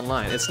bad at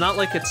online? It's not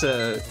like it's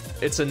a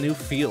new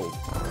field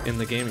in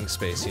the gaming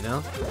space, you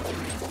know?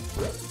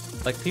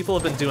 Like, people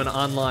have been doing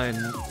online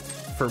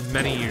for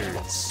many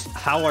years.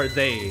 How is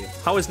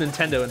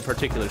Nintendo in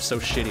particular so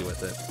shitty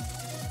with it?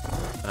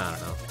 I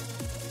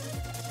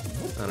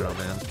don't know,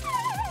 man.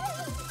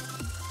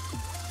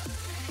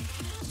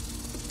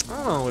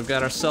 Oh, we've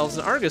got ourselves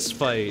an Argus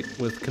fight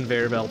with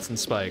conveyor belts and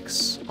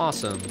spikes.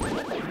 Awesome.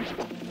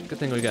 Good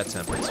thing we got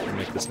temperance. We'll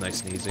make this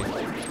nice and easy.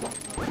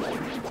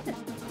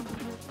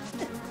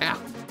 Ow.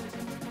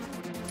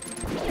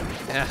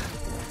 Yeah.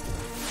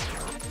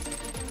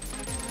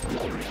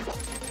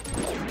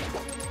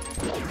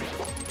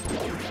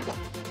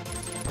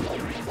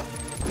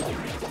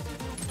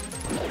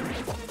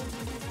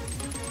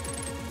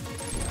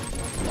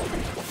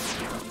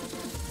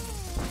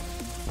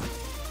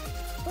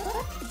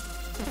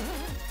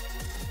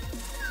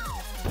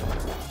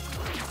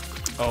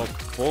 Oh,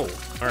 whoa,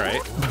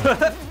 alright.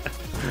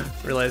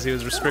 Realized he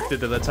was restricted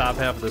to the top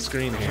half of the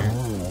screen here.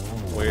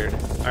 Weird.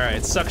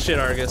 Alright, suck shit,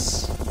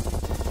 Argus.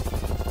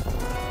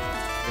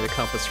 Get a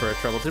compass for our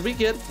trouble. Did we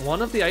get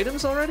one of the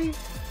items already?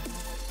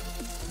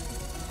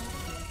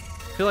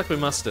 feel like we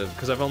must have,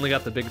 because I've only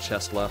got the big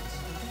chest left.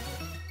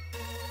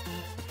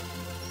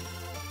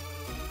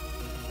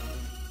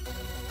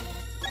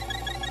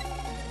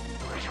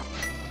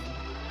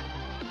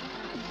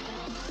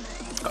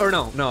 Or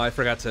no, I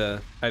forgot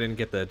to... I didn't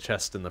get the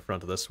chest in the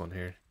front of this one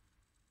here.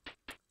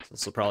 So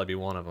this will probably be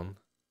one of them.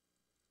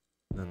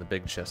 And then the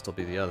big chest will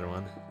be the other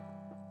one.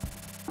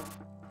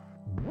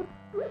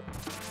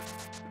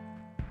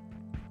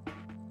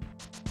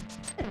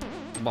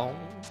 Bon.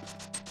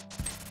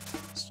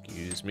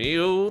 Excuse me.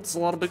 Oh, it's a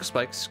lot of big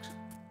spikes.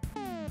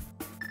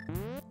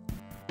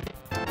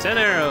 10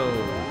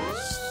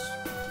 arrows!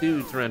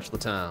 To Tarantula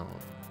Town.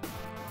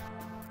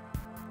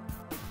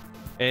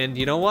 And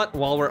you know what?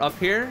 While we're up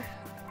here,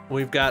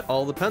 we've got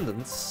all the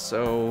pendants,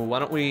 so why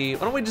don't we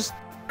just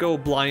go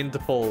blind to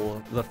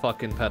pull the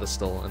fucking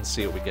pedestal and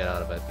see what we get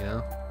out of it, you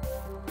know?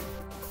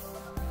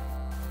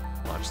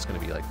 Watch, it's gonna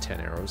be like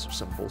 10 arrows or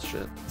some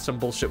bullshit. Some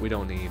bullshit we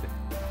don't need.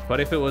 But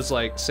if it was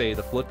like, say,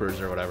 the flippers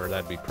or whatever,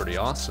 that'd be pretty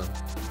awesome.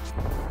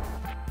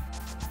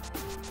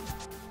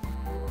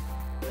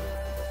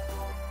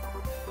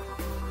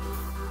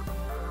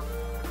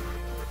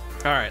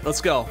 Alright, let's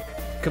go.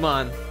 Come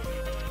on.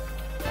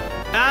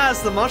 Ah,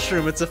 it's the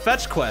mushroom. It's a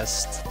fetch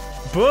quest.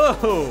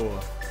 Boo!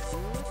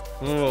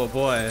 Oh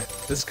boy.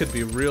 This could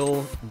be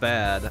real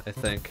bad, I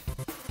think.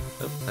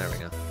 Oh, there we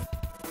go.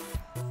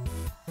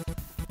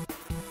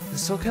 In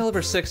Soul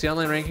Calibur 6, the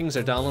online rankings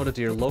are downloaded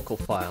to your local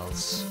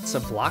files. It's a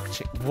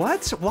blockchain.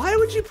 What? Why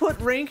would you put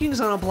rankings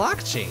on a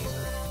blockchain?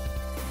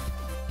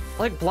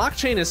 Like,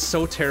 blockchain is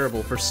so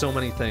terrible for so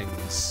many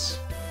things.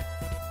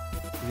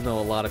 Even though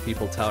a lot of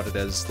people tout it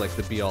as, like,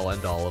 the be-all,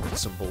 end-all of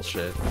some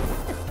bullshit.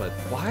 But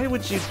why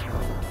would you...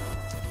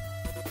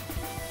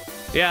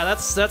 Yeah,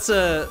 that's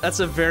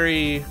a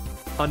very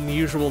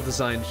unusual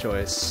design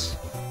choice.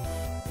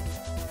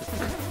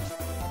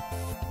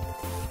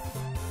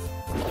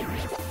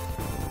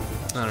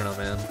 I don't know,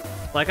 man.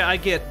 Like, I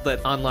get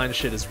that online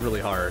shit is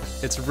really hard.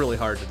 It's really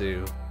hard to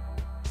do.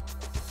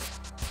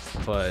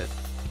 But,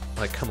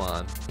 like, come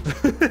on.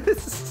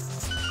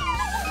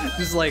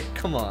 Just like,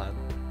 come on.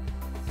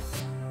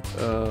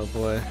 Oh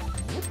boy.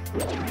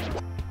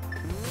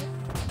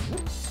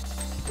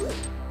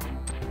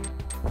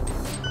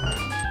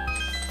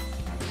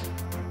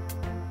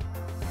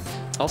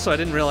 Also, I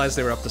didn't realize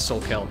they were up to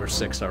Soul Calibur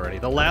 6 already.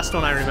 The last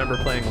one I remember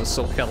playing was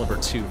Soul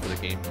Calibur 2 for the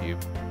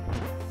GameCube.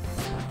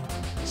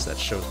 So that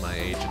shows my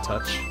age a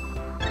touch.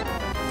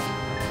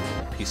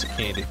 Piece of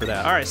candy for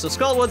that. Alright, so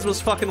Skullwoods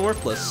was fucking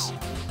worthless.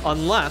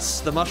 Unless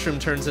the mushroom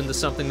turns into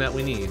something that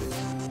we need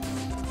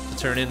to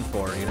turn in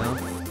for, you know?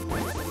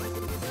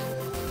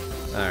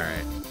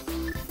 Alright.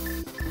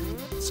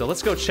 So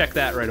let's go check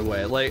that right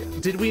away.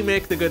 Like, did we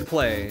make the good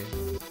play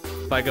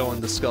by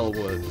going to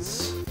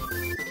Skullwoods?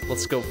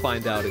 Let's go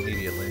find out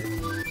immediately.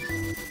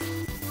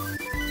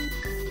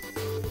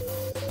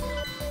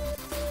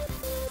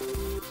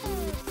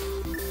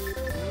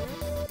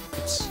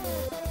 Oops.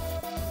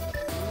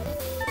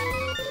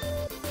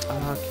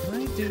 Can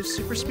I do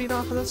super speed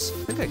off of this?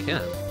 I think I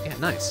can. Yeah,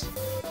 nice.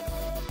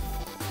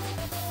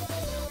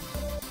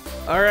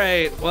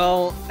 Alright,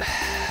 well...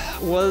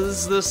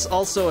 Was this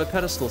also a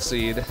pedestal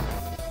seed?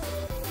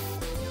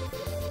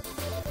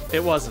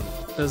 It wasn't.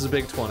 It was a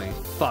big 20.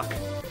 Fuck.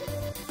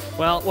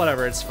 Well,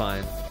 whatever, it's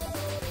fine.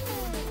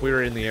 We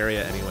were in the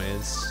area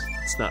anyways.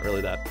 It's not really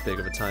that big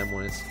of a time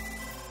waste.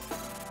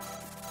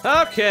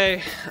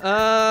 Okay,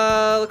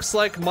 looks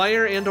like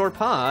Meyer and or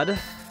Pod.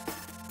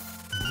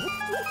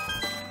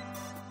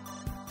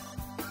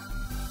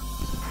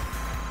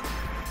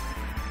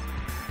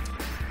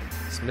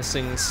 It's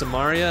missing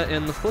Samaria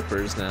and the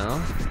flippers now.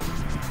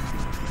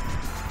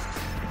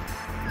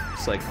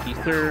 Looks like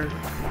Ether.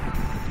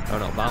 Oh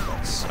no,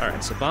 Bombos.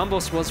 Alright, so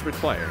Bombos was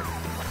required.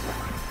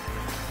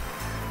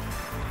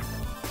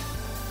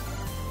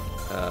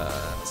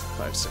 It's a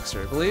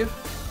 5-6er, I believe.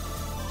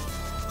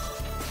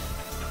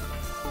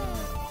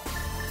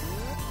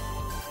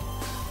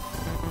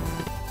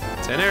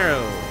 Ten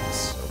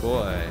arrows. Oh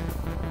boy.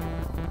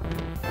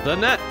 The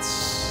net.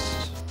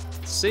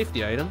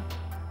 Safety item.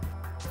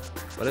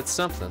 But it's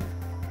something.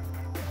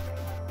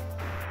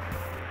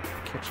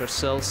 Catch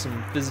ourselves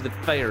some visited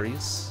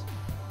fairies.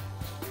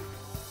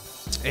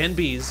 And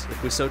bees,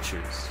 if we so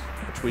choose.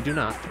 Which we do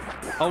not.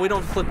 Oh, we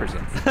don't have flippers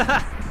yet.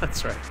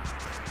 That's right.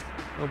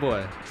 Oh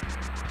boy.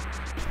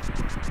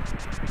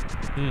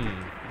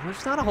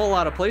 There's not a whole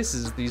lot of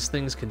places these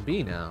things can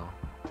be now.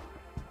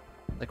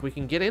 Like, we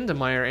can get into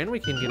Meyer and we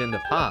can get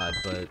into Pod,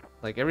 but,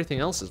 like, everything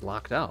else is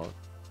locked out.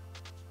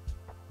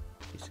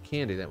 Piece of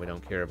candy that we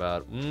don't care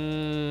about.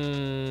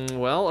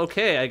 Well,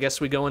 okay, I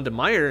guess we go into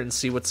Meyer and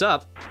see what's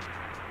up.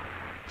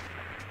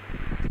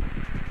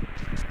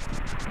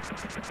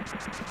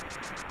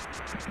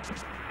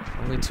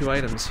 Only 2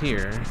 items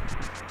here.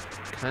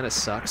 Kinda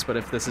sucks, but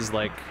if this is,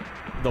 like,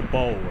 the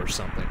bow or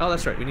something. Oh,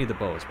 that's right, we need the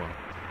bow as well.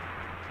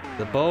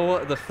 The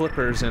bow, the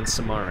flippers, and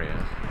Samaria.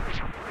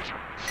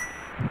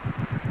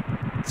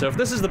 So if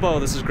this is the bow,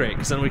 this is great,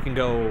 because then we can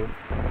go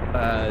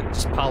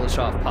just polish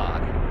off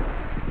Pod.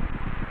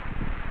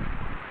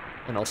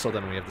 And also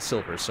then we have the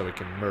silvers, so we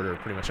can murder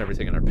pretty much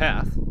everything in our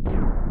path.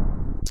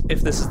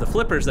 If this is the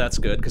flippers, that's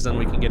good, because then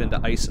we can get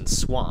into ice and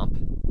swamp.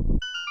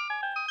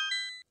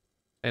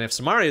 And if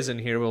Samaria's in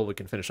here, well, we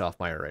can finish off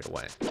Maya right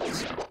away.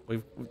 So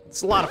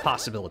it's a lot of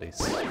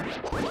possibilities.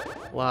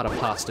 A lot of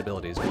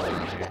possibilities going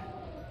on here.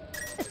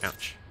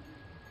 Ouch.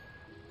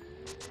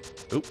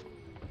 Oop.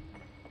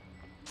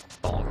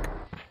 Bonk.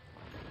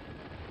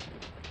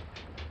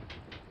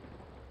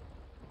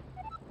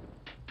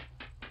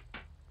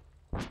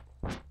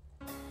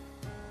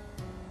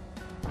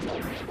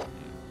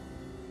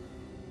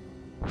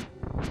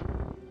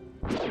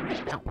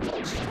 Ow,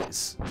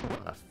 jeez. A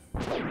lot of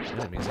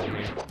enemies in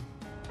here.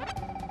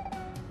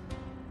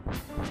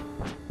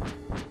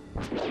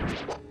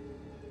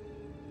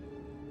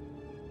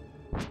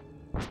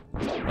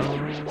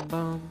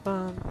 Bum,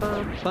 bum,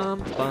 bum,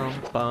 bum, bum,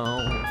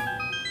 bum.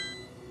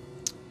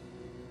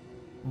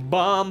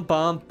 Bum,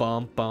 bum,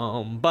 bum,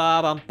 bum, ba,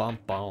 bum, bum,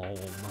 bum.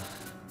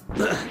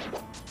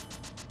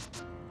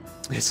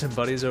 Hey, some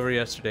buddies over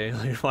yesterday.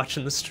 You're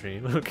watching the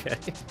stream. Okay,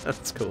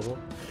 that's cool.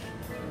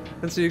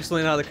 And so you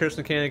explain how the curse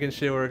mechanic and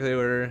shit work. They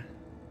were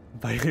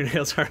biting your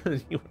nails harder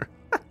than you were.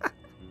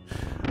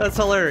 That's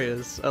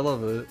hilarious. I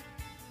love it.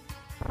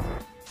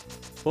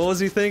 What was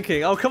he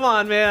thinking? Oh, come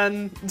on,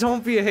 man.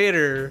 Don't be a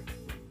hater.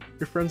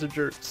 Your friends are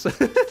jerks.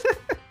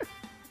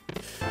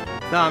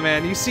 Nah,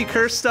 man, you see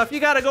curse stuff,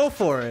 you gotta go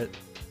for it.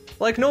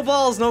 Like, no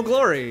balls, no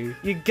glory.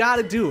 You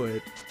gotta do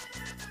it.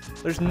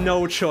 There's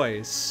no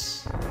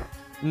choice.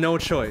 No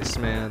choice,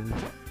 man.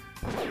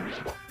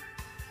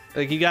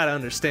 Like, you gotta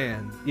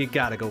understand. You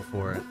gotta go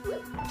for it.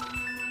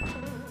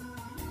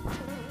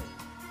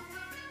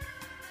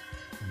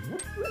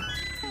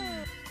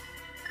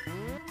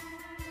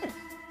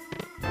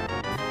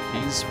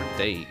 Keys for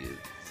days.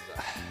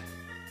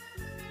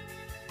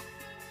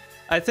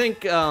 I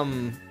think,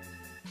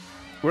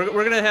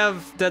 we're gonna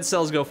have Dead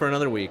Cells go for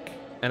another week,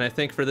 and I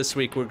think for this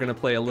week we're gonna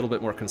play a little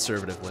bit more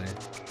conservatively.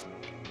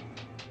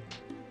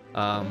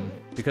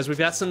 Because we've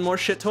got some more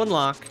shit to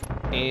unlock,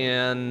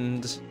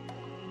 and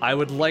I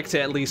would like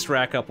to at least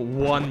rack up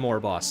one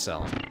more boss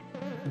cell.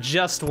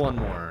 Just one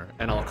more,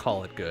 and I'll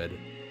call it good.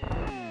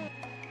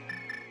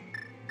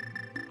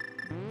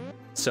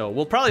 So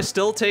we'll probably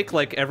still take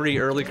like every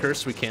early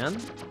curse we can,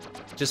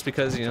 just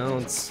because, you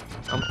know,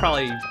 I'm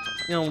probably,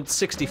 you know,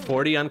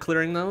 60-40 on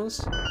clearing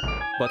those.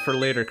 But for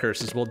later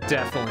curses, we'll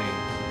definitely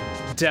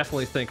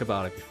think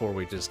about it before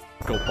we just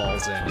go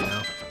balls in, you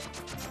know?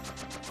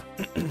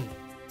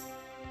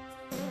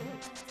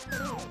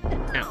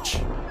 Ouch.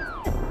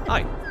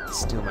 Hi.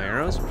 Steal my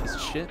arrows, you piece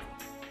of shit.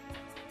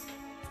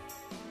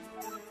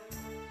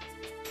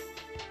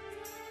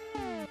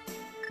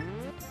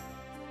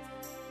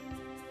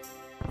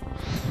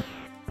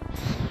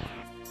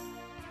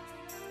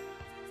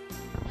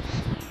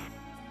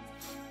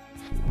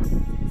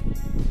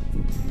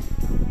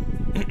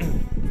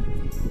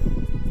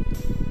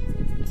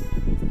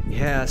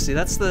 Yeah, see,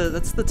 that's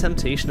the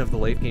temptation of the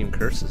late game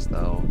curses,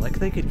 though. Like,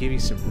 they could give you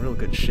some real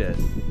good shit.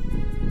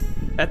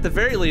 At the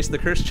very least, the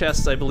curse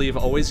chests, I believe,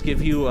 always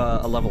give you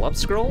a level up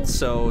scroll,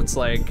 so it's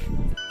like,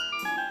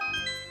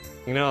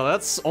 you know,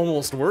 that's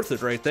almost worth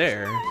it right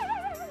there.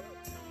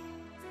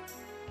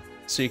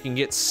 So you can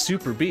get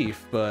super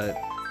beef,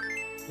 but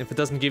if it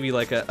doesn't give you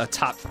like a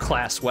top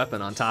class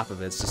weapon on top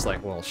of it, it's just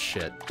like, well,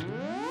 shit.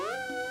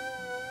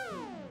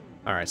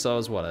 All right, so that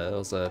was what? That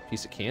was a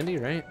piece of candy,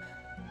 right?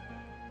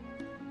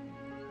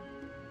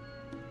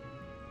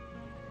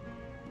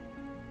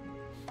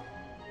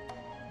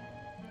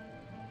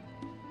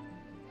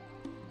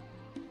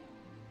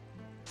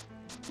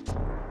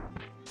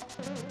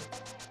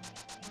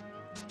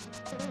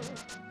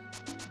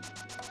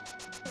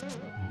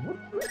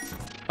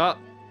 Oh,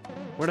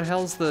 where the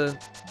hell's the...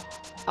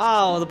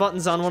 Oh, the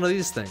button's on one of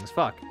these things.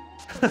 Fuck.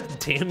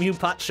 Damn you,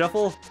 Pot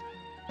Shuffle.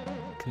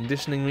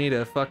 Conditioning me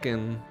to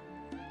fucking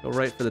go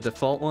right for the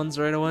default ones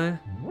right away.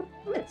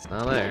 It's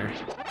not there.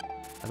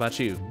 How about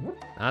you?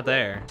 Not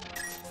there.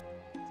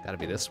 It's gotta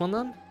be this one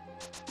then? Or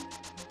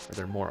are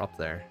there more up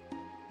there?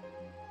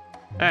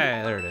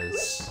 Hey, there it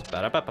is.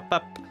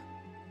 Ba-da-ba-ba-ba.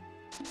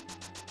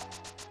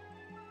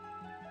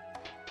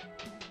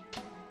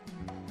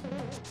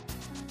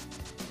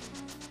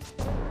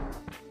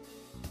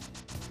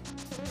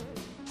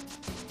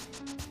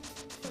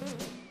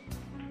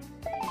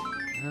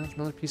 That's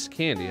another piece of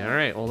candy. All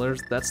right, well,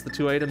 that's the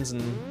two items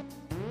in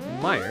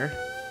Meyer.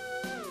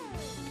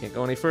 Can't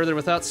go any further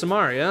without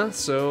Samaria,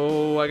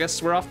 so I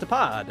guess we're off to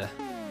Pod.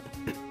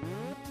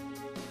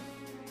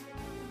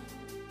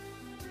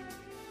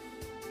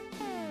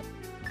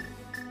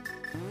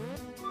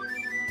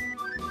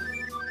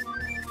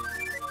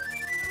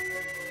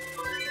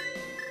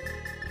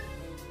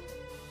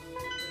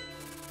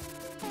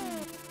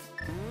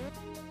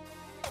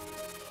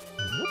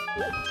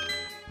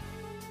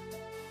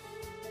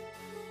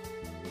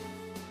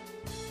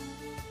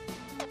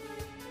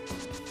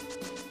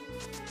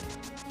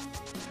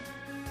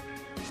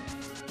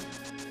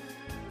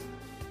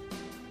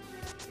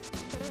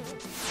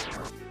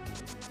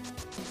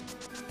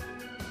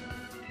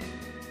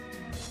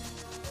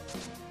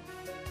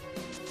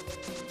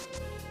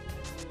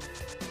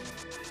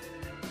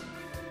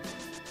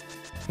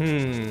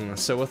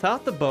 So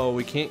without the bow,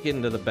 we can't get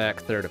into the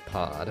back third of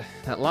pod.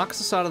 That locks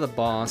us out of the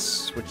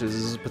boss, which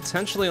is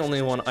potentially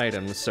only one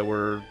item, so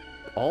we're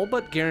all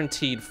but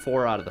guaranteed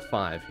 4 out of the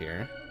 5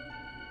 here.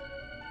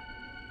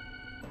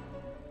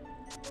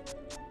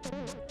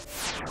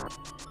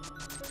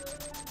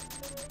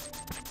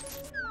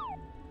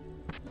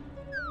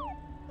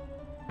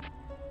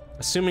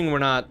 Assuming we're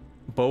not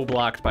bow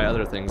blocked by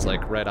other things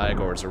like red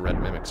Igors or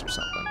red mimics or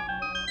something.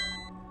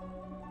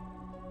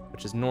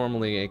 Which is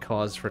normally a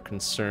cause for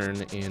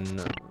concern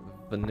in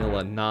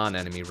vanilla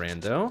non-enemy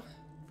rando.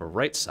 For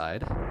right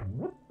side.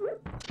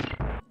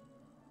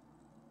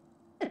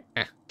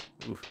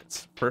 Ooh,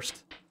 it's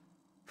first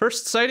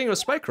sighting of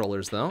spike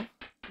rollers though.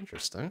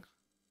 Interesting.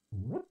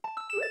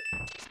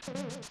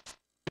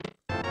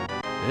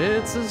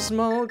 It's a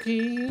small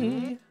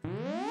key.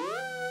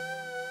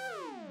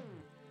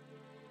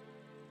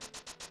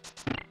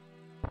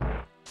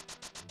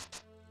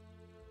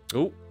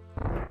 Oh,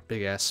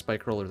 big ass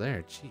spike roller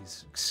there.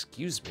 Jeez,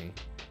 excuse me.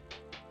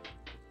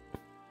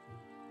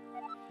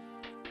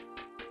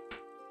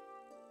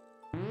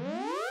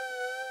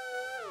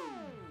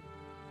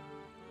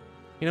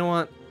 You know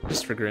what?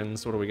 Just for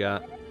grins, what do we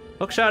got?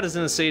 Hookshot is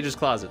in the sage's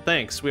closet.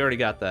 Thanks, we already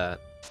got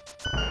that.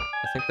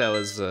 I think that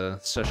was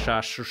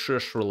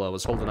Sashashushula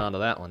was holding on to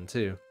that one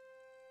too.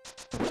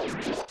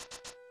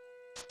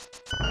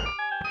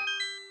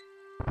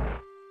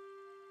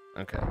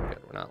 Okay, good.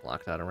 We're not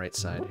locked out on right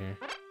side here.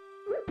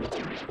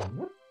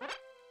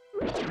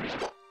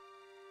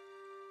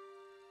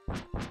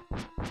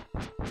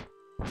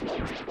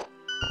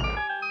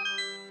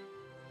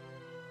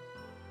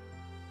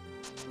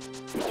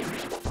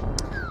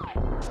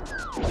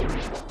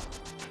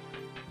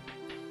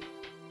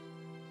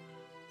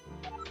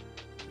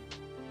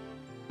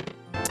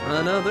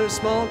 Another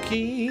small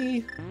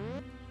key.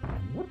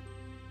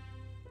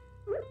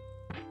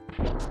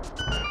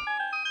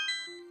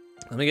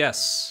 Let me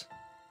guess.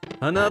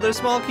 Another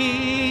small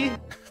key.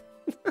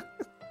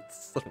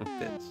 Son of a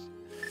bitch.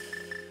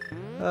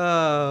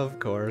 Of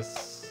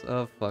course.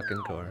 Of fucking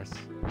course.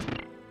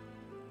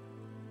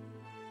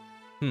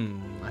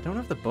 I don't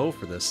have the bow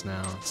for this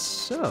now,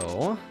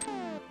 so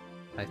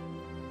I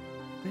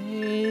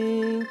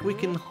think we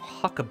can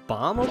huck a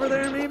bomb over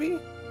there, maybe?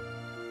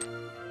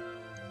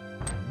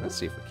 Let's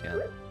see if we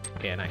can.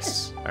 Yeah,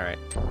 nice. Alright.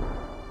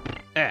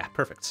 Ah,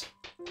 perfect.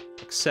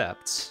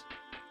 Except...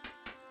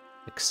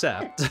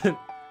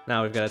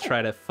 now we've got to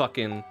try to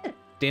fucking...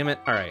 Damn it.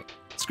 Alright.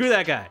 Screw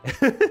that guy.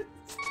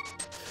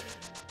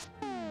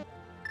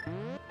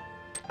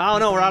 Oh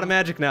no, we're out of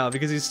magic now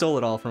because he stole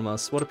it all from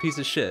us. What a piece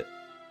of shit.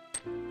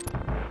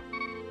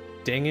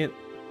 Dang it.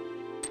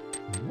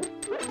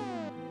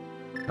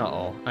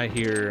 Uh-oh. I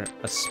hear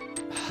a...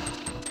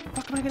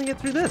 Fuck am I gonna get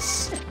through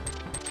this?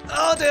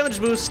 Oh, damage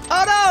boost.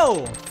 Oh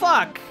no!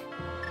 Fuck!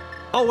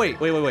 Oh, wait.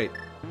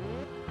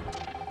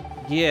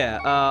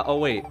 Yeah, oh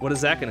wait, what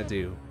is that gonna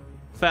do?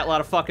 Fat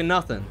lot of fucking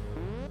nothing.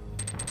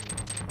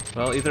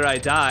 Well, either I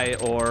die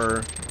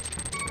or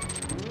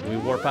we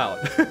warp out.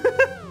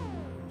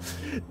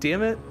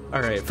 Damn it.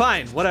 Alright,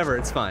 fine, whatever,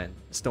 it's fine.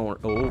 Just don't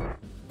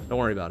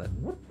worry about it.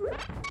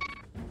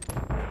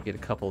 Get a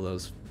couple of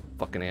those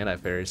fucking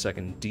anti-fairies so I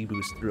can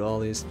deboost through all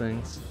these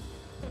things.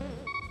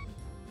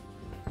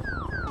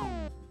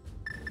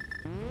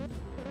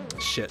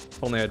 Shit,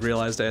 if only I'd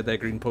realized I had that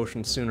green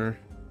potion sooner.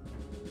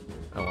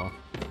 Oh well.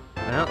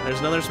 Well, there's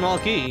another small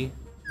key.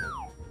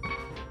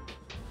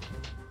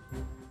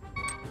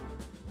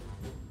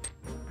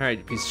 Alright,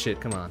 you piece of shit,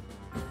 come on.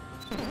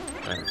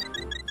 Alright.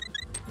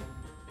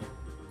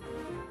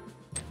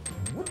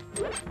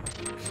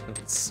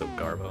 It's so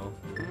garbo.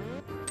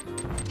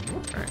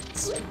 Alright,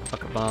 let's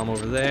fuck a bomb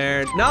over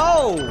there.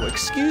 No!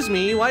 Excuse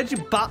me, why'd you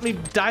bop me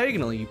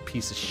diagonal, you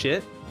piece of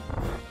shit?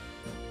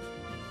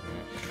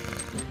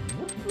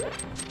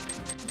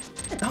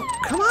 Oh,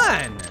 come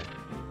on!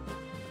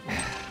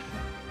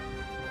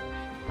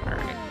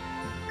 Alright.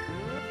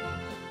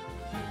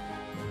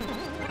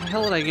 How the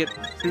hell did I get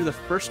through the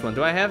first one?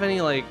 Do I have any,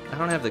 like, I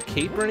don't have the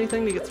cape or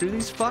anything to get through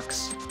these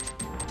fucks?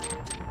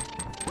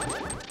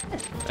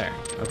 There,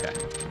 okay.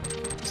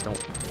 Just don't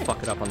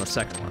fuck it up on the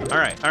second one.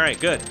 Alright,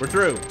 good. We're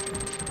through.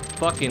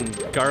 Fucking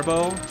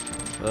garbo.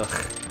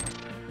 Ugh.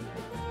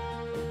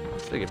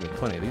 They give me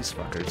plenty of these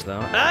fuckers,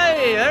 though.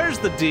 Hey, there's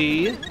the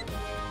D!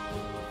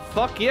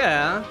 Fuck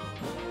yeah!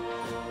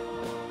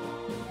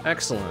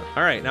 Excellent.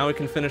 Alright, now we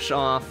can finish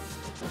off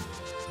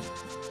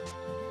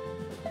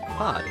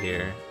pod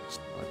here. Just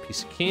a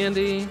piece of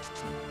candy.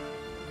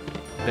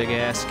 Big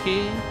ass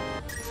key.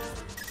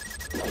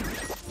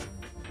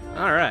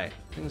 Alright,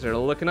 things are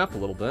looking up a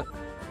little bit.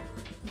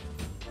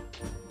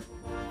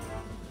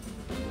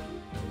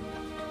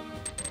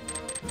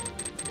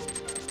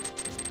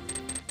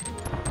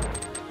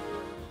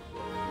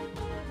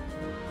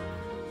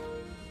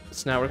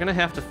 So now we're gonna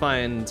have to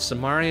find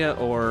Samaria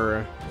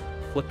or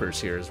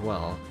flippers here as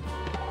well.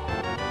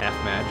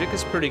 Half magic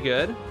is pretty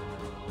good.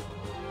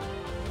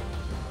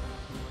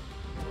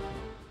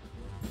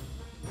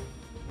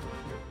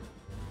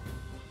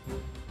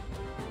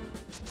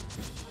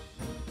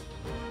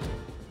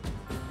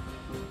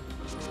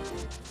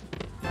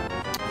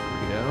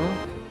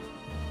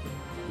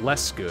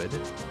 less good.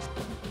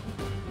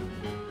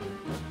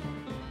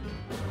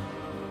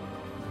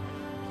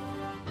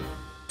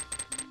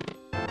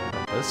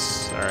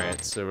 This.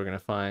 Alright, so we're gonna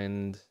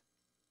find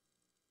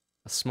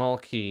a small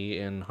key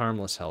in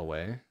Harmless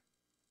Hellway.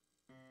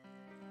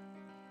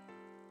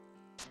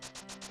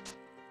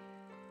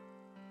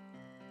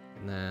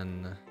 And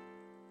then...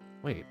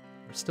 Wait,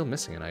 we're still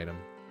missing an item.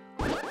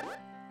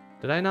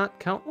 Did I not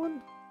count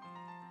one?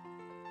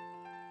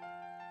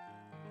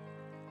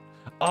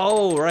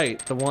 Oh,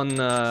 right, the one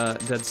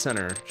dead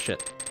center.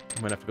 Shit,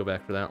 I might have to go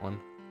back for that one.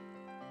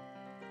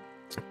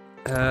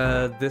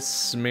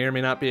 This may or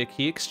may not be a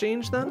key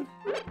exchange then?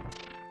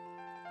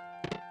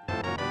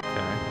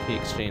 Okay, key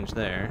exchange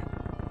there.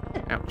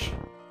 Ouch.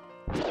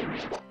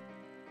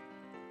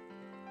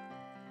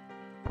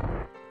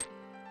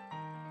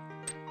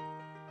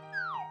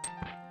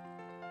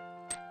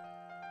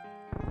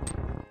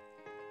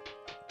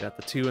 Got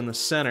the two in the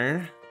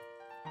center.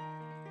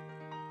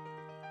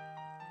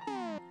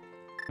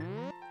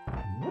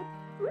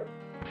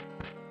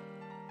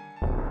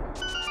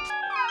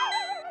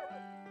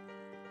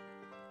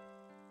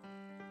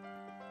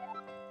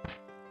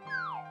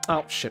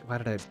 Oh shit, why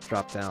did I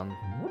drop down?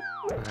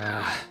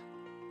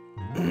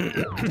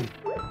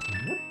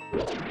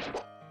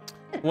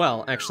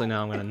 Well, actually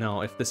now I'm gonna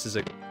know if this is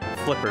a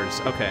flippers.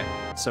 Okay,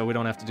 so we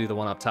don't have to do the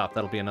one up top.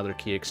 That'll be another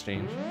key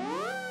exchange.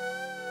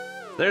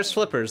 There's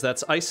flippers.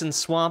 That's Ice and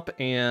Swamp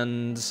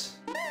and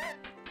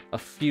a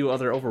few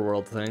other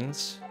overworld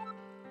things.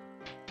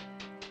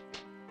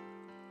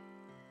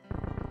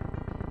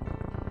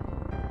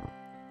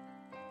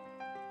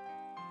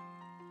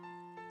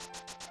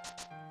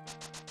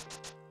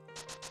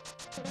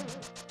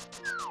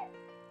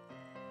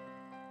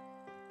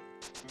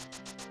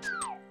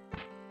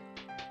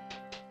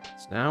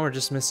 So now we're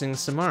just missing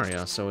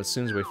Samaria, so as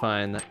soon as we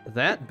find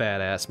that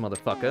badass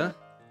motherfucker,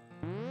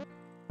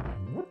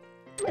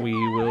 we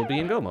will be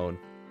in go mode.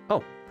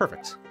 Oh,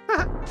 perfect.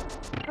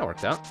 That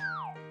worked out.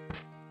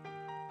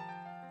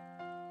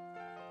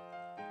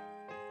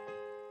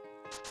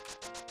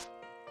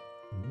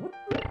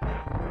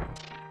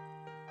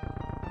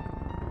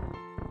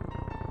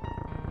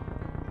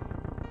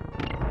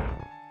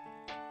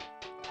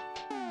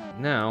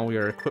 Now we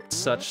are equipped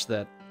such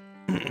that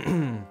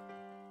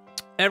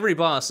every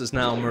boss is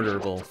now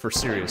murderable for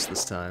serious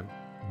this time.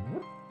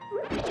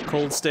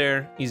 Cold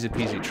Stare, easy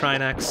peasy.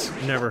 Trinex,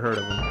 never heard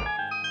of him.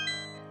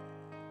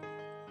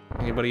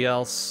 Anybody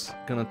else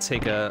gonna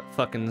take a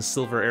fucking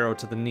silver arrow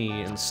to the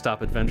knee and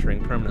stop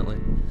adventuring permanently?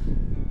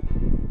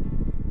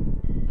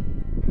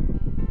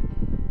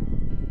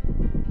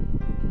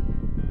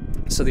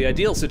 So the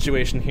ideal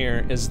situation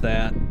here is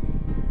that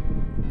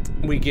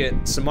we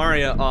get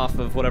Samaria off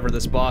of whatever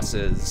this boss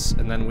is,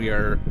 and then we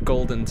are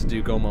golden to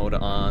do go mode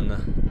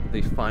on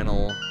the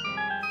final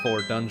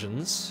 4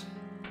 dungeons.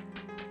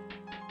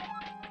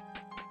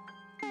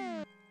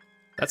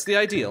 That's the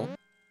ideal.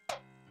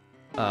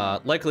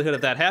 Likelihood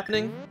of that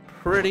happening,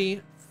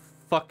 pretty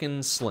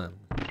fucking slim.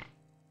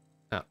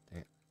 Oh,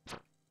 damn.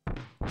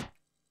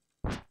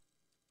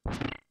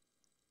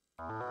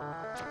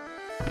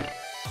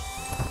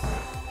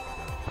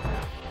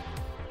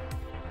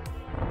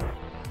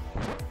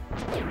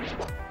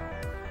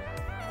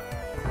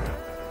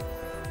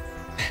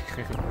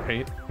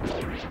 Right?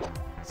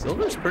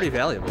 Silver's pretty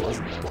valuable,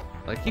 isn't it?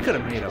 Like, he could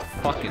have made a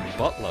fucking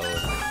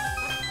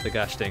buttload. The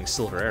gosh dang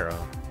silver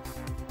arrow.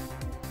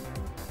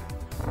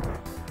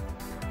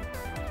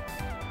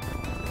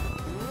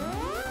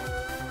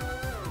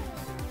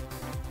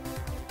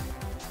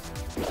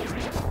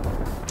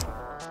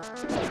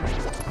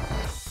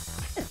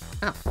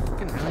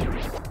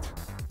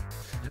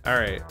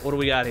 Alright, what do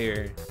we got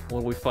here? What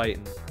are we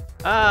fighting?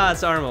 Ah,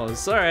 it's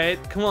Armos.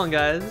 Alright, come on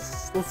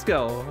guys. Let's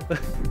go.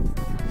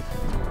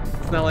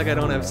 It's not like I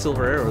don't have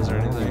silver arrows or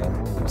anything.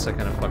 Oops, I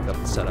kind of fucked up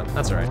the setup.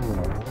 That's alright.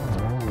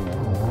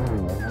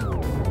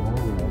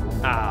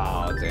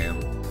 Oh, damn.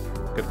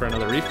 Good for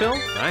another refill?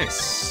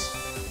 Nice.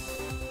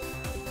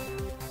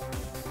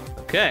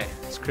 Okay,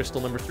 it's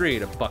crystal number 3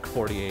 to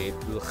 $1.48.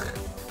 Ugh.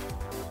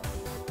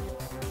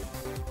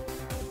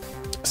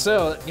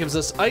 So, that gives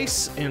us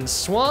Ice and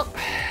Swamp,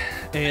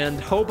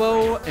 and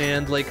Hobo,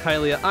 and Lake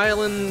Hylia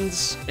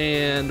Islands,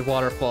 and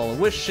Waterfall of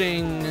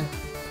Wishing.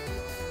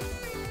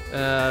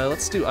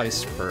 Let's do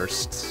Ice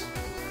first.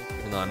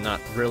 Even though I'm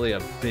not really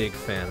a big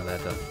fan of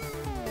that dungeon.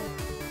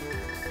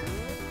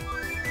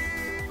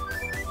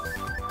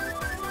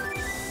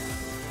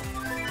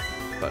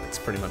 But it's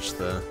pretty much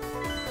the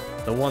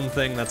one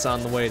thing that's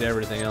on the way to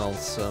everything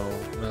else, so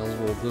might as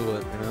well do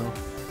it, you know?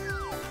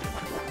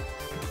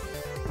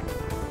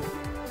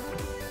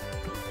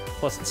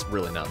 Plus, it's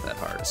really not that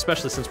hard,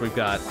 especially since we've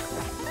got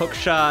hook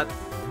shot,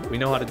 we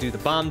know how to do the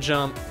bomb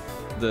jump,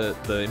 the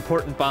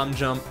important bomb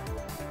jump,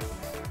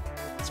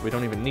 so we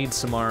don't even need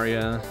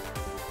Samaria.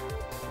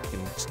 We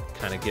can just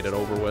kind of get it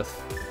over with.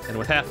 And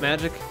with half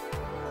magic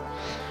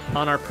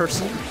on our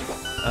person,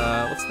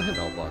 what's the hint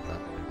I'll block that?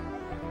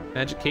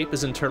 Magic Cape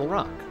is in Turtle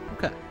Rock.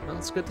 Okay, well,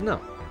 that's good to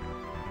know.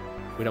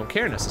 We don't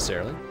care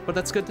necessarily, but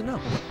that's good to know.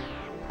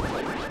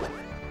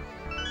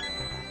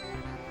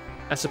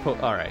 I suppose.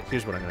 All right,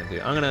 here's what I'm gonna do.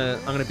 I'm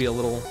gonna be a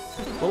little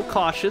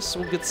cautious.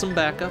 We'll get some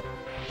backup.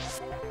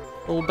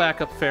 A little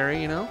backup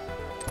fairy, you know,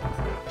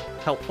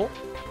 helpful.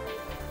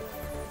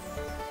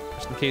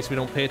 Just in case we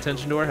don't pay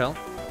attention to our health,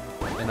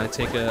 and I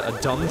take a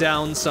dumb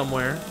down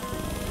somewhere.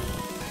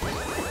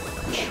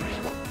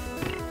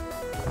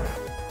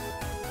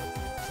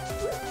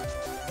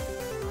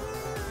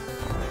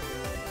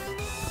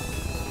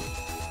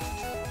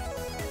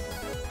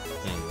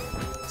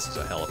 This is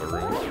a hell of a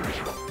room.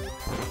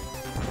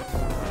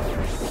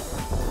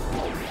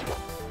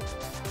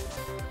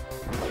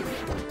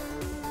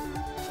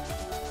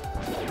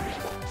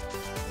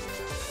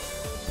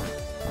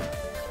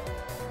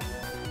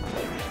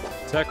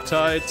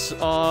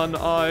 Tektites on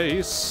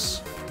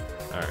ice.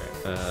 Alright,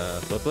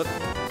 flip flip.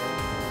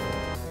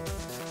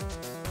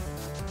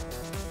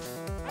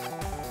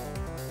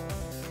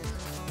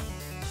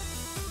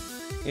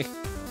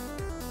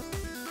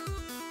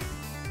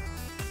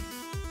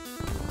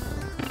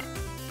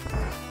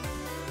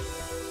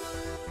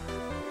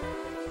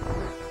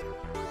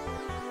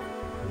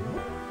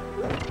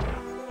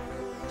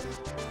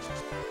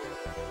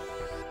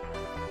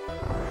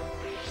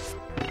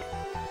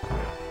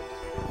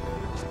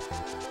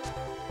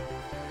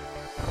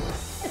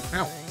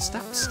 Ow,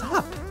 stop,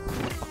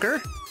 fucker.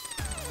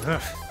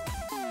 Ugh.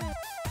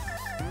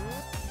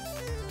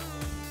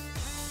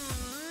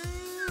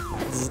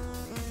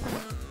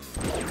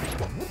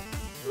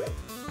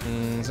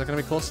 Is that gonna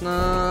be close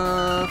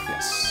enough?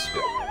 Yes,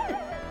 good.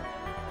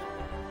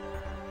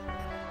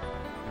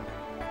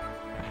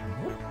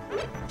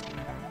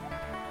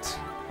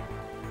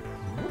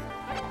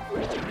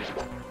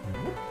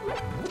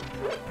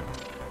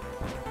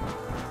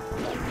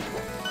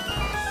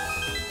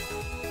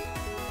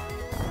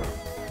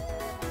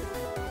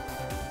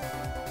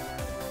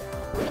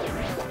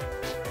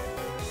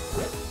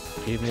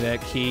 Give me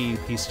that key, you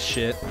piece of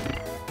shit.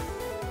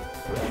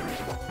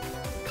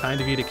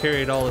 Kind of you to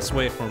carry it all this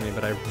way for me,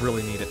 but I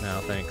really need it now,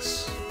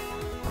 thanks.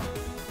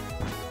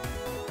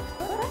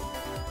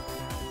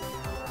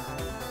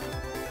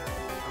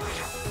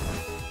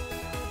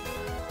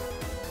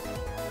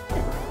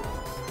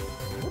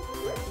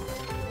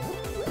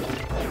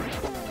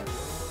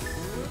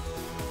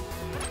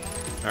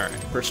 Alright,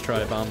 first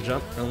try bomb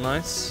jump, real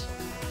nice.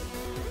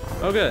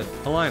 Oh good,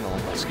 a Lionel.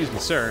 Excuse me,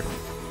 sir.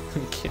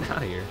 Get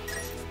out of here.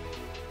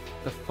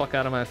 Get the fuck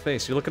out of my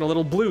face. You're looking a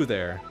little blue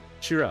there.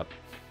 Cheer up.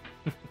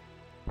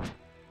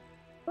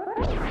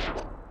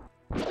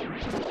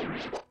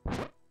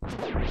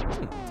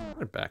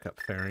 Backup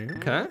fairy,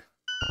 okay.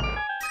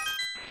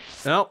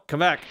 No, come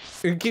back.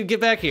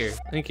 Get back here.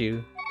 Thank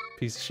you,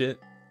 piece of shit.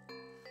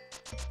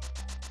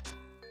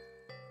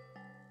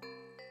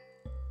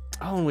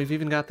 Oh, and we've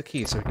even got the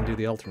key, so we can do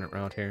the alternate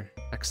route here.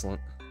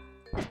 Excellent.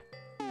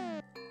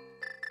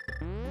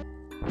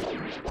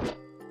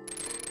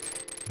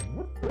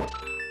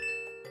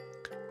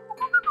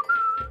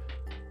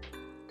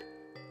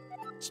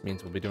 This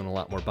means we'll be doing a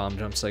lot more bomb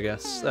jumps, I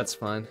guess. That's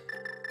fine.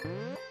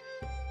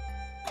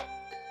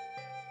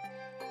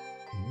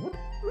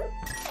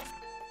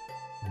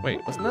 Wait,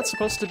 wasn't that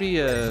supposed to be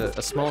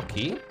a small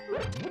key?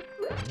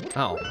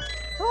 Oh.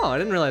 Oh, I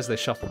didn't realize they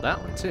shuffled that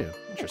one too.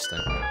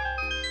 Interesting.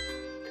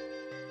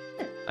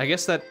 I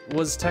guess that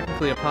was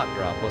technically a pot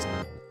drop, wasn't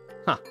it?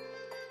 Huh.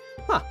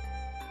 Huh.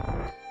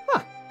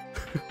 Huh.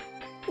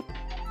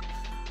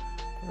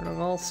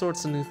 Learning all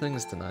sorts of new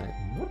things tonight.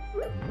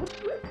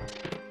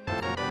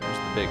 There's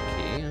the big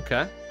key,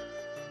 okay.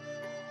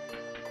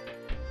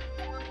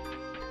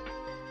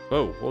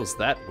 Whoa, what was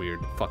that weird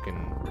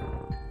fucking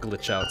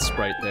glitch out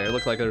sprite there? It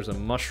looked like there was a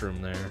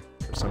mushroom there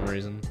for some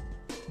reason.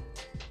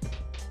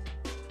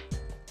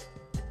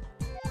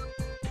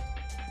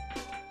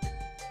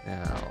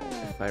 Now,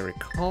 if I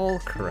recall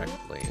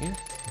correctly,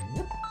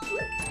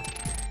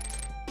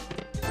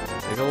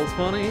 big old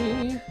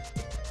funny.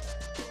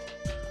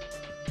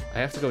 I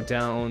have to go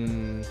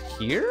down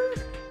here?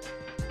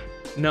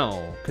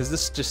 No, because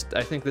this just,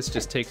 I think this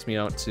just takes me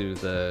out to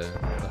the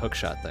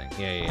hookshot thing.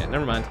 Yeah,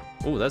 never mind.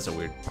 Oh, that's a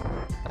weird,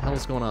 what the hell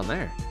is going on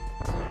there?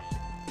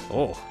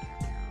 Oh.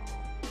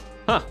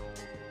 Huh.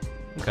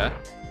 Okay.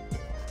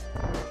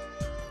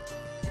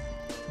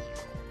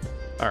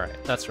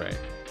 Alright, that's right.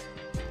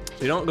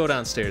 So you don't go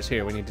downstairs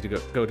here, we need to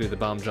go do the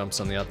bomb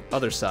jumps on the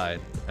other side,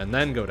 and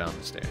then go down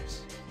the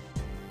stairs.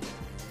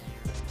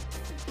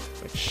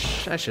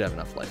 Which, I should have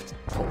enough life to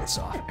pull this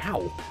off.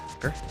 Ow!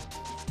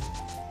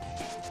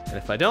 And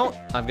if I don't,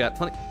 I've got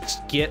plenty.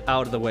 Just get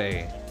out of the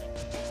way.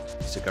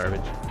 Piece of garbage.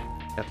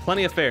 Got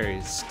plenty of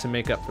fairies to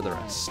make up for the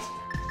rest.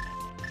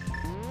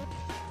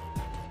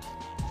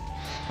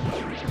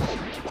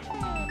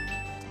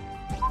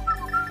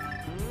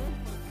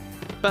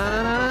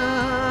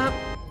 Ba-da-da-da.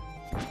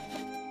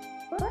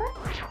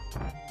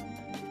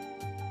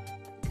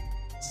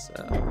 So,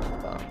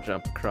 bomb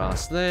jump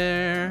across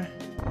there.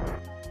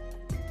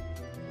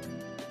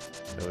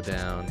 Go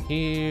down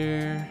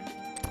here.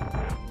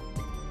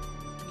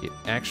 Get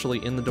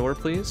actually in the door,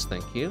 please.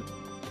 Thank you.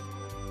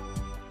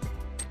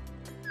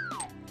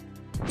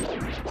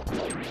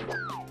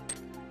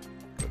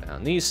 Go down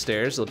down these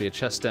stairs, there'll be a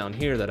chest down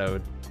here that I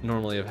would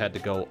normally have had to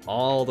go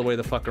all the way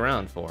the fuck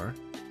around for.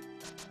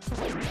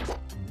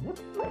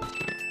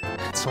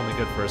 It's only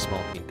good for a small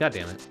key. God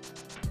damn it.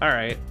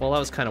 Alright, well that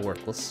was kind of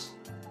worthless.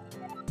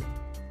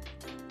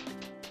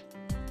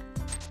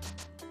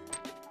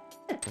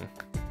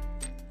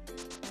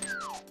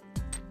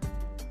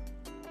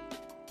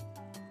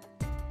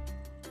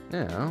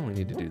 Now, we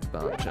need to do the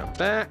bomb jump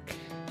back.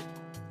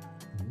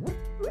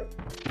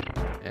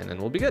 And then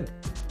we'll be good.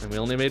 And we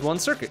only made one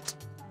circuit.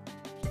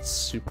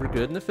 Super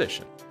good and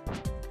efficient.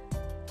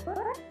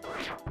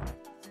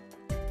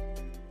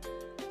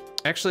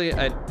 Actually,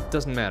 it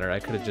doesn't matter.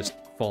 I could have just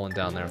fallen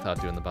down there without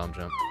doing the bomb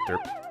jump. Derp.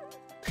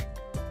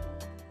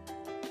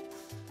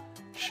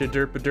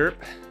 Shaderp-a-derp.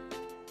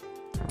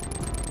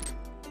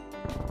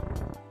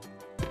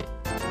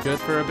 Good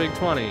for a big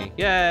 20.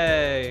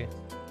 Yay!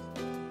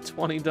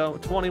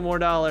 20 more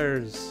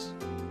dollars.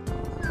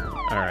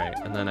 All right,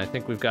 and then I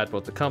think we've got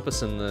both the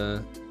compass and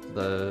the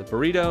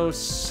burrito,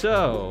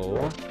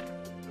 so...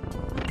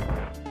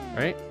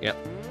 Right, yep.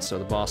 So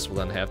the boss will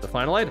then have the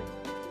final item.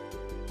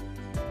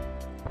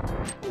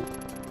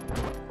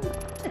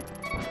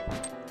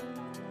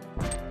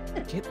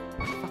 Get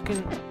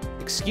fucking...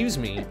 Excuse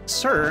me,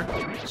 sir.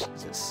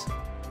 Jesus.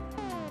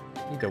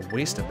 Need to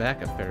waste a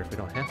backup there if we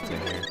don't have to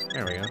here.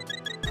 There we go.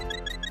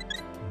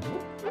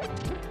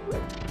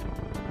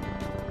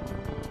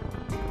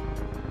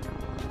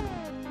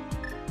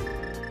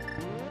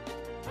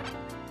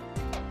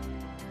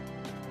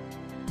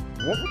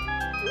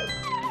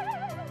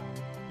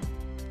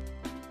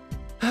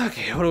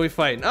 Okay, what are we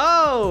fighting?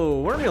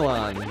 Oh,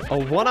 Wormulon. A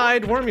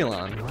one-eyed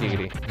Wormulon.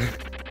 Giggity.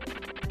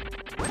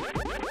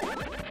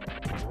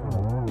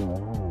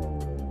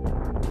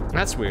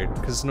 That's weird,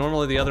 because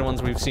normally the other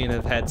ones we've seen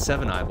have had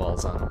 7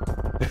 eyeballs on them.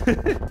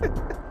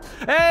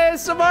 Hey,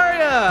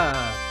 Samaria!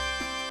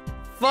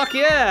 Fuck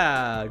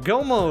yeah!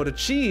 Go mode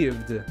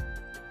achieved.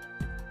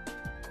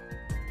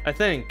 I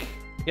think.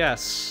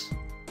 Yes.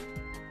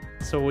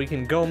 So we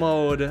can go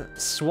mode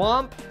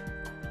Swamp,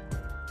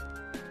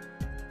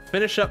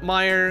 finish up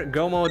Mire,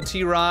 go mode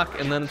T-Rock,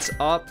 and then it's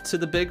up to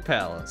the big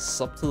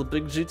palace, up to the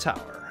big G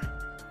Tower.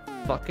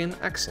 Fucking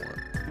excellent.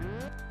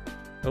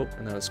 Oh,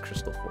 and that was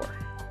Crystal 4.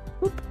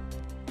 Whoop.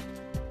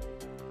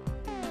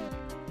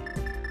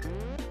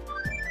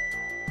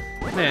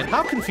 Man,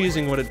 how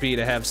confusing would it be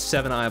to have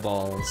 7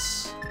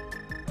 eyeballs?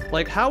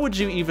 Like, how would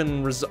you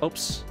even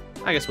oops.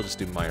 I guess we'll just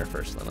do Mire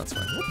first then, that's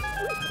fine.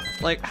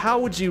 Like, how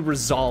would you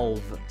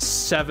resolve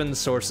 7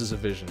 sources of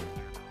vision?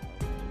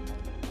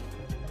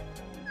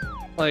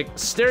 Like,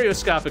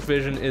 stereoscopic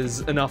vision is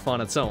enough on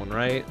its own,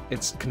 right?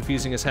 It's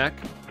confusing as heck.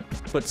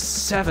 But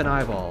 7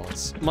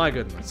 eyeballs, my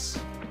goodness.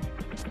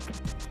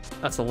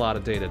 That's a lot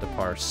of data to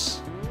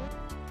parse.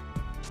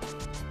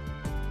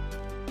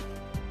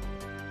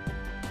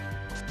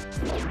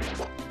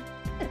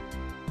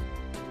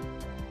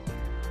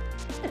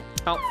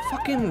 Oh,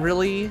 fucking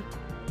really?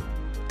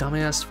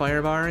 Dumbass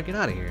firebar, get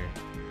out of here.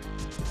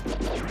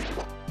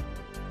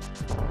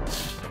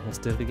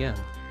 Almost did it again,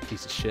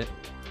 piece of shit.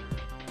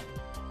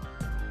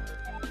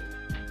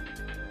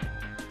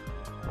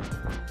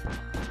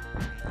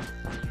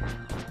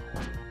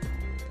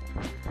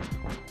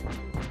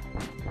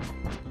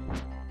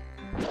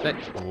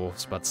 Oh, I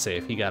was about to say,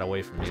 if he got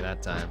away from me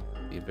that time,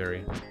 I'd be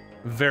very,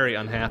 very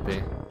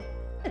unhappy.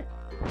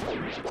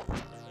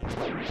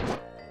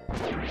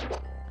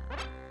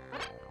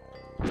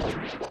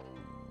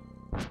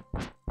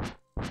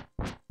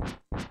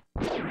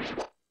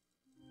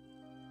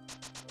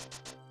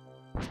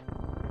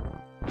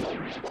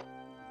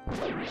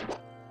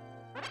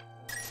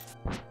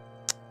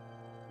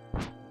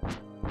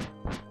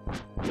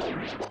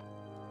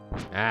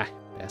 Ah,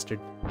 bastard.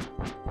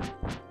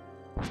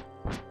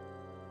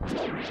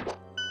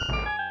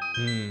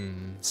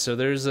 So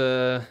there's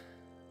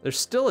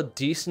still a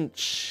decent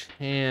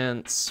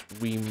chance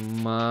we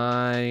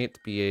might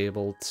be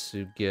able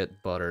to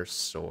get Butter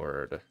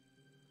Sword.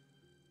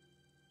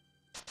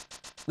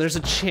 There's a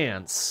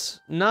chance.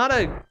 Not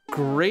a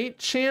great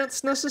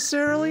chance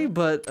necessarily,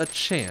 but a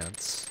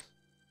chance.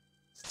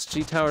 Since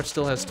G Tower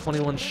still has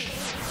 21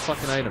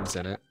 fucking items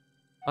in it.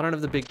 I don't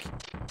have the big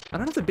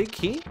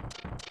key?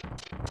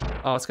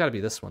 Oh, it's gotta be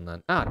this one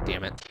then. Ah,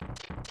 damn it.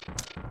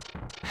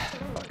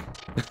 Fuck.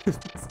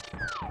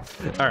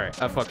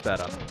 Alright, I fucked that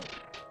up.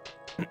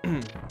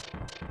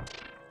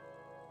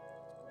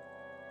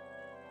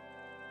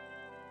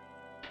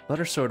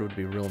 Butter Sword would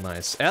be real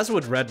nice. As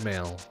would Red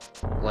Mail.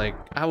 Like,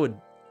 I would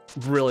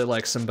really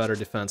like some better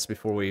defense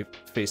before we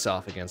face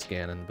off against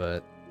Ganon,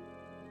 but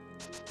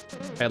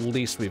at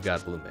least we've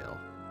got Blue Mail.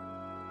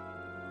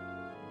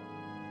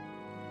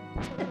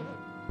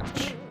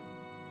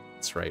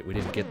 That's right, we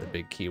didn't get the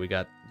big key. We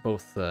got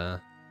both the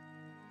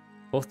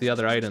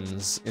other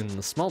items in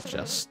the small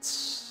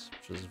chests,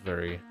 which is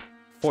very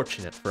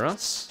fortunate for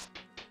us.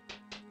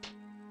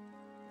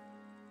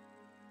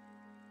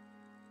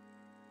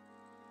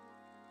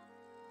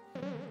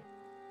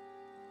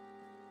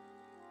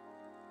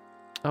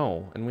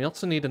 Oh, and we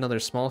also need another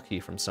small key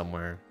from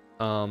somewhere.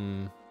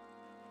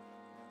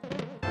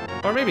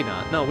 Or maybe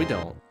not. No, we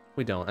don't.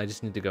 We don't. I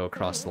just need to go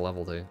across the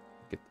level to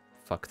get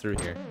the fuck through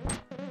here.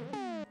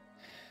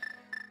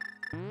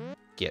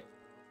 Get.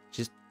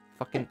 Just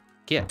fucking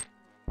get.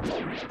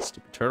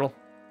 Stupid turtle.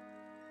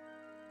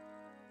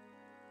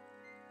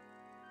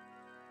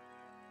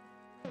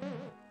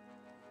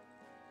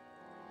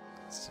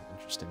 It's an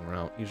interesting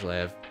route. Usually I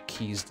have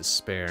keys to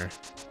spare.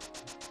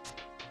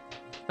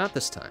 Not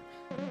this time.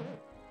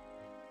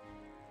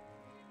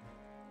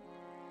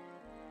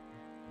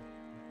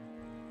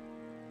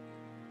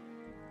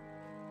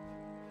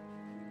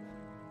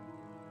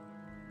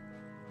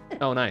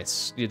 Oh,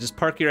 nice. You just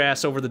park your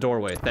ass over the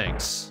doorway.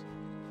 Thanks.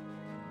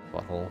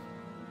 Butthole.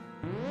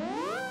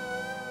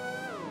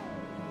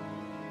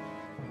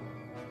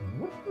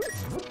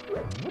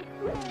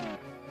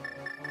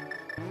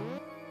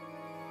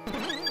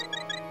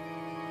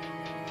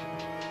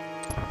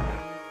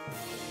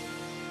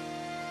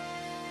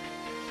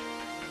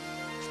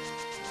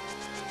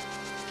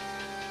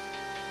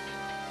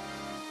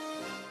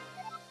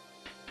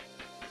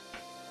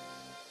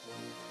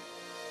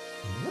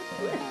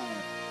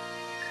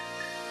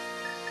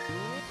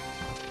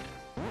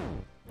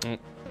 Come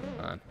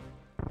on.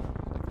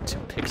 2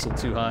 pixel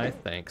too high.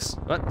 Thanks.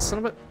 What? Son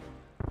of a...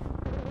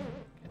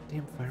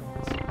 Goddamn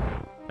fireballs.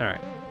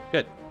 Alright.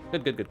 Good.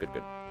 Good, good, good, good,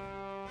 good.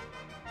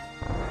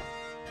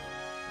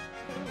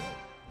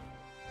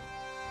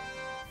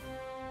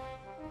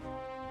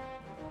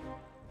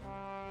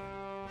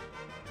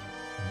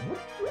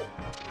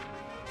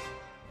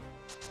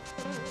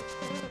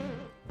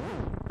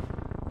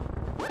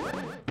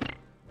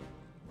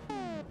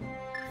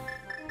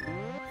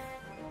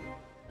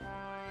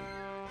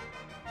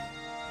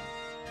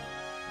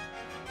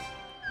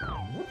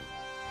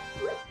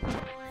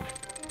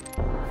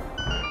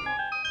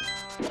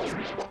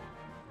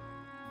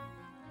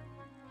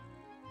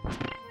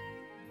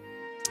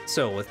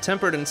 So, with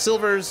tempered and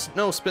silvers,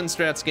 no spin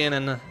strats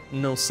Ganon,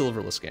 no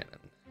silverless Ganon.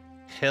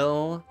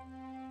 Hell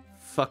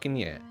fucking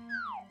yeah.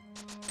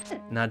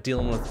 Not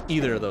dealing with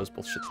either of those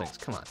bullshit things.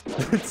 Come on.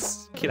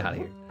 Get out of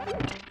here.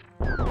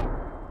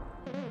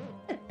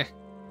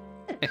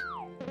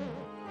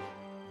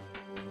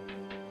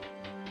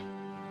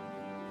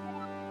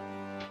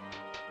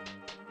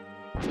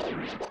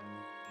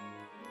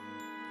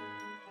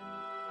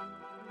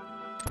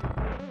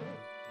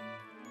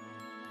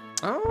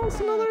 Oh, it's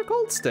another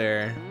Cold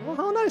Stare. Well,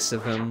 how nice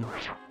of him.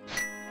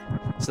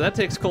 So that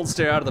takes Cold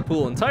Stare out of the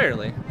pool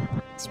entirely.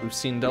 So we've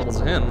seen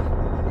doubles of him.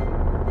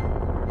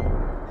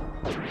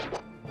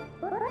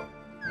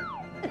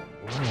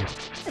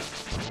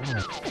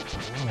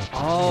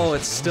 Oh,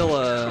 it's still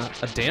a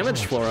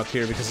damage floor up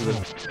here because of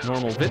the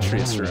normal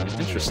Vitreous room.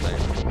 Interesting.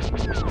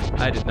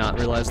 I did not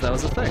realize that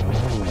was a thing.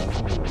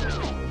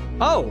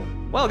 Oh,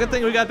 well, good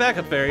thing we got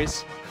backup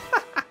fairies.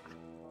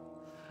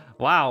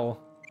 Wow.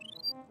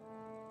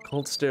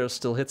 Cold Stare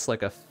still hits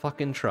like a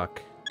fucking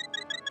truck.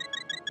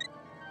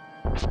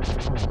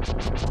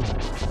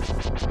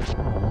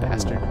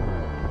 Bastard.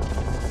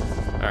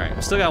 Alright,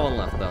 we still got one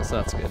left though, so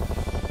that's good.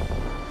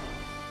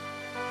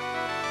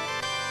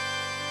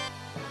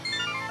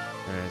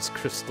 Alright, it's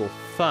Crystal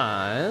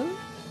 5.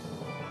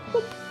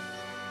 Boop.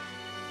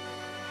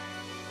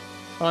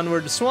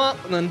 Onward to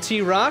Swamp, and then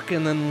T-Rock,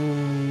 and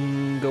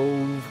then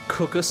go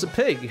cook us a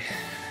pig.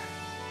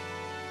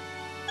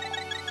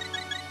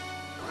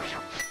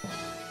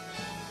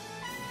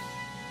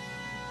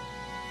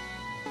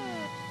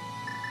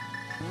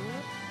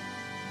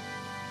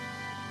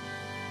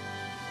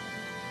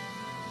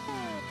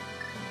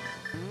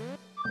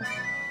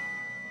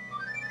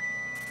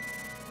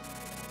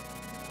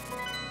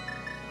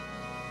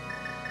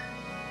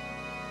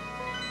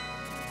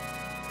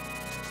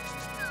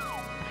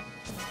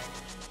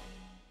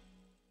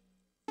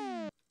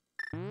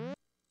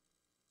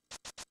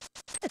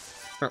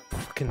 Oh,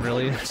 fucking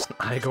really? There's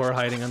an Igor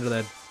hiding under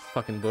that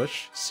fucking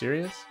bush?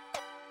 Serious?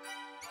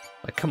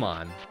 Like, come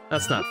on.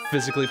 That's not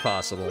physically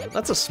possible.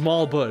 That's a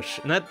small bush,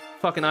 and that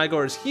fucking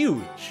Igor is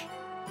huge.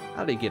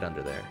 How did he get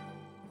under there?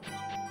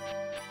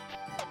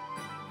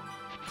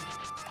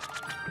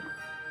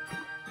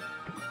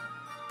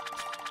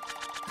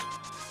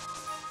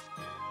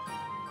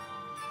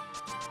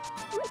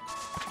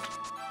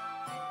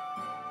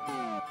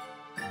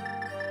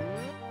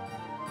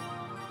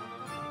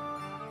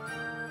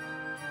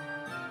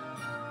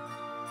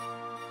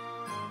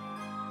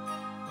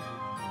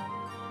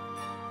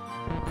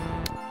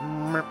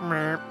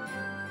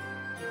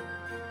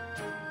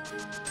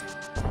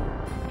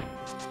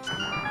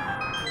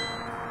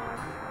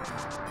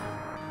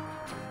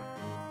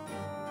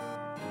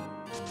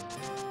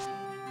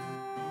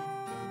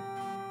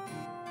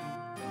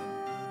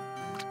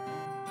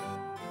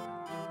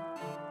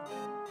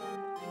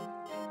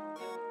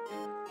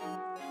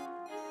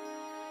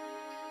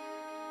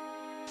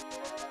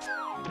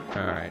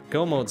 Alright,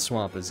 Go Mode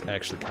Swamp is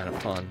actually kind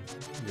of fun.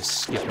 You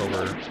just skip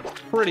over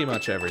pretty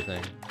much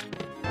everything.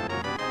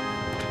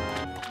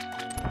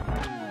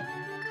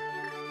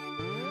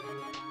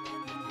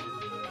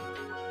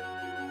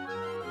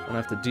 Don't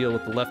have to deal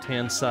with the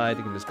left-hand side,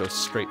 you can just go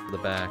straight for the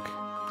back.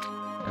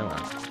 Come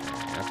on.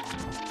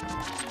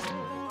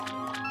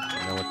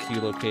 Vanilla key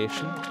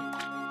location.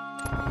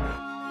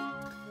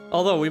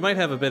 Although we might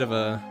have a bit of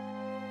an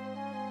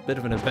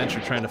adventure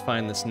trying to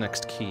find this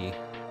next key.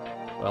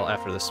 Well,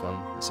 after this one,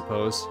 I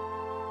suppose.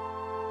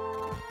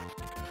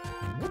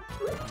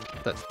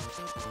 That.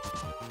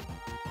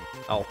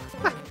 Oh,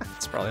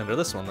 it's probably under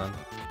this one then.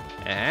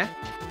 Eh?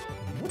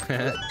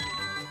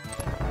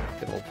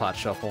 Good old pot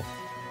shuffle.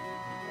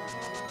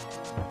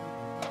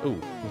 Ooh,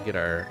 we get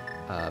our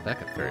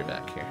backup fairy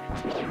back here.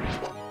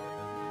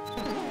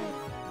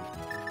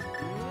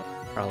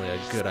 Probably a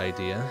good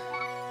idea,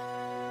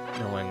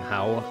 knowing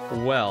how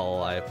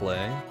well I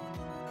play.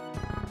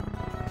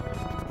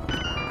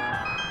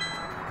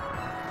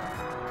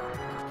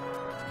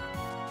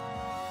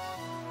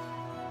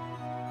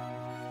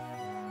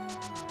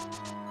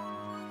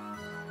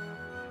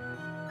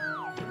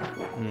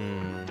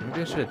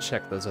 Maybe I should have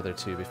checked those other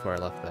two before I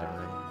left that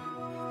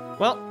room.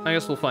 Well, I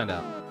guess we'll find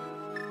out.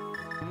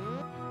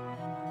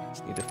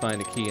 Just need to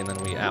find a key and then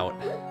we out.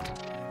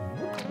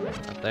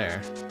 Not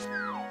there.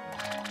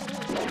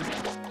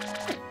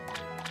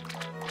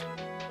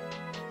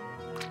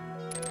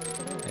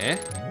 Eh?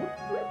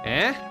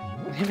 Eh?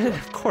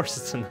 Of course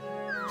it's in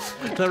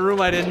the room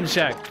I didn't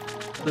check.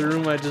 The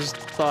room I just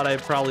thought I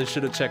probably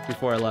should have checked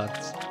before I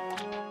left.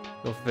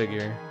 Go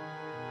figure.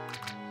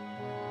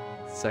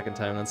 Second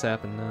time that's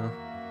happened now.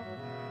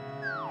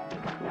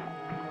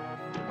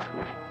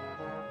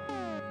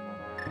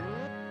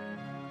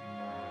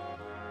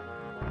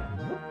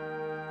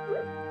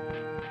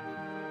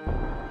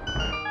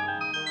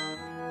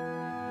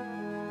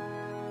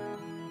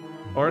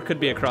 Or it could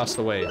be across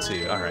the way,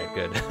 too. Alright,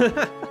 good.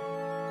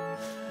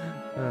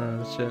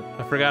 Oh, shit.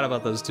 I forgot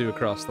about those two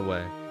across the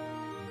way.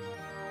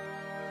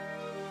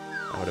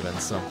 That would have been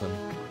something.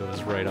 If it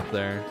was right up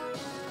there.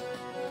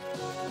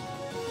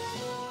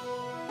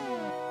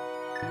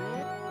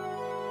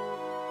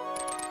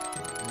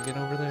 Can you get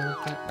over there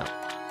like that? No.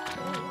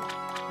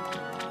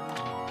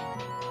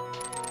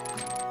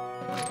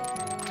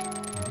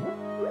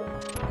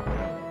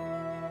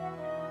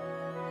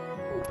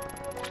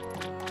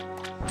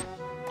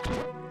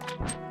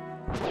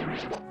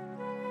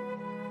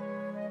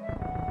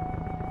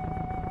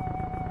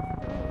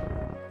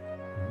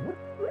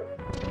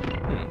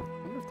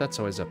 That's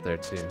always up there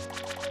too.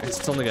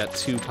 It's only got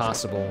 2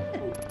 possible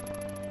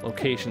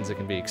locations it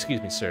can be.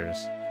 Excuse me, sirs.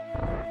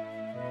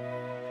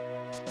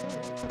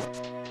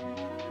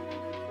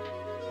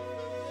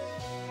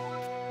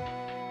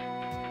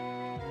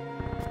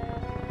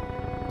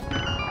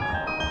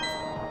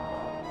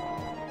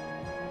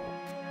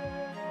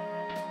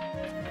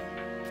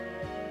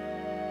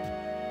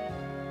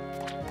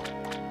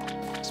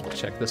 So we'll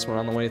check this one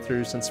on the way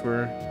through since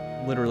we're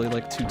literally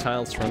like 2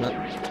 tiles from it.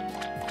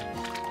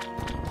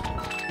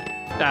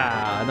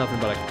 Ah, nothing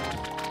but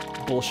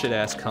a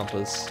bullshit-ass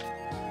compass.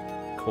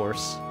 Of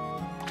course.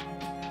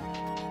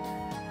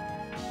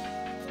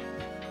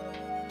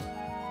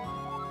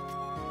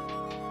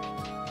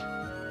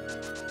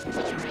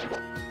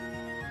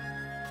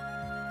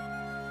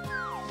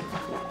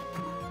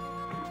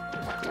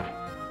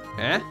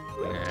 Eh?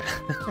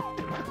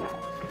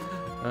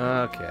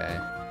 Okay.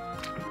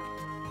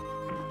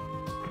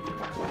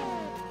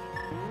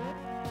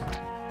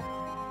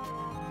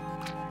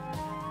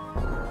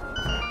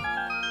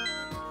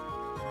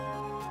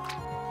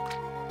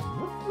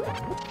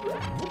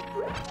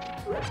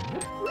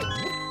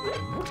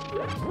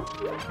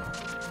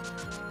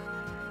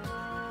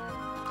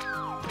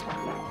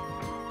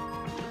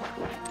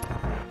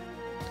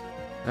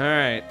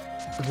 Alright,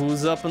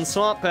 who's up in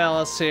Swamp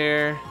Palace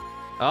here?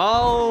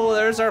 Oh,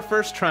 there's our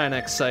first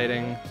Trinex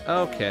sighting.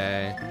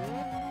 Okay.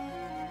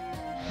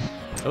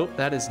 Oh,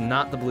 that is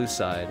not the blue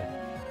side.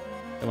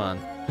 Come on.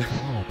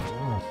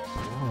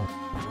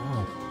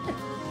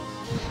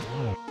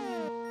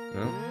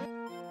 No?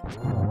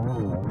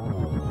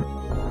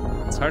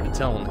 It's hard to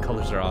tell when the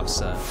colors are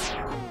offset.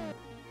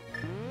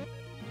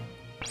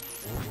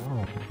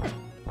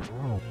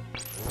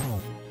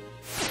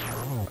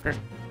 Okay.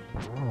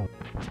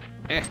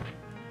 Eh.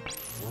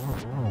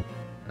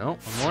 No,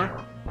 one more.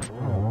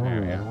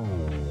 There we go.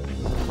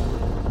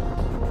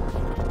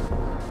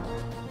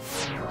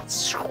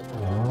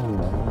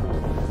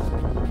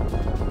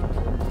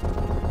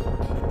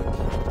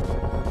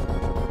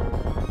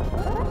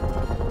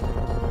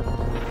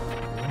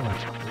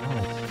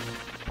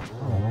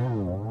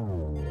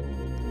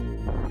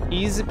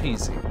 Easy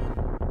peasy.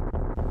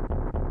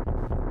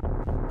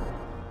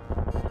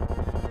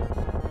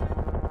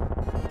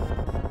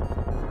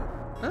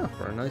 Oh,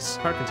 for a nice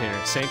heart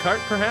container. Saint cart,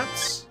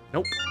 perhaps?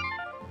 Nope.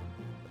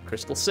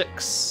 Crystal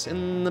 6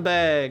 in the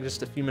bag,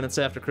 just a few minutes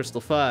after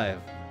Crystal 5.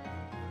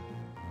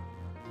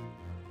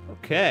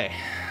 Okay,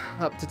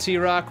 up to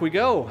T-Rock we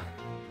go.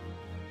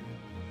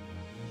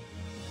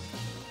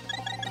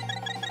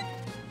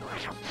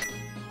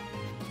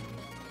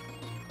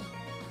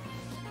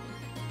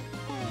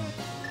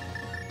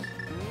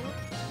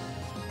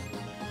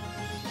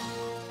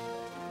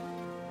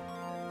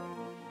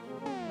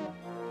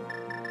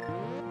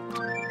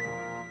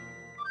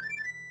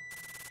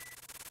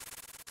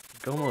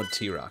 Go Mode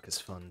T-Rock is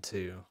fun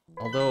too,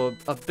 although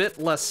a bit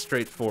less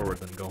straightforward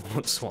than Go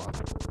Mode Swamp.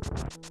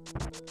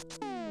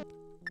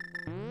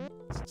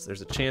 So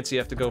there's a chance you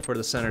have to go for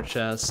the center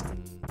chest,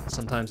 and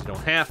sometimes you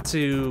don't have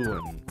to,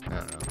 and I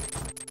don't know.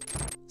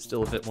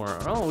 Still a bit more.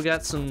 Oh, we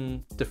got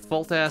some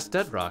default-ass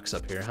dead rocks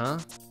up here, huh?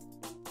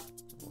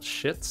 Little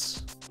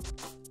shits.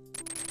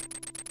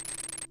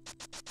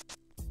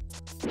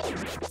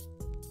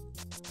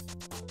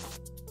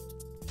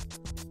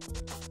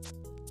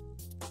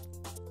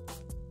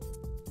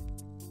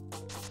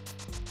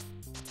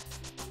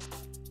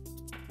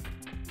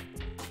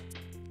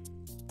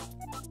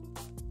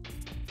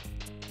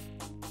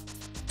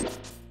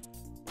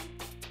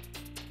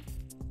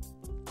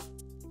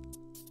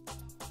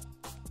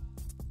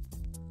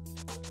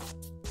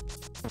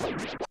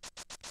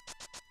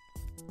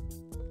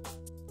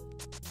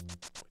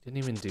 Didn't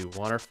even do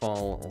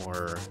waterfall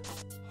or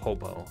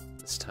hobo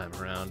this time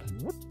around.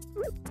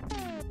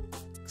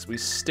 Because we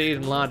stayed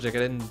in logic, I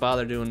didn't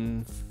bother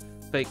doing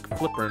fake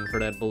flippering for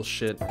that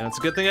bullshit. And it's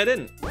a good thing I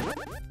didn't.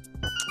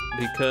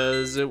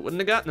 Because it wouldn't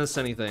have gotten us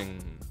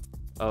anything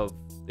of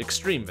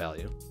extreme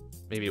value.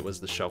 Maybe it was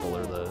the shovel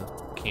or the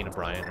Cane of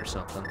Brian or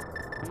something.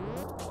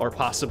 Or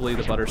possibly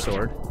the butter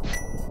sword.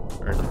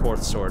 Or the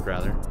fourth sword,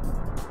 rather.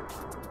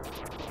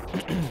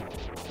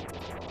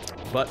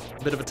 But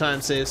a bit of a time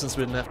save since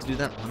we didn't have to do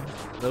that one.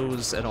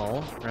 Those at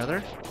all,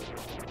 rather.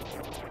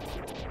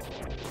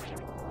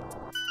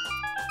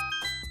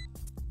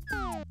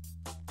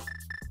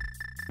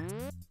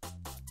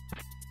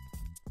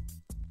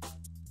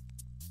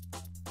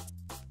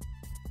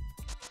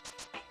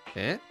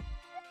 Eh?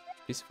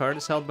 Piece of heart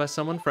is held by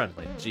someone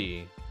friendly.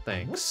 Gee,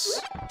 thanks.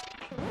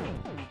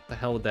 What the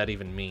hell would that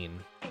even mean?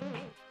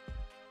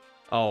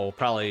 Oh,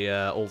 probably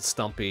old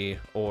Stumpy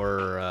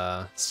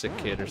or sick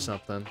kid or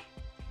something.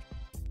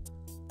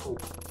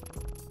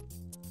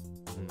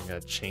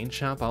 Got a chain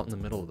shop out in the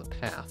middle of the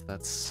path.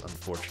 That's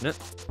unfortunate.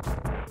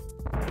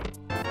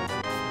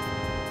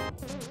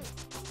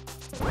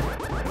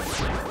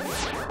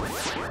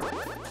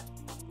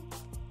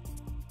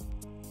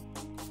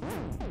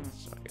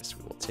 So I guess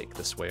we will take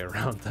this way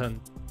around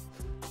then.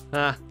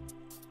 Ah,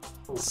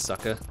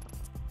 sucker.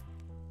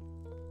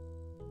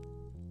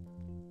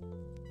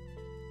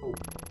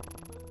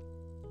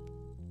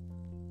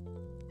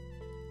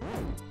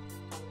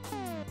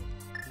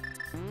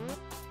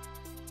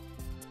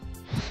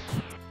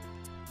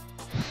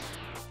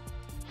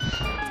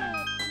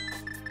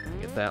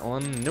 That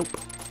one, nope.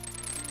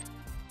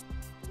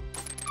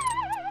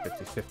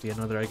 50-50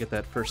 on whether I get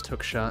that first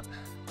hook shot.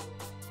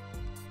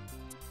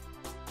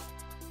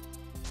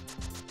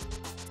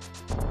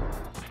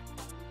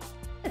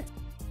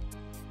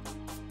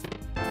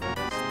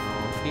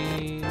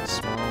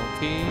 Small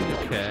key,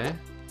 okay. No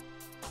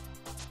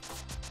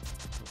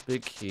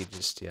big key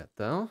just yet,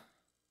 though.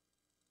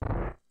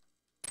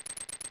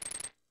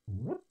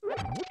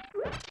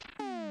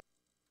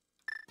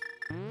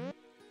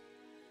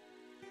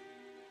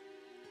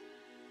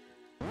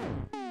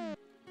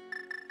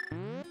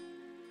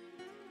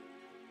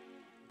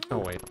 Oh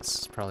wait,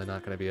 this is probably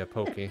not going to be a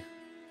pokey.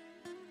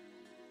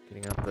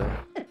 Getting up the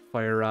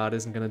fire rod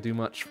isn't going to do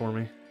much for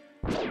me.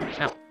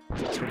 Ow!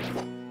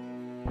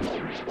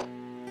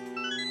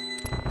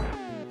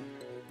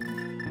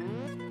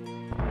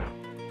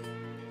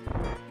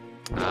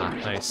 Ah,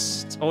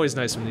 nice. It's always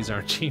nice when these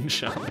aren't chain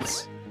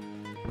shots.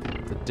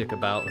 To dick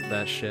about with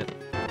that shit.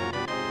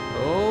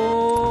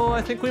 Oh,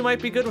 I think we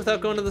might be good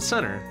without going to the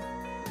center.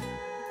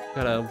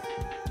 Got a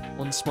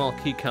one small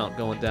key count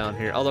going down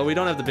here. Although we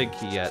don't have the big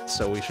key yet,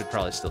 so we should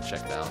probably still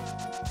check it out.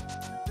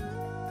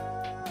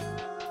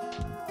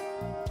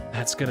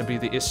 That's gonna be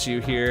the issue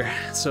here.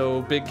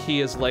 So big key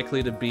is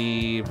likely to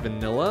be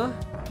vanilla.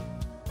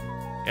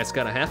 It's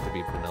gonna have to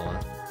be vanilla.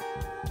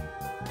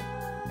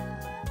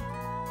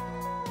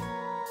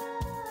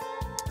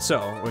 So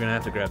we're gonna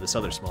have to grab this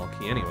other small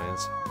key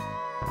anyways.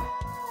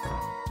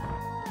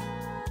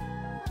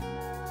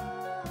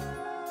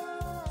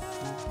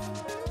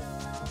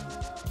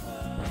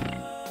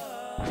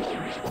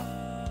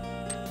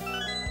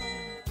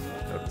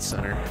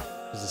 Center,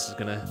 because this is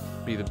gonna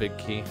be the big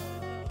key.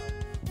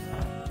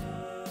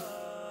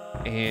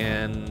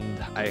 And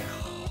I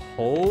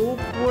hope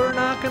we're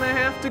not gonna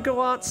have to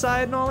go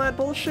outside and all that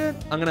bullshit.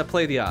 I'm gonna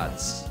play the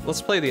odds.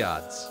 Let's play the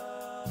odds.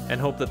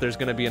 And hope that there's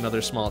gonna be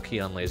another small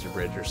key on Laser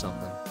Bridge or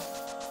something.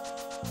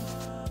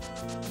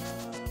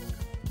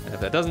 And if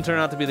that doesn't turn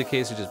out to be the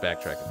case, we just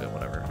backtrack a bit,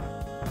 whatever.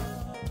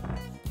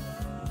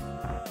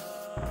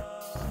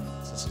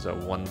 This is a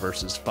 1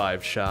 versus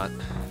 5 shot.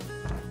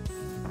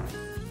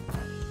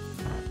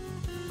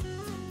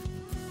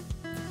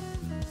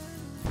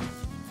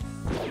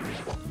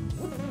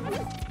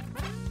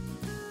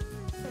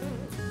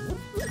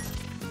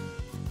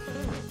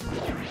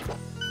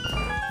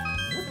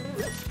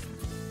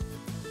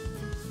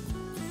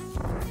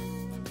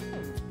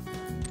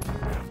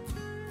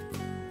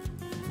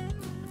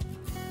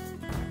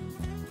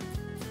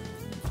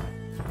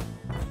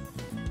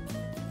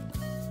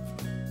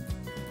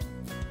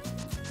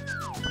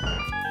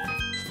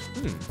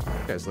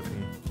 That guy's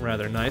looking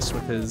rather nice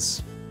with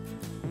his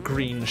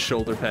green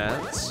shoulder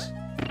pads.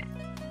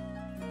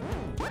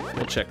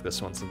 We'll check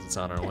this one since it's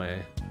on our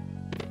way.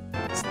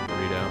 It's the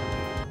burrito.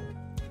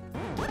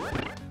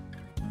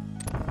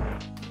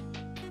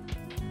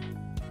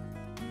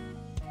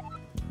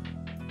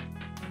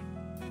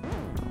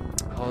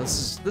 Oh,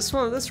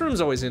 this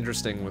room's always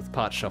interesting with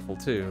Pot Shuffle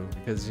too,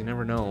 because you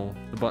never know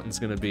the button's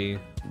gonna be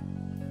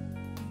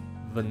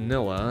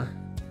vanilla.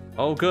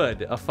 Oh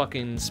good, a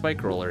fucking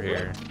spike roller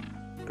here.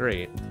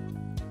 Great.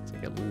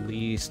 Take at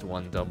least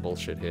one dumb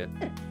bullshit hit.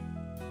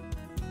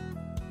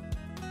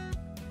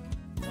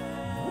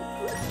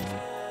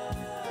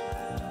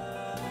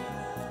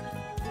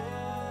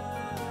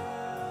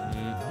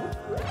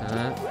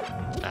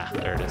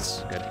 There it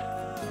is. Good.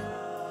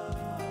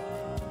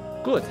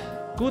 Good.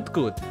 Good,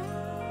 good.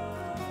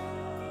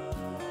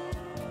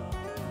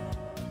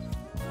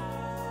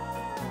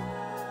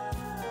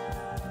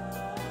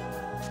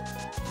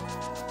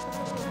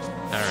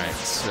 Alright,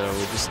 so we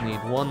just need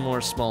one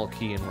more small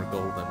key and we're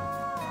golden.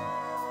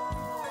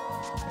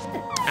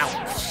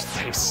 Ouch!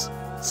 Nice.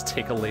 Let's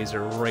take a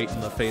laser right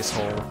in the face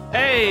hole.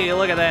 Hey,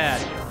 look at that!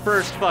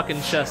 First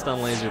fucking chest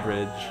on Laser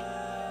Bridge.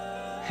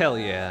 Hell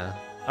yeah.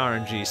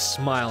 RNG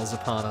smiles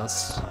upon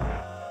us.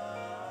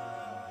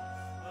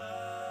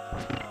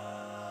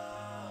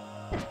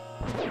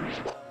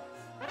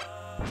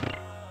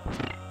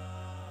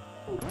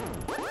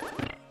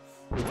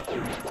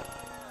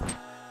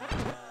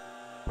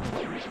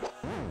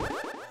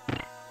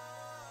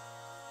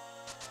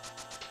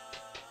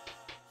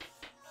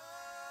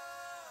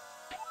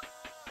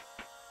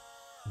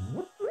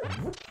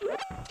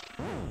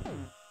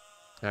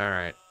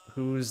 Alright,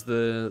 who's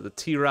the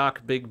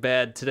T-Rock big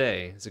bad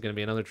today? Is it gonna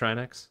be another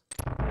Trinex?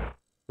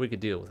 We could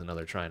deal with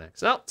another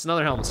Trinex. Oh, it's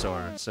another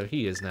Helmasaur, so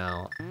he is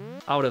now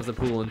out of the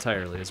pool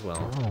entirely as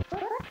well.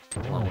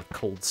 Along with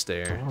Cold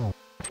Stare.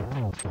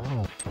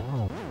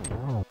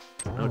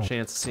 No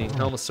chance of seeing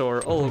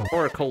Helmasaur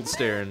or Cold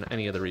Stare in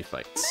any of the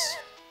refights.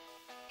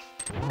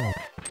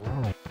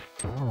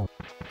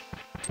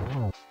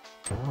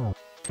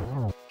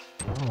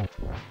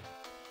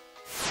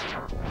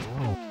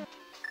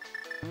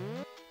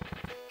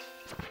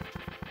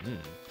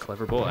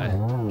 Clever boy.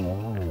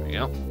 There we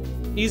go.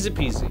 Easy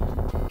peasy.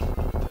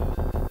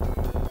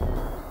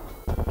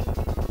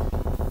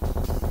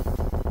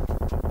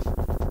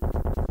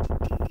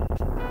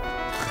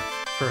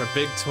 For a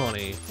big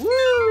 20.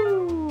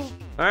 Woo!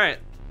 Alright,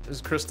 this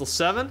is Crystal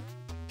 7.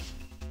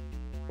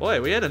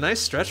 Boy, we had a nice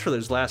stretch for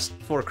those last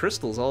 4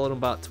 crystals, all in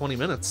about 20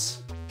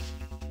 minutes.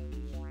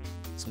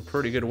 Some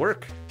pretty good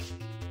work.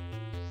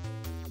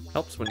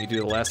 Helps when you do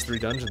the last 3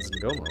 dungeons in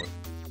go mode.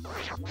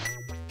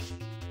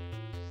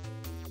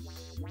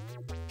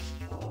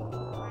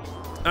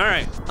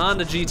 Alright, on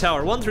to G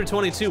Tower. 1 through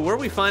 22. Where are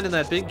we finding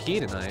that big key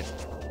tonight?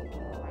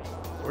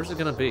 Where's it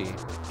gonna be?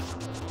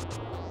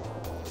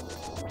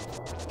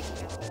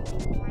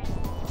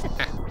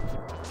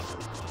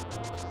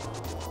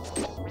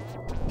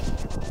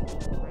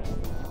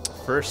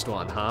 First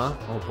one, huh?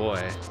 Oh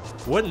boy.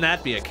 Wouldn't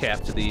that be a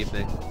cap to the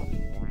evening?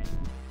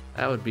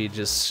 That would be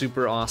just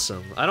super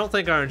awesome. I don't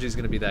think RNG's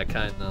gonna be that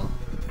kind though.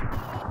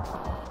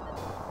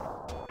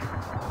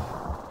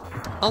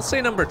 I'll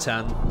say number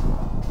 10.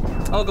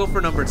 I'll go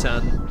for number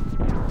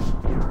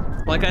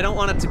 10. Like, I don't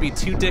want it to be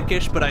too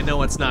dickish, but I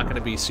know it's not gonna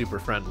be super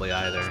friendly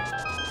either.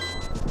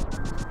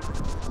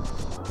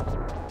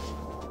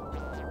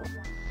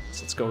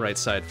 So let's go right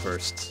side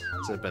first,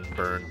 because I've been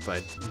burned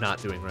by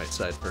not doing right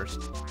side first.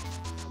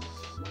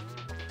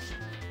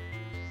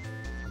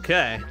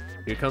 Okay,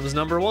 here comes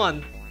number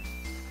 1.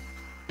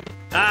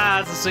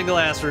 Ah, it's a single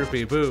ass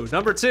rupee, boo.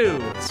 Number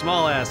 2,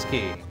 small ass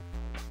key.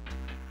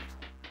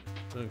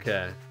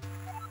 Okay.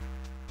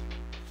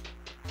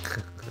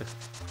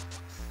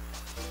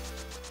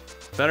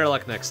 Better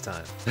luck next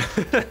time.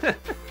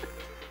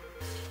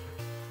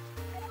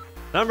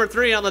 Number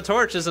 3 on the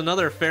torch is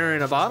another fairy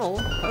in a bottle.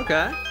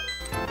 Okay,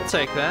 we'll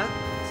take that.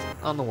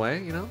 It's on the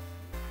way, you know?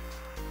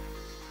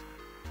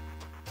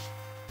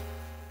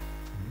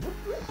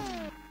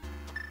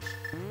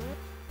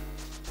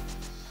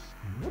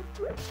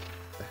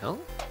 The hell?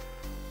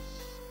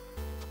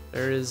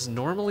 There is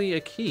normally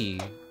a key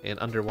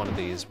under one of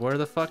these. Where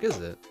the fuck is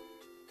it?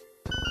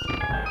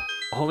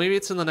 Oh, maybe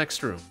it's in the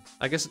next room.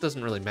 I guess it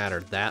doesn't really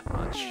matter that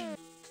much.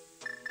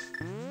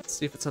 Let's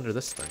see if it's under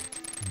this thing.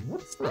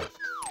 It's not.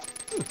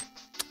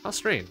 How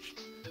strange.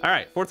 All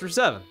right, 4 through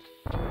 7.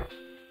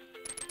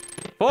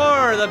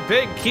 For the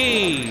big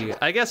key!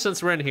 I guess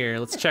since we're in here,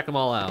 let's check them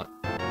all out.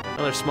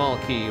 Another small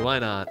key, why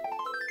not?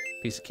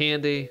 Piece of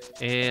candy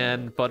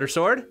and butter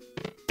sword.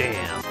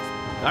 Damn.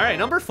 All right,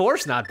 number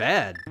 4's not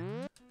bad.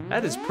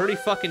 That is pretty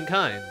fucking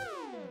kind.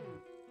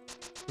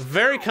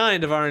 Very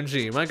kind of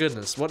RNG. My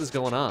goodness, what is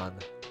going on?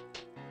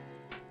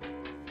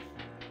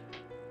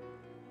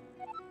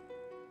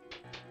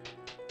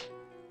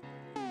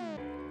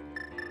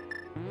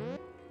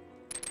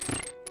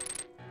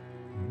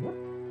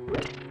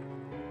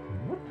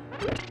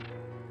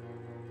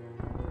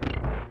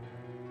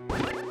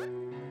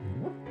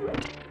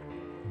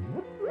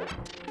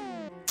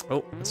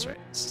 Oh, that's right.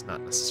 This is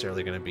not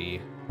necessarily going to be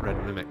red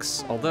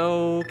mimics.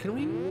 Although, can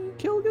we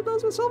get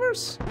those with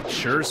silvers?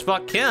 Sure as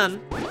fuck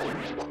can.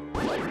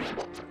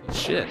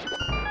 Shit.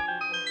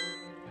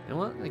 You know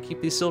what? I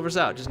keep these silvers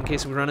out just in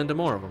case we run into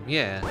more of them.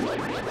 Yeah.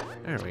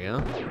 There we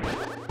go.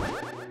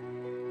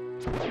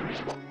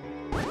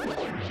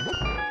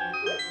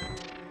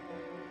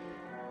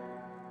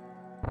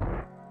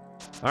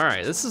 All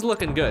right, this is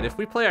looking good. If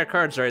we play our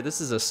cards right,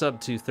 this is a sub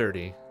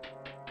 230.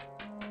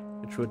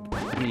 Which would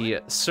be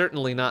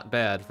certainly not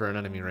bad for an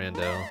enemy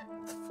rando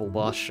with full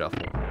boss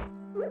shuffle.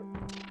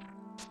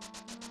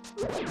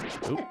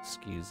 Ooh,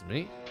 excuse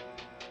me.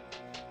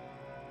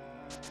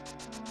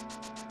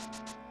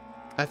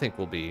 I think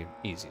we'll be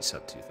easy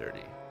sub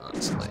 230,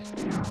 honestly.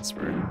 Since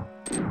we're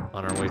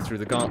on our way through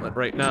the gauntlet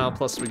right now,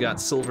 plus we got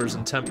silvers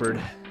and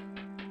tempered.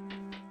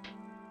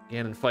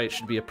 Ganon fight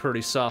should be a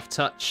pretty soft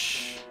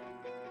touch.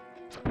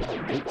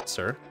 Ooh,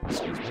 sir,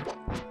 excuse me.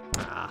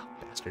 Ah,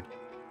 bastard.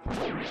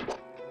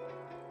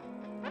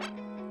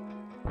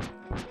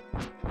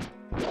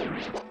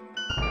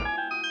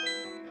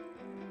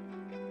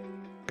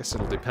 Guess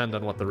it'll depend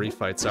on what the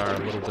refights are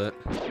a little bit.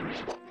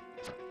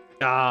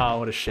 Ah,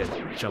 what a shit.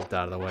 Jumped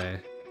out of the way.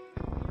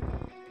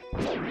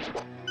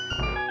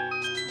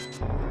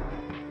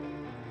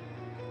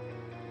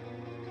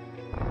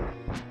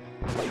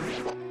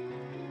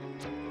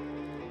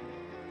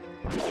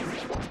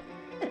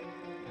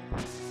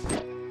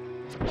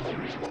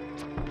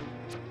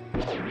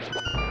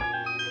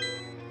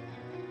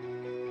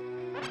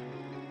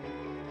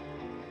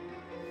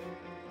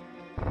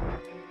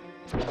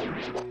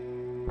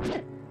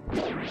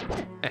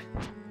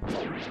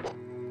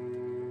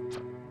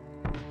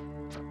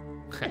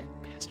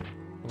 Bastard.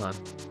 Hold on.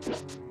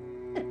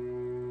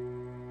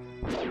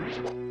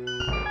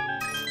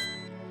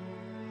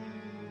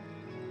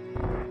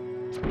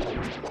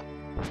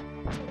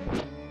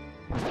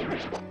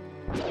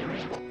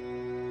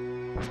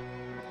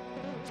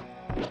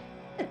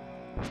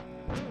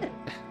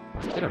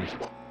 Hit him.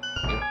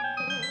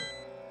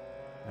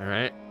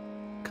 Alright.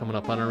 Coming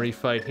up on a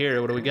refight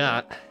here. What do we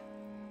got?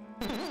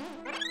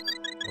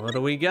 What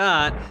do we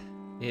got?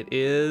 It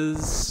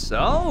is...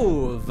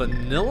 Oh,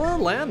 Vanilla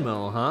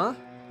Landmill, huh?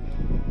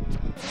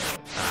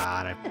 Ah,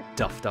 and I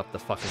duffed up the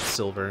fucking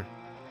silver.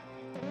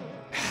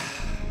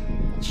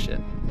 Shit.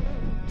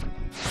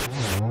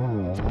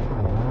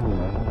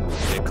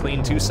 A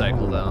clean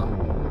 2-cycle,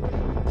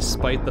 though.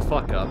 Despite the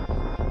fuck up.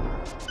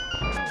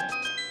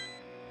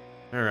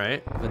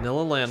 Alright,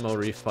 Vanilla Landmill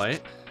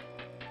refight.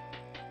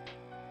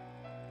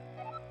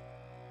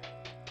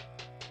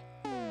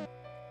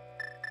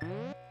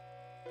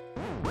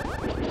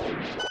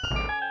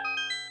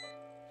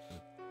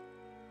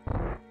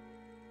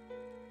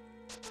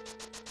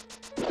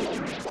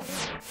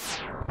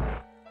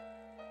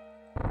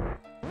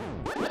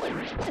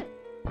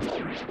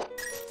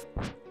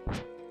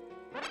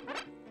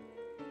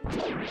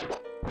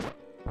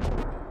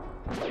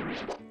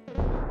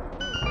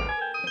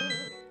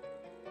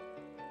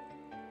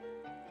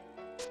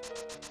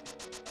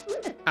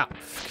 Ow,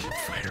 fucking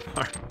fire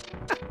bar.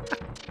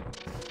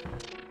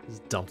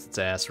 Just dumps its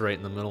ass right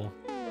in the middle.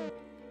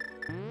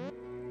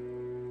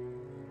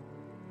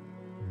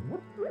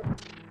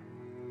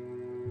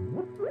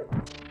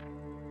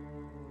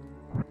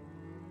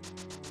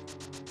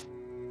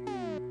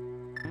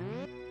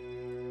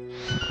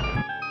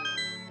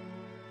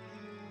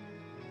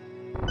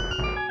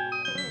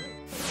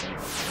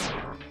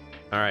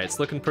 Alright, it's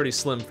looking pretty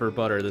slim for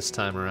butter this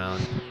time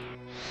around.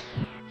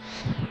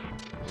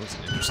 That's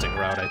an interesting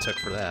route I took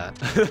for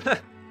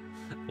that.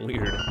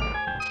 Weird.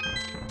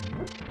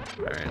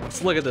 Alright,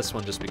 let's look at this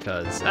one just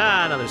because.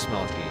 Ah, another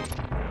small key.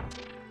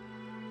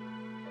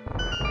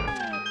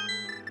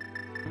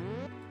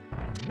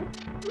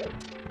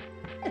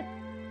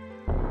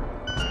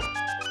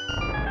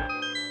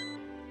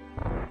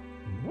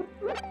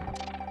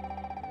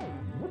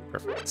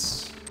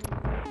 Perfect.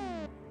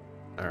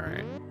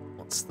 Alright,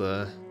 what's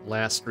the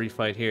last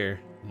refight here?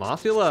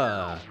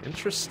 Mothula!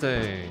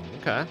 Interesting.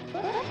 Okay.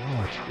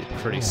 A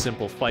pretty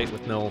simple fight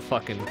with no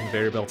fucking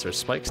conveyor belts or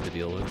spikes to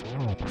deal with.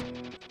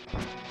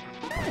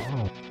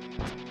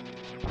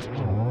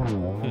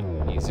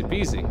 Easy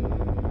peasy.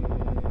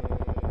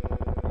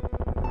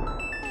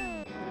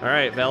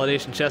 Alright,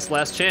 validation chest,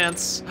 last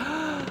chance.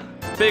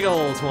 Big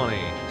ol' 20.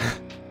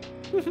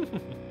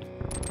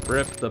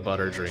 Rip the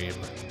butter dream.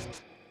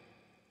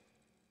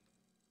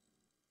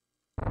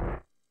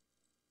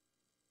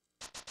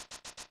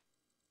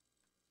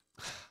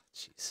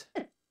 Jeez.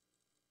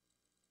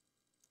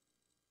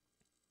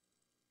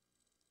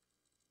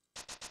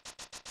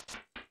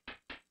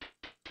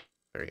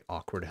 Very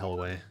awkward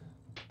hellway.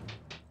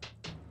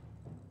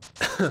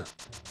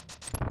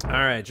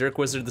 Alright, Jerk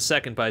Wizard the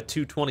second by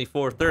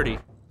 224.30.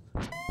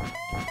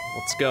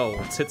 Let's go.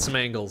 Let's hit some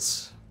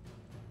angles.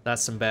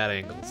 That's some bad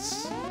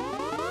angles.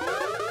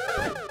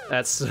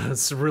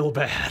 That's real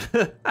bad.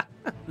 This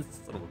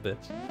son of a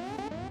bitch.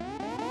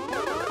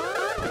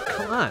 Oh,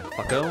 come on,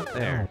 fucko.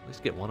 There. At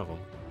least get one of them.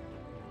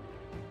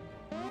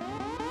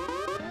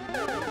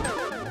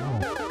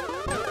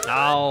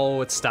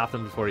 Oh, it stopped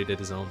him before he did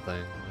his own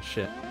thing. Oh,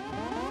 shit.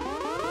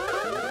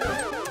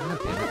 God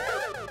damn it.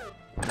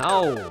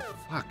 No!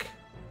 Fuck.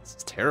 This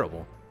is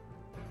terrible.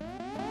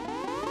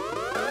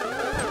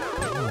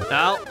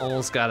 Ow!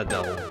 Almost got a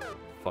double.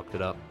 Fucked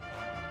it up.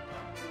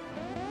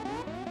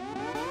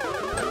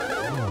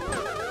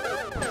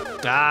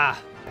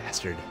 Ah!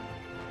 Bastard.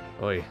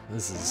 Oi,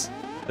 this is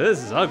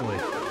ugly.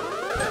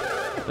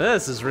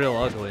 This is real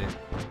ugly.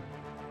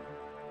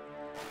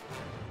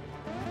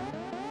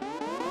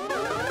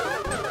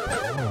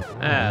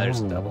 Ah, there's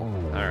a double.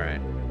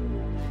 Alright.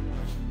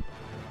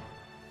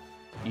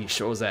 Yeesh,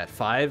 what was that?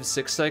 5,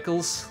 6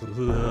 cycles?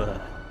 Ugh.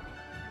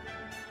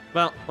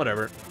 Well,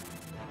 whatever.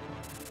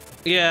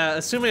 Yeah,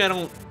 assuming I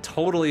don't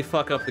totally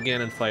fuck up the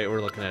Ganon fight,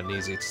 we're looking at an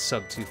easy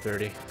sub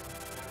 230.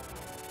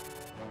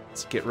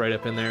 Let's get right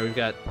up in there. We've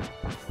got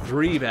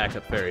 3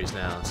 backup fairies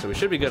now, so we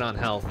should be good on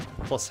health.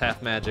 Plus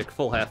half magic,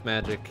 full half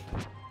magic.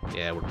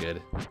 Yeah, we're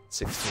good.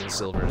 16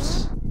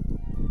 silvers.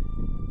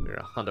 We're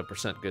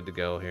 100% good to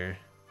go here.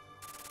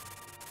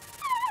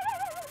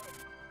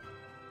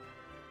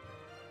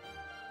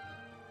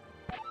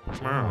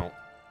 Wow.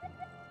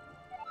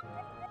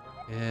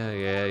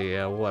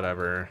 Yeah,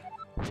 whatever.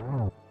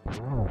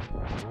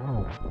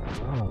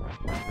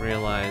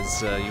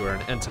 Realize you are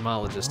an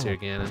entomologist here,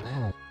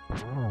 Ganon.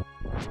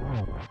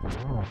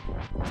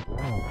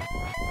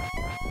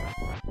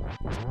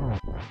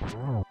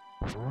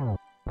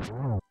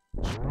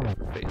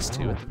 For phase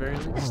 2 at the very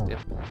least, yep.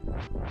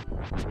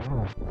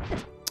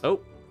 Oh,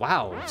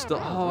 wow,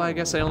 still, oh, I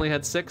guess I only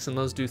had 6 and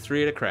those do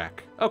 3 at a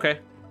crack. Okay,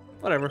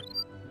 whatever.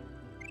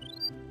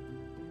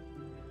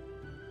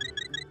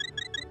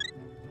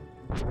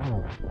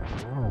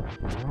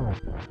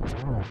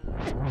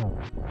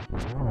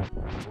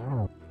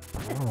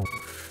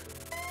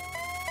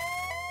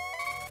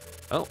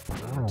 Oh,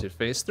 to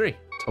phase 3.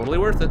 Totally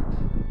worth it.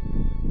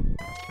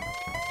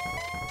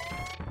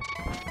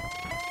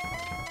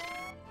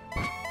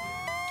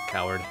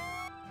 Coward.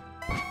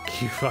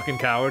 You fucking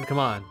coward, come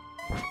on.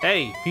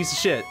 Hey, piece of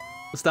shit.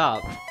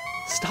 Stop.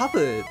 Stop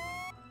it.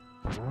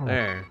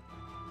 There.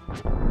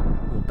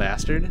 Little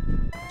bastard.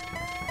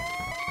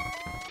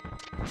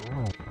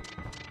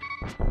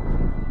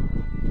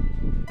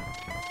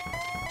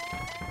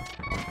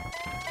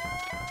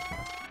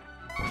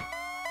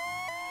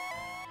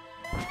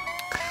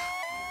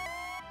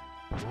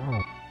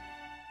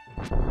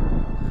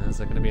 Is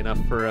that gonna be enough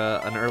for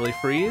an early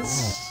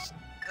freeze?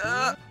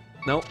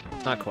 Nope,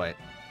 not quite.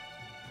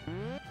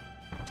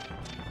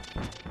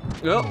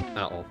 Oh,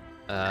 uh-oh.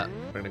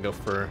 We're gonna go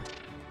for...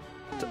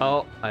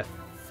 Oh, I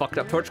fucked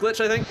up torch glitch,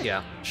 I think?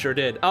 Yeah, sure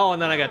did. Oh,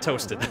 and then I got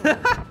toasted.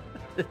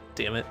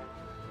 Damn it.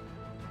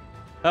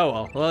 Oh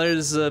well, well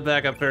there's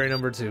backup fairy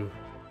number 2,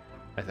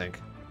 I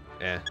think.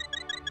 Yeah,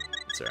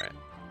 it's alright.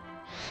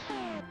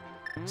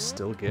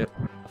 Still get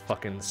a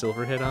fucking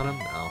silver hit on him?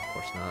 No, of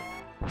course not.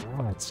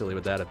 Fucking silly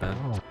would that have been.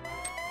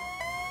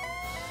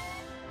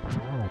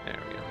 There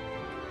we go.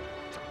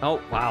 Oh,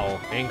 wow.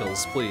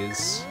 Angles,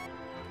 please.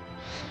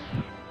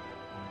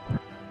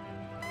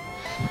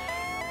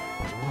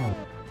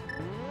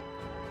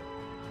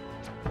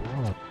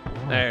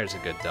 There's a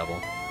good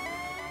double.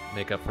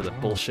 Make up for the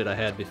bullshit I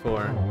had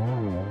before.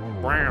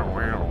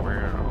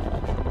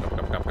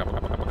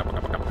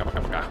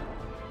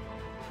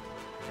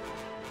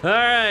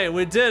 Alright,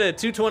 we did it.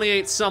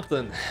 228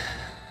 something.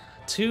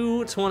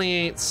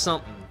 228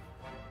 something.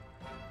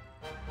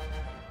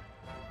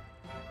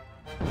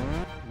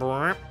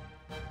 Boop.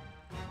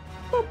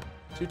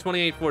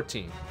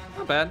 228.14.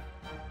 Not bad.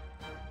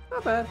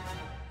 Not bad.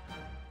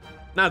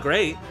 Not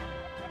great,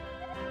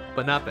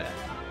 but not bad.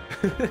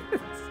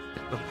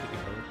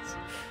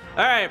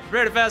 Alright,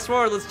 prepare to fast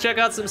forward. Let's check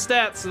out some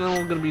stats and then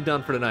we're gonna be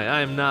done for tonight.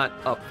 I am not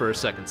up for a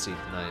second seat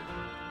tonight.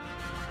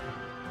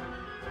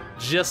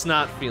 Just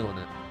not feeling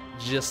it.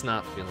 Just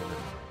not feeling it.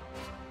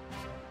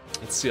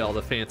 Let's see all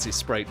the fancy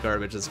sprite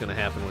garbage that's gonna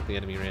happen with the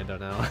enemy rando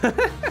now.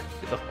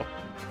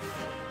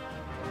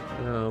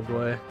 Oh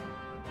boy.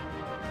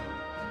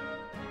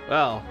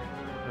 Well,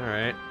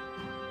 alright.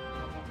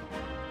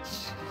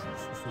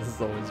 This is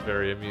always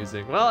very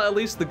amusing. Well, at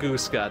least the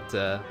goose got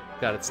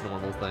its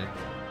normal thing.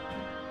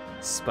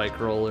 Spike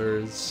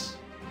rollers.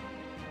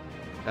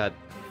 Got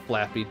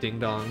flappy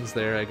ding-dongs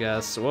there, I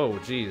guess. Whoa,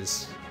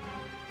 jeez.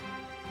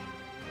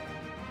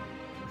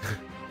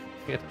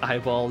 Get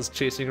eyeballs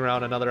chasing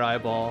around another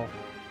eyeball.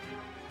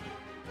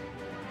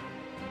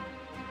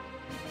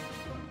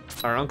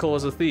 Our uncle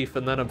was a thief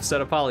and then a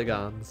set of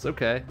polygons.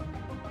 Okay.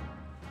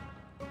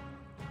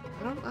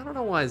 I don't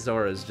know why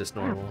Zora is just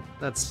normal.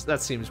 That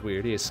seems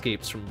weird. He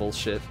escapes from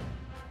bullshit.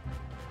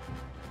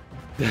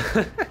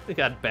 We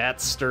got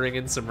bats stirring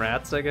in some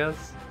rats, I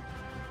guess.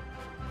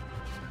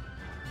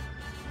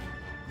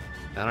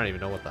 I don't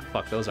even know what the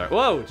fuck those are.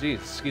 Whoa, jeez,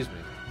 excuse me.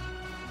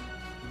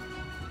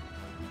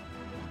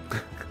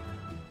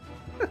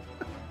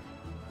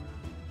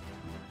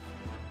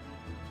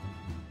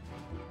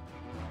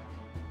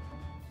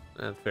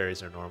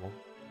 Fairies are normal.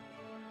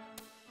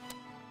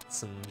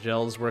 Some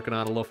gels working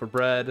on a loaf of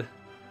bread.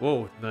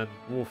 Whoa, then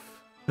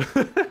woof.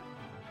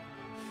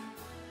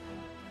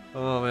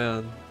 Oh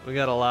man, we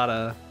got a lot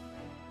of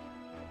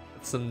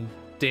some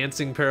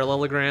dancing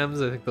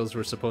parallelograms. I think those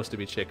were supposed to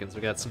be chickens.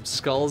 We got some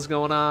skulls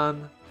going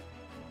on.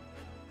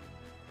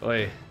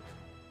 Oi.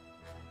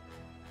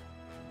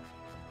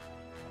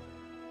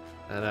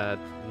 And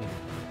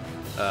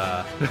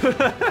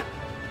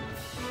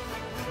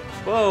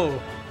whoa,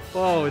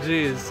 whoa,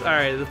 jeez. All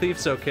right, the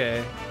thief's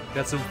okay.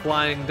 Got some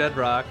flying dead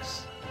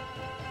rocks.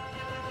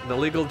 An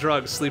illegal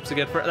drug sleeps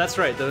again. That's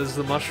right. That was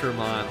the mushroom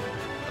on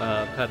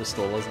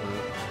pedestal, wasn't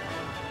it?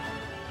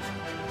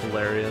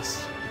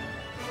 Hilarious.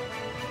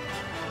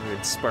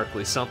 Weird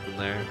sparkly something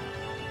there.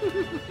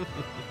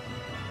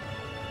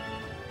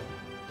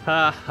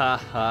 Ha ha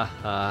ha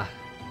ha.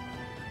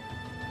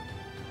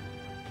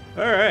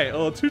 Alright,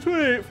 well,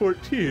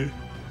 228.14.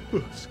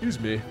 Excuse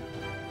me.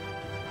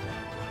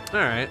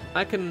 Alright,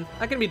 I can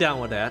be down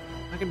with that.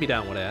 I can be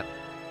down with that.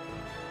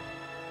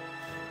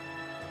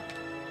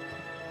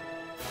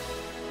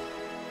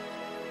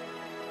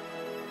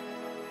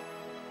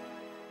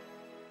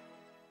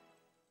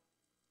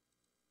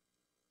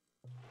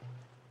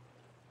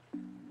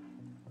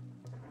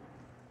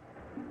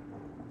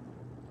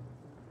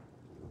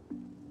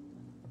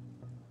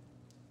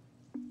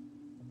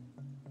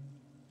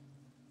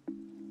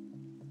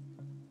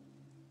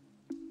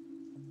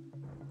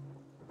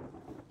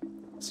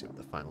 See what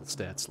the final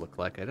stats look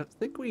like. I don't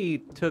think we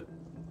took...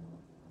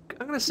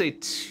 I'm gonna say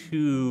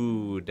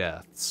 2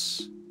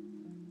 deaths.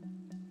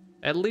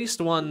 At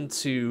least 1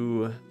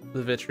 to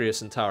the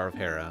Vitreous and Tower of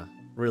Hera,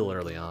 real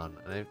early on.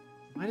 And I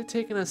might have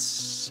taken a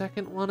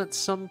second one at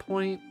some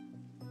point.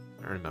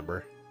 I don't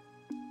remember.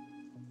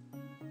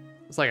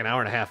 It's like an hour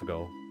and a half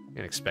ago. You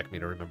can't expect me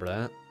to remember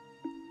that.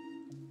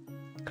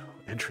 Oh,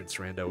 entrance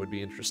rando would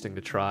be interesting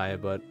to try,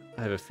 but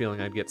I have a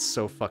feeling I'd get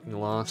so fucking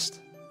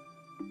lost.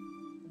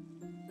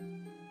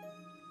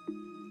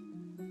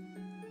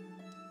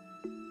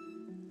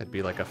 It'd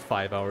be like a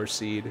 5-hour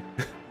seed.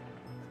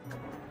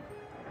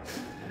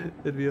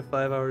 It'd be a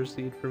 5-hour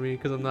seed for me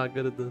because I'm not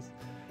good at this.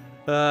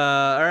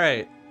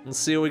 Alright, let's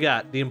see what we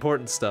got. The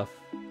important stuff.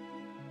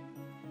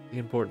 The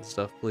important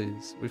stuff,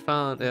 please. We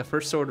found, yeah,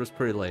 first sword was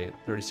pretty late,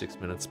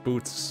 36 minutes.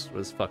 Boots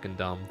was fucking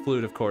dumb.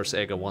 Flute, of course,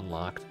 Ega 1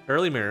 locked.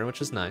 Early mirror,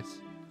 which is nice.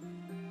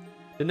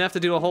 Didn't have to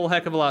do a whole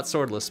heck of a lot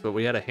swordless, but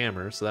we had a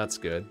hammer, so that's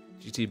good.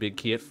 GT big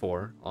key at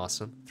 4,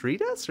 awesome. 3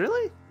 deaths,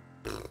 really?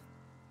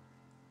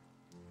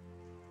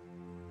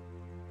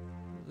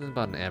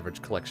 About an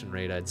average collection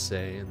rate, I'd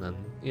say, and then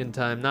in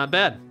time, not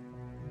bad.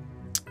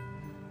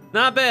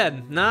 Not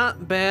bad,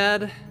 not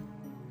bad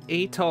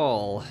at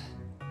all.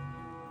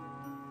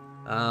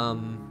 But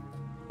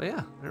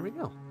yeah, there we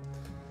go.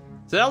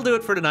 So that'll do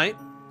it for tonight.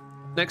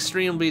 Next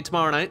stream will be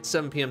tomorrow night,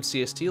 7 p.m.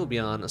 CST. Will be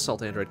on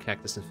Assault Android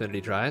Cactus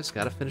Infinity Drives.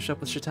 Gotta finish up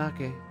with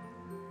Shiitake.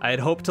 I had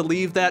hoped to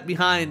leave that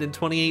behind in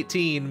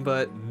 2018,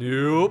 but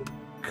nope,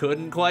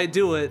 couldn't quite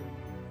do it.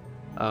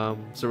 So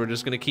we're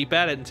just gonna keep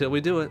at it until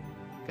we do it.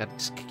 Gotta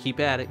just keep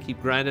at it,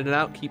 keep grinding it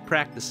out, keep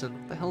practicing.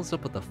 What the hell's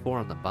up with the 4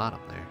 on the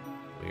bottom there?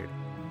 Weird.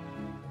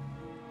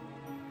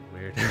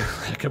 Weird.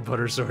 Like a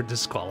butter sword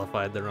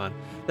disqualified the run.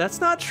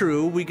 That's not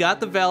true. We got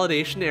the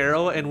validation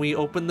arrow and we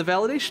opened the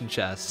validation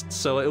chest.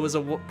 So it was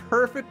a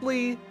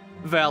perfectly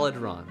valid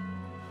run.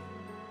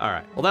 All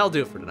right, well, that'll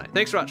do it for tonight.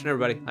 Thanks for watching,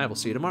 everybody. I will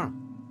see you tomorrow.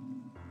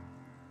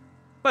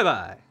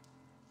 Bye-bye.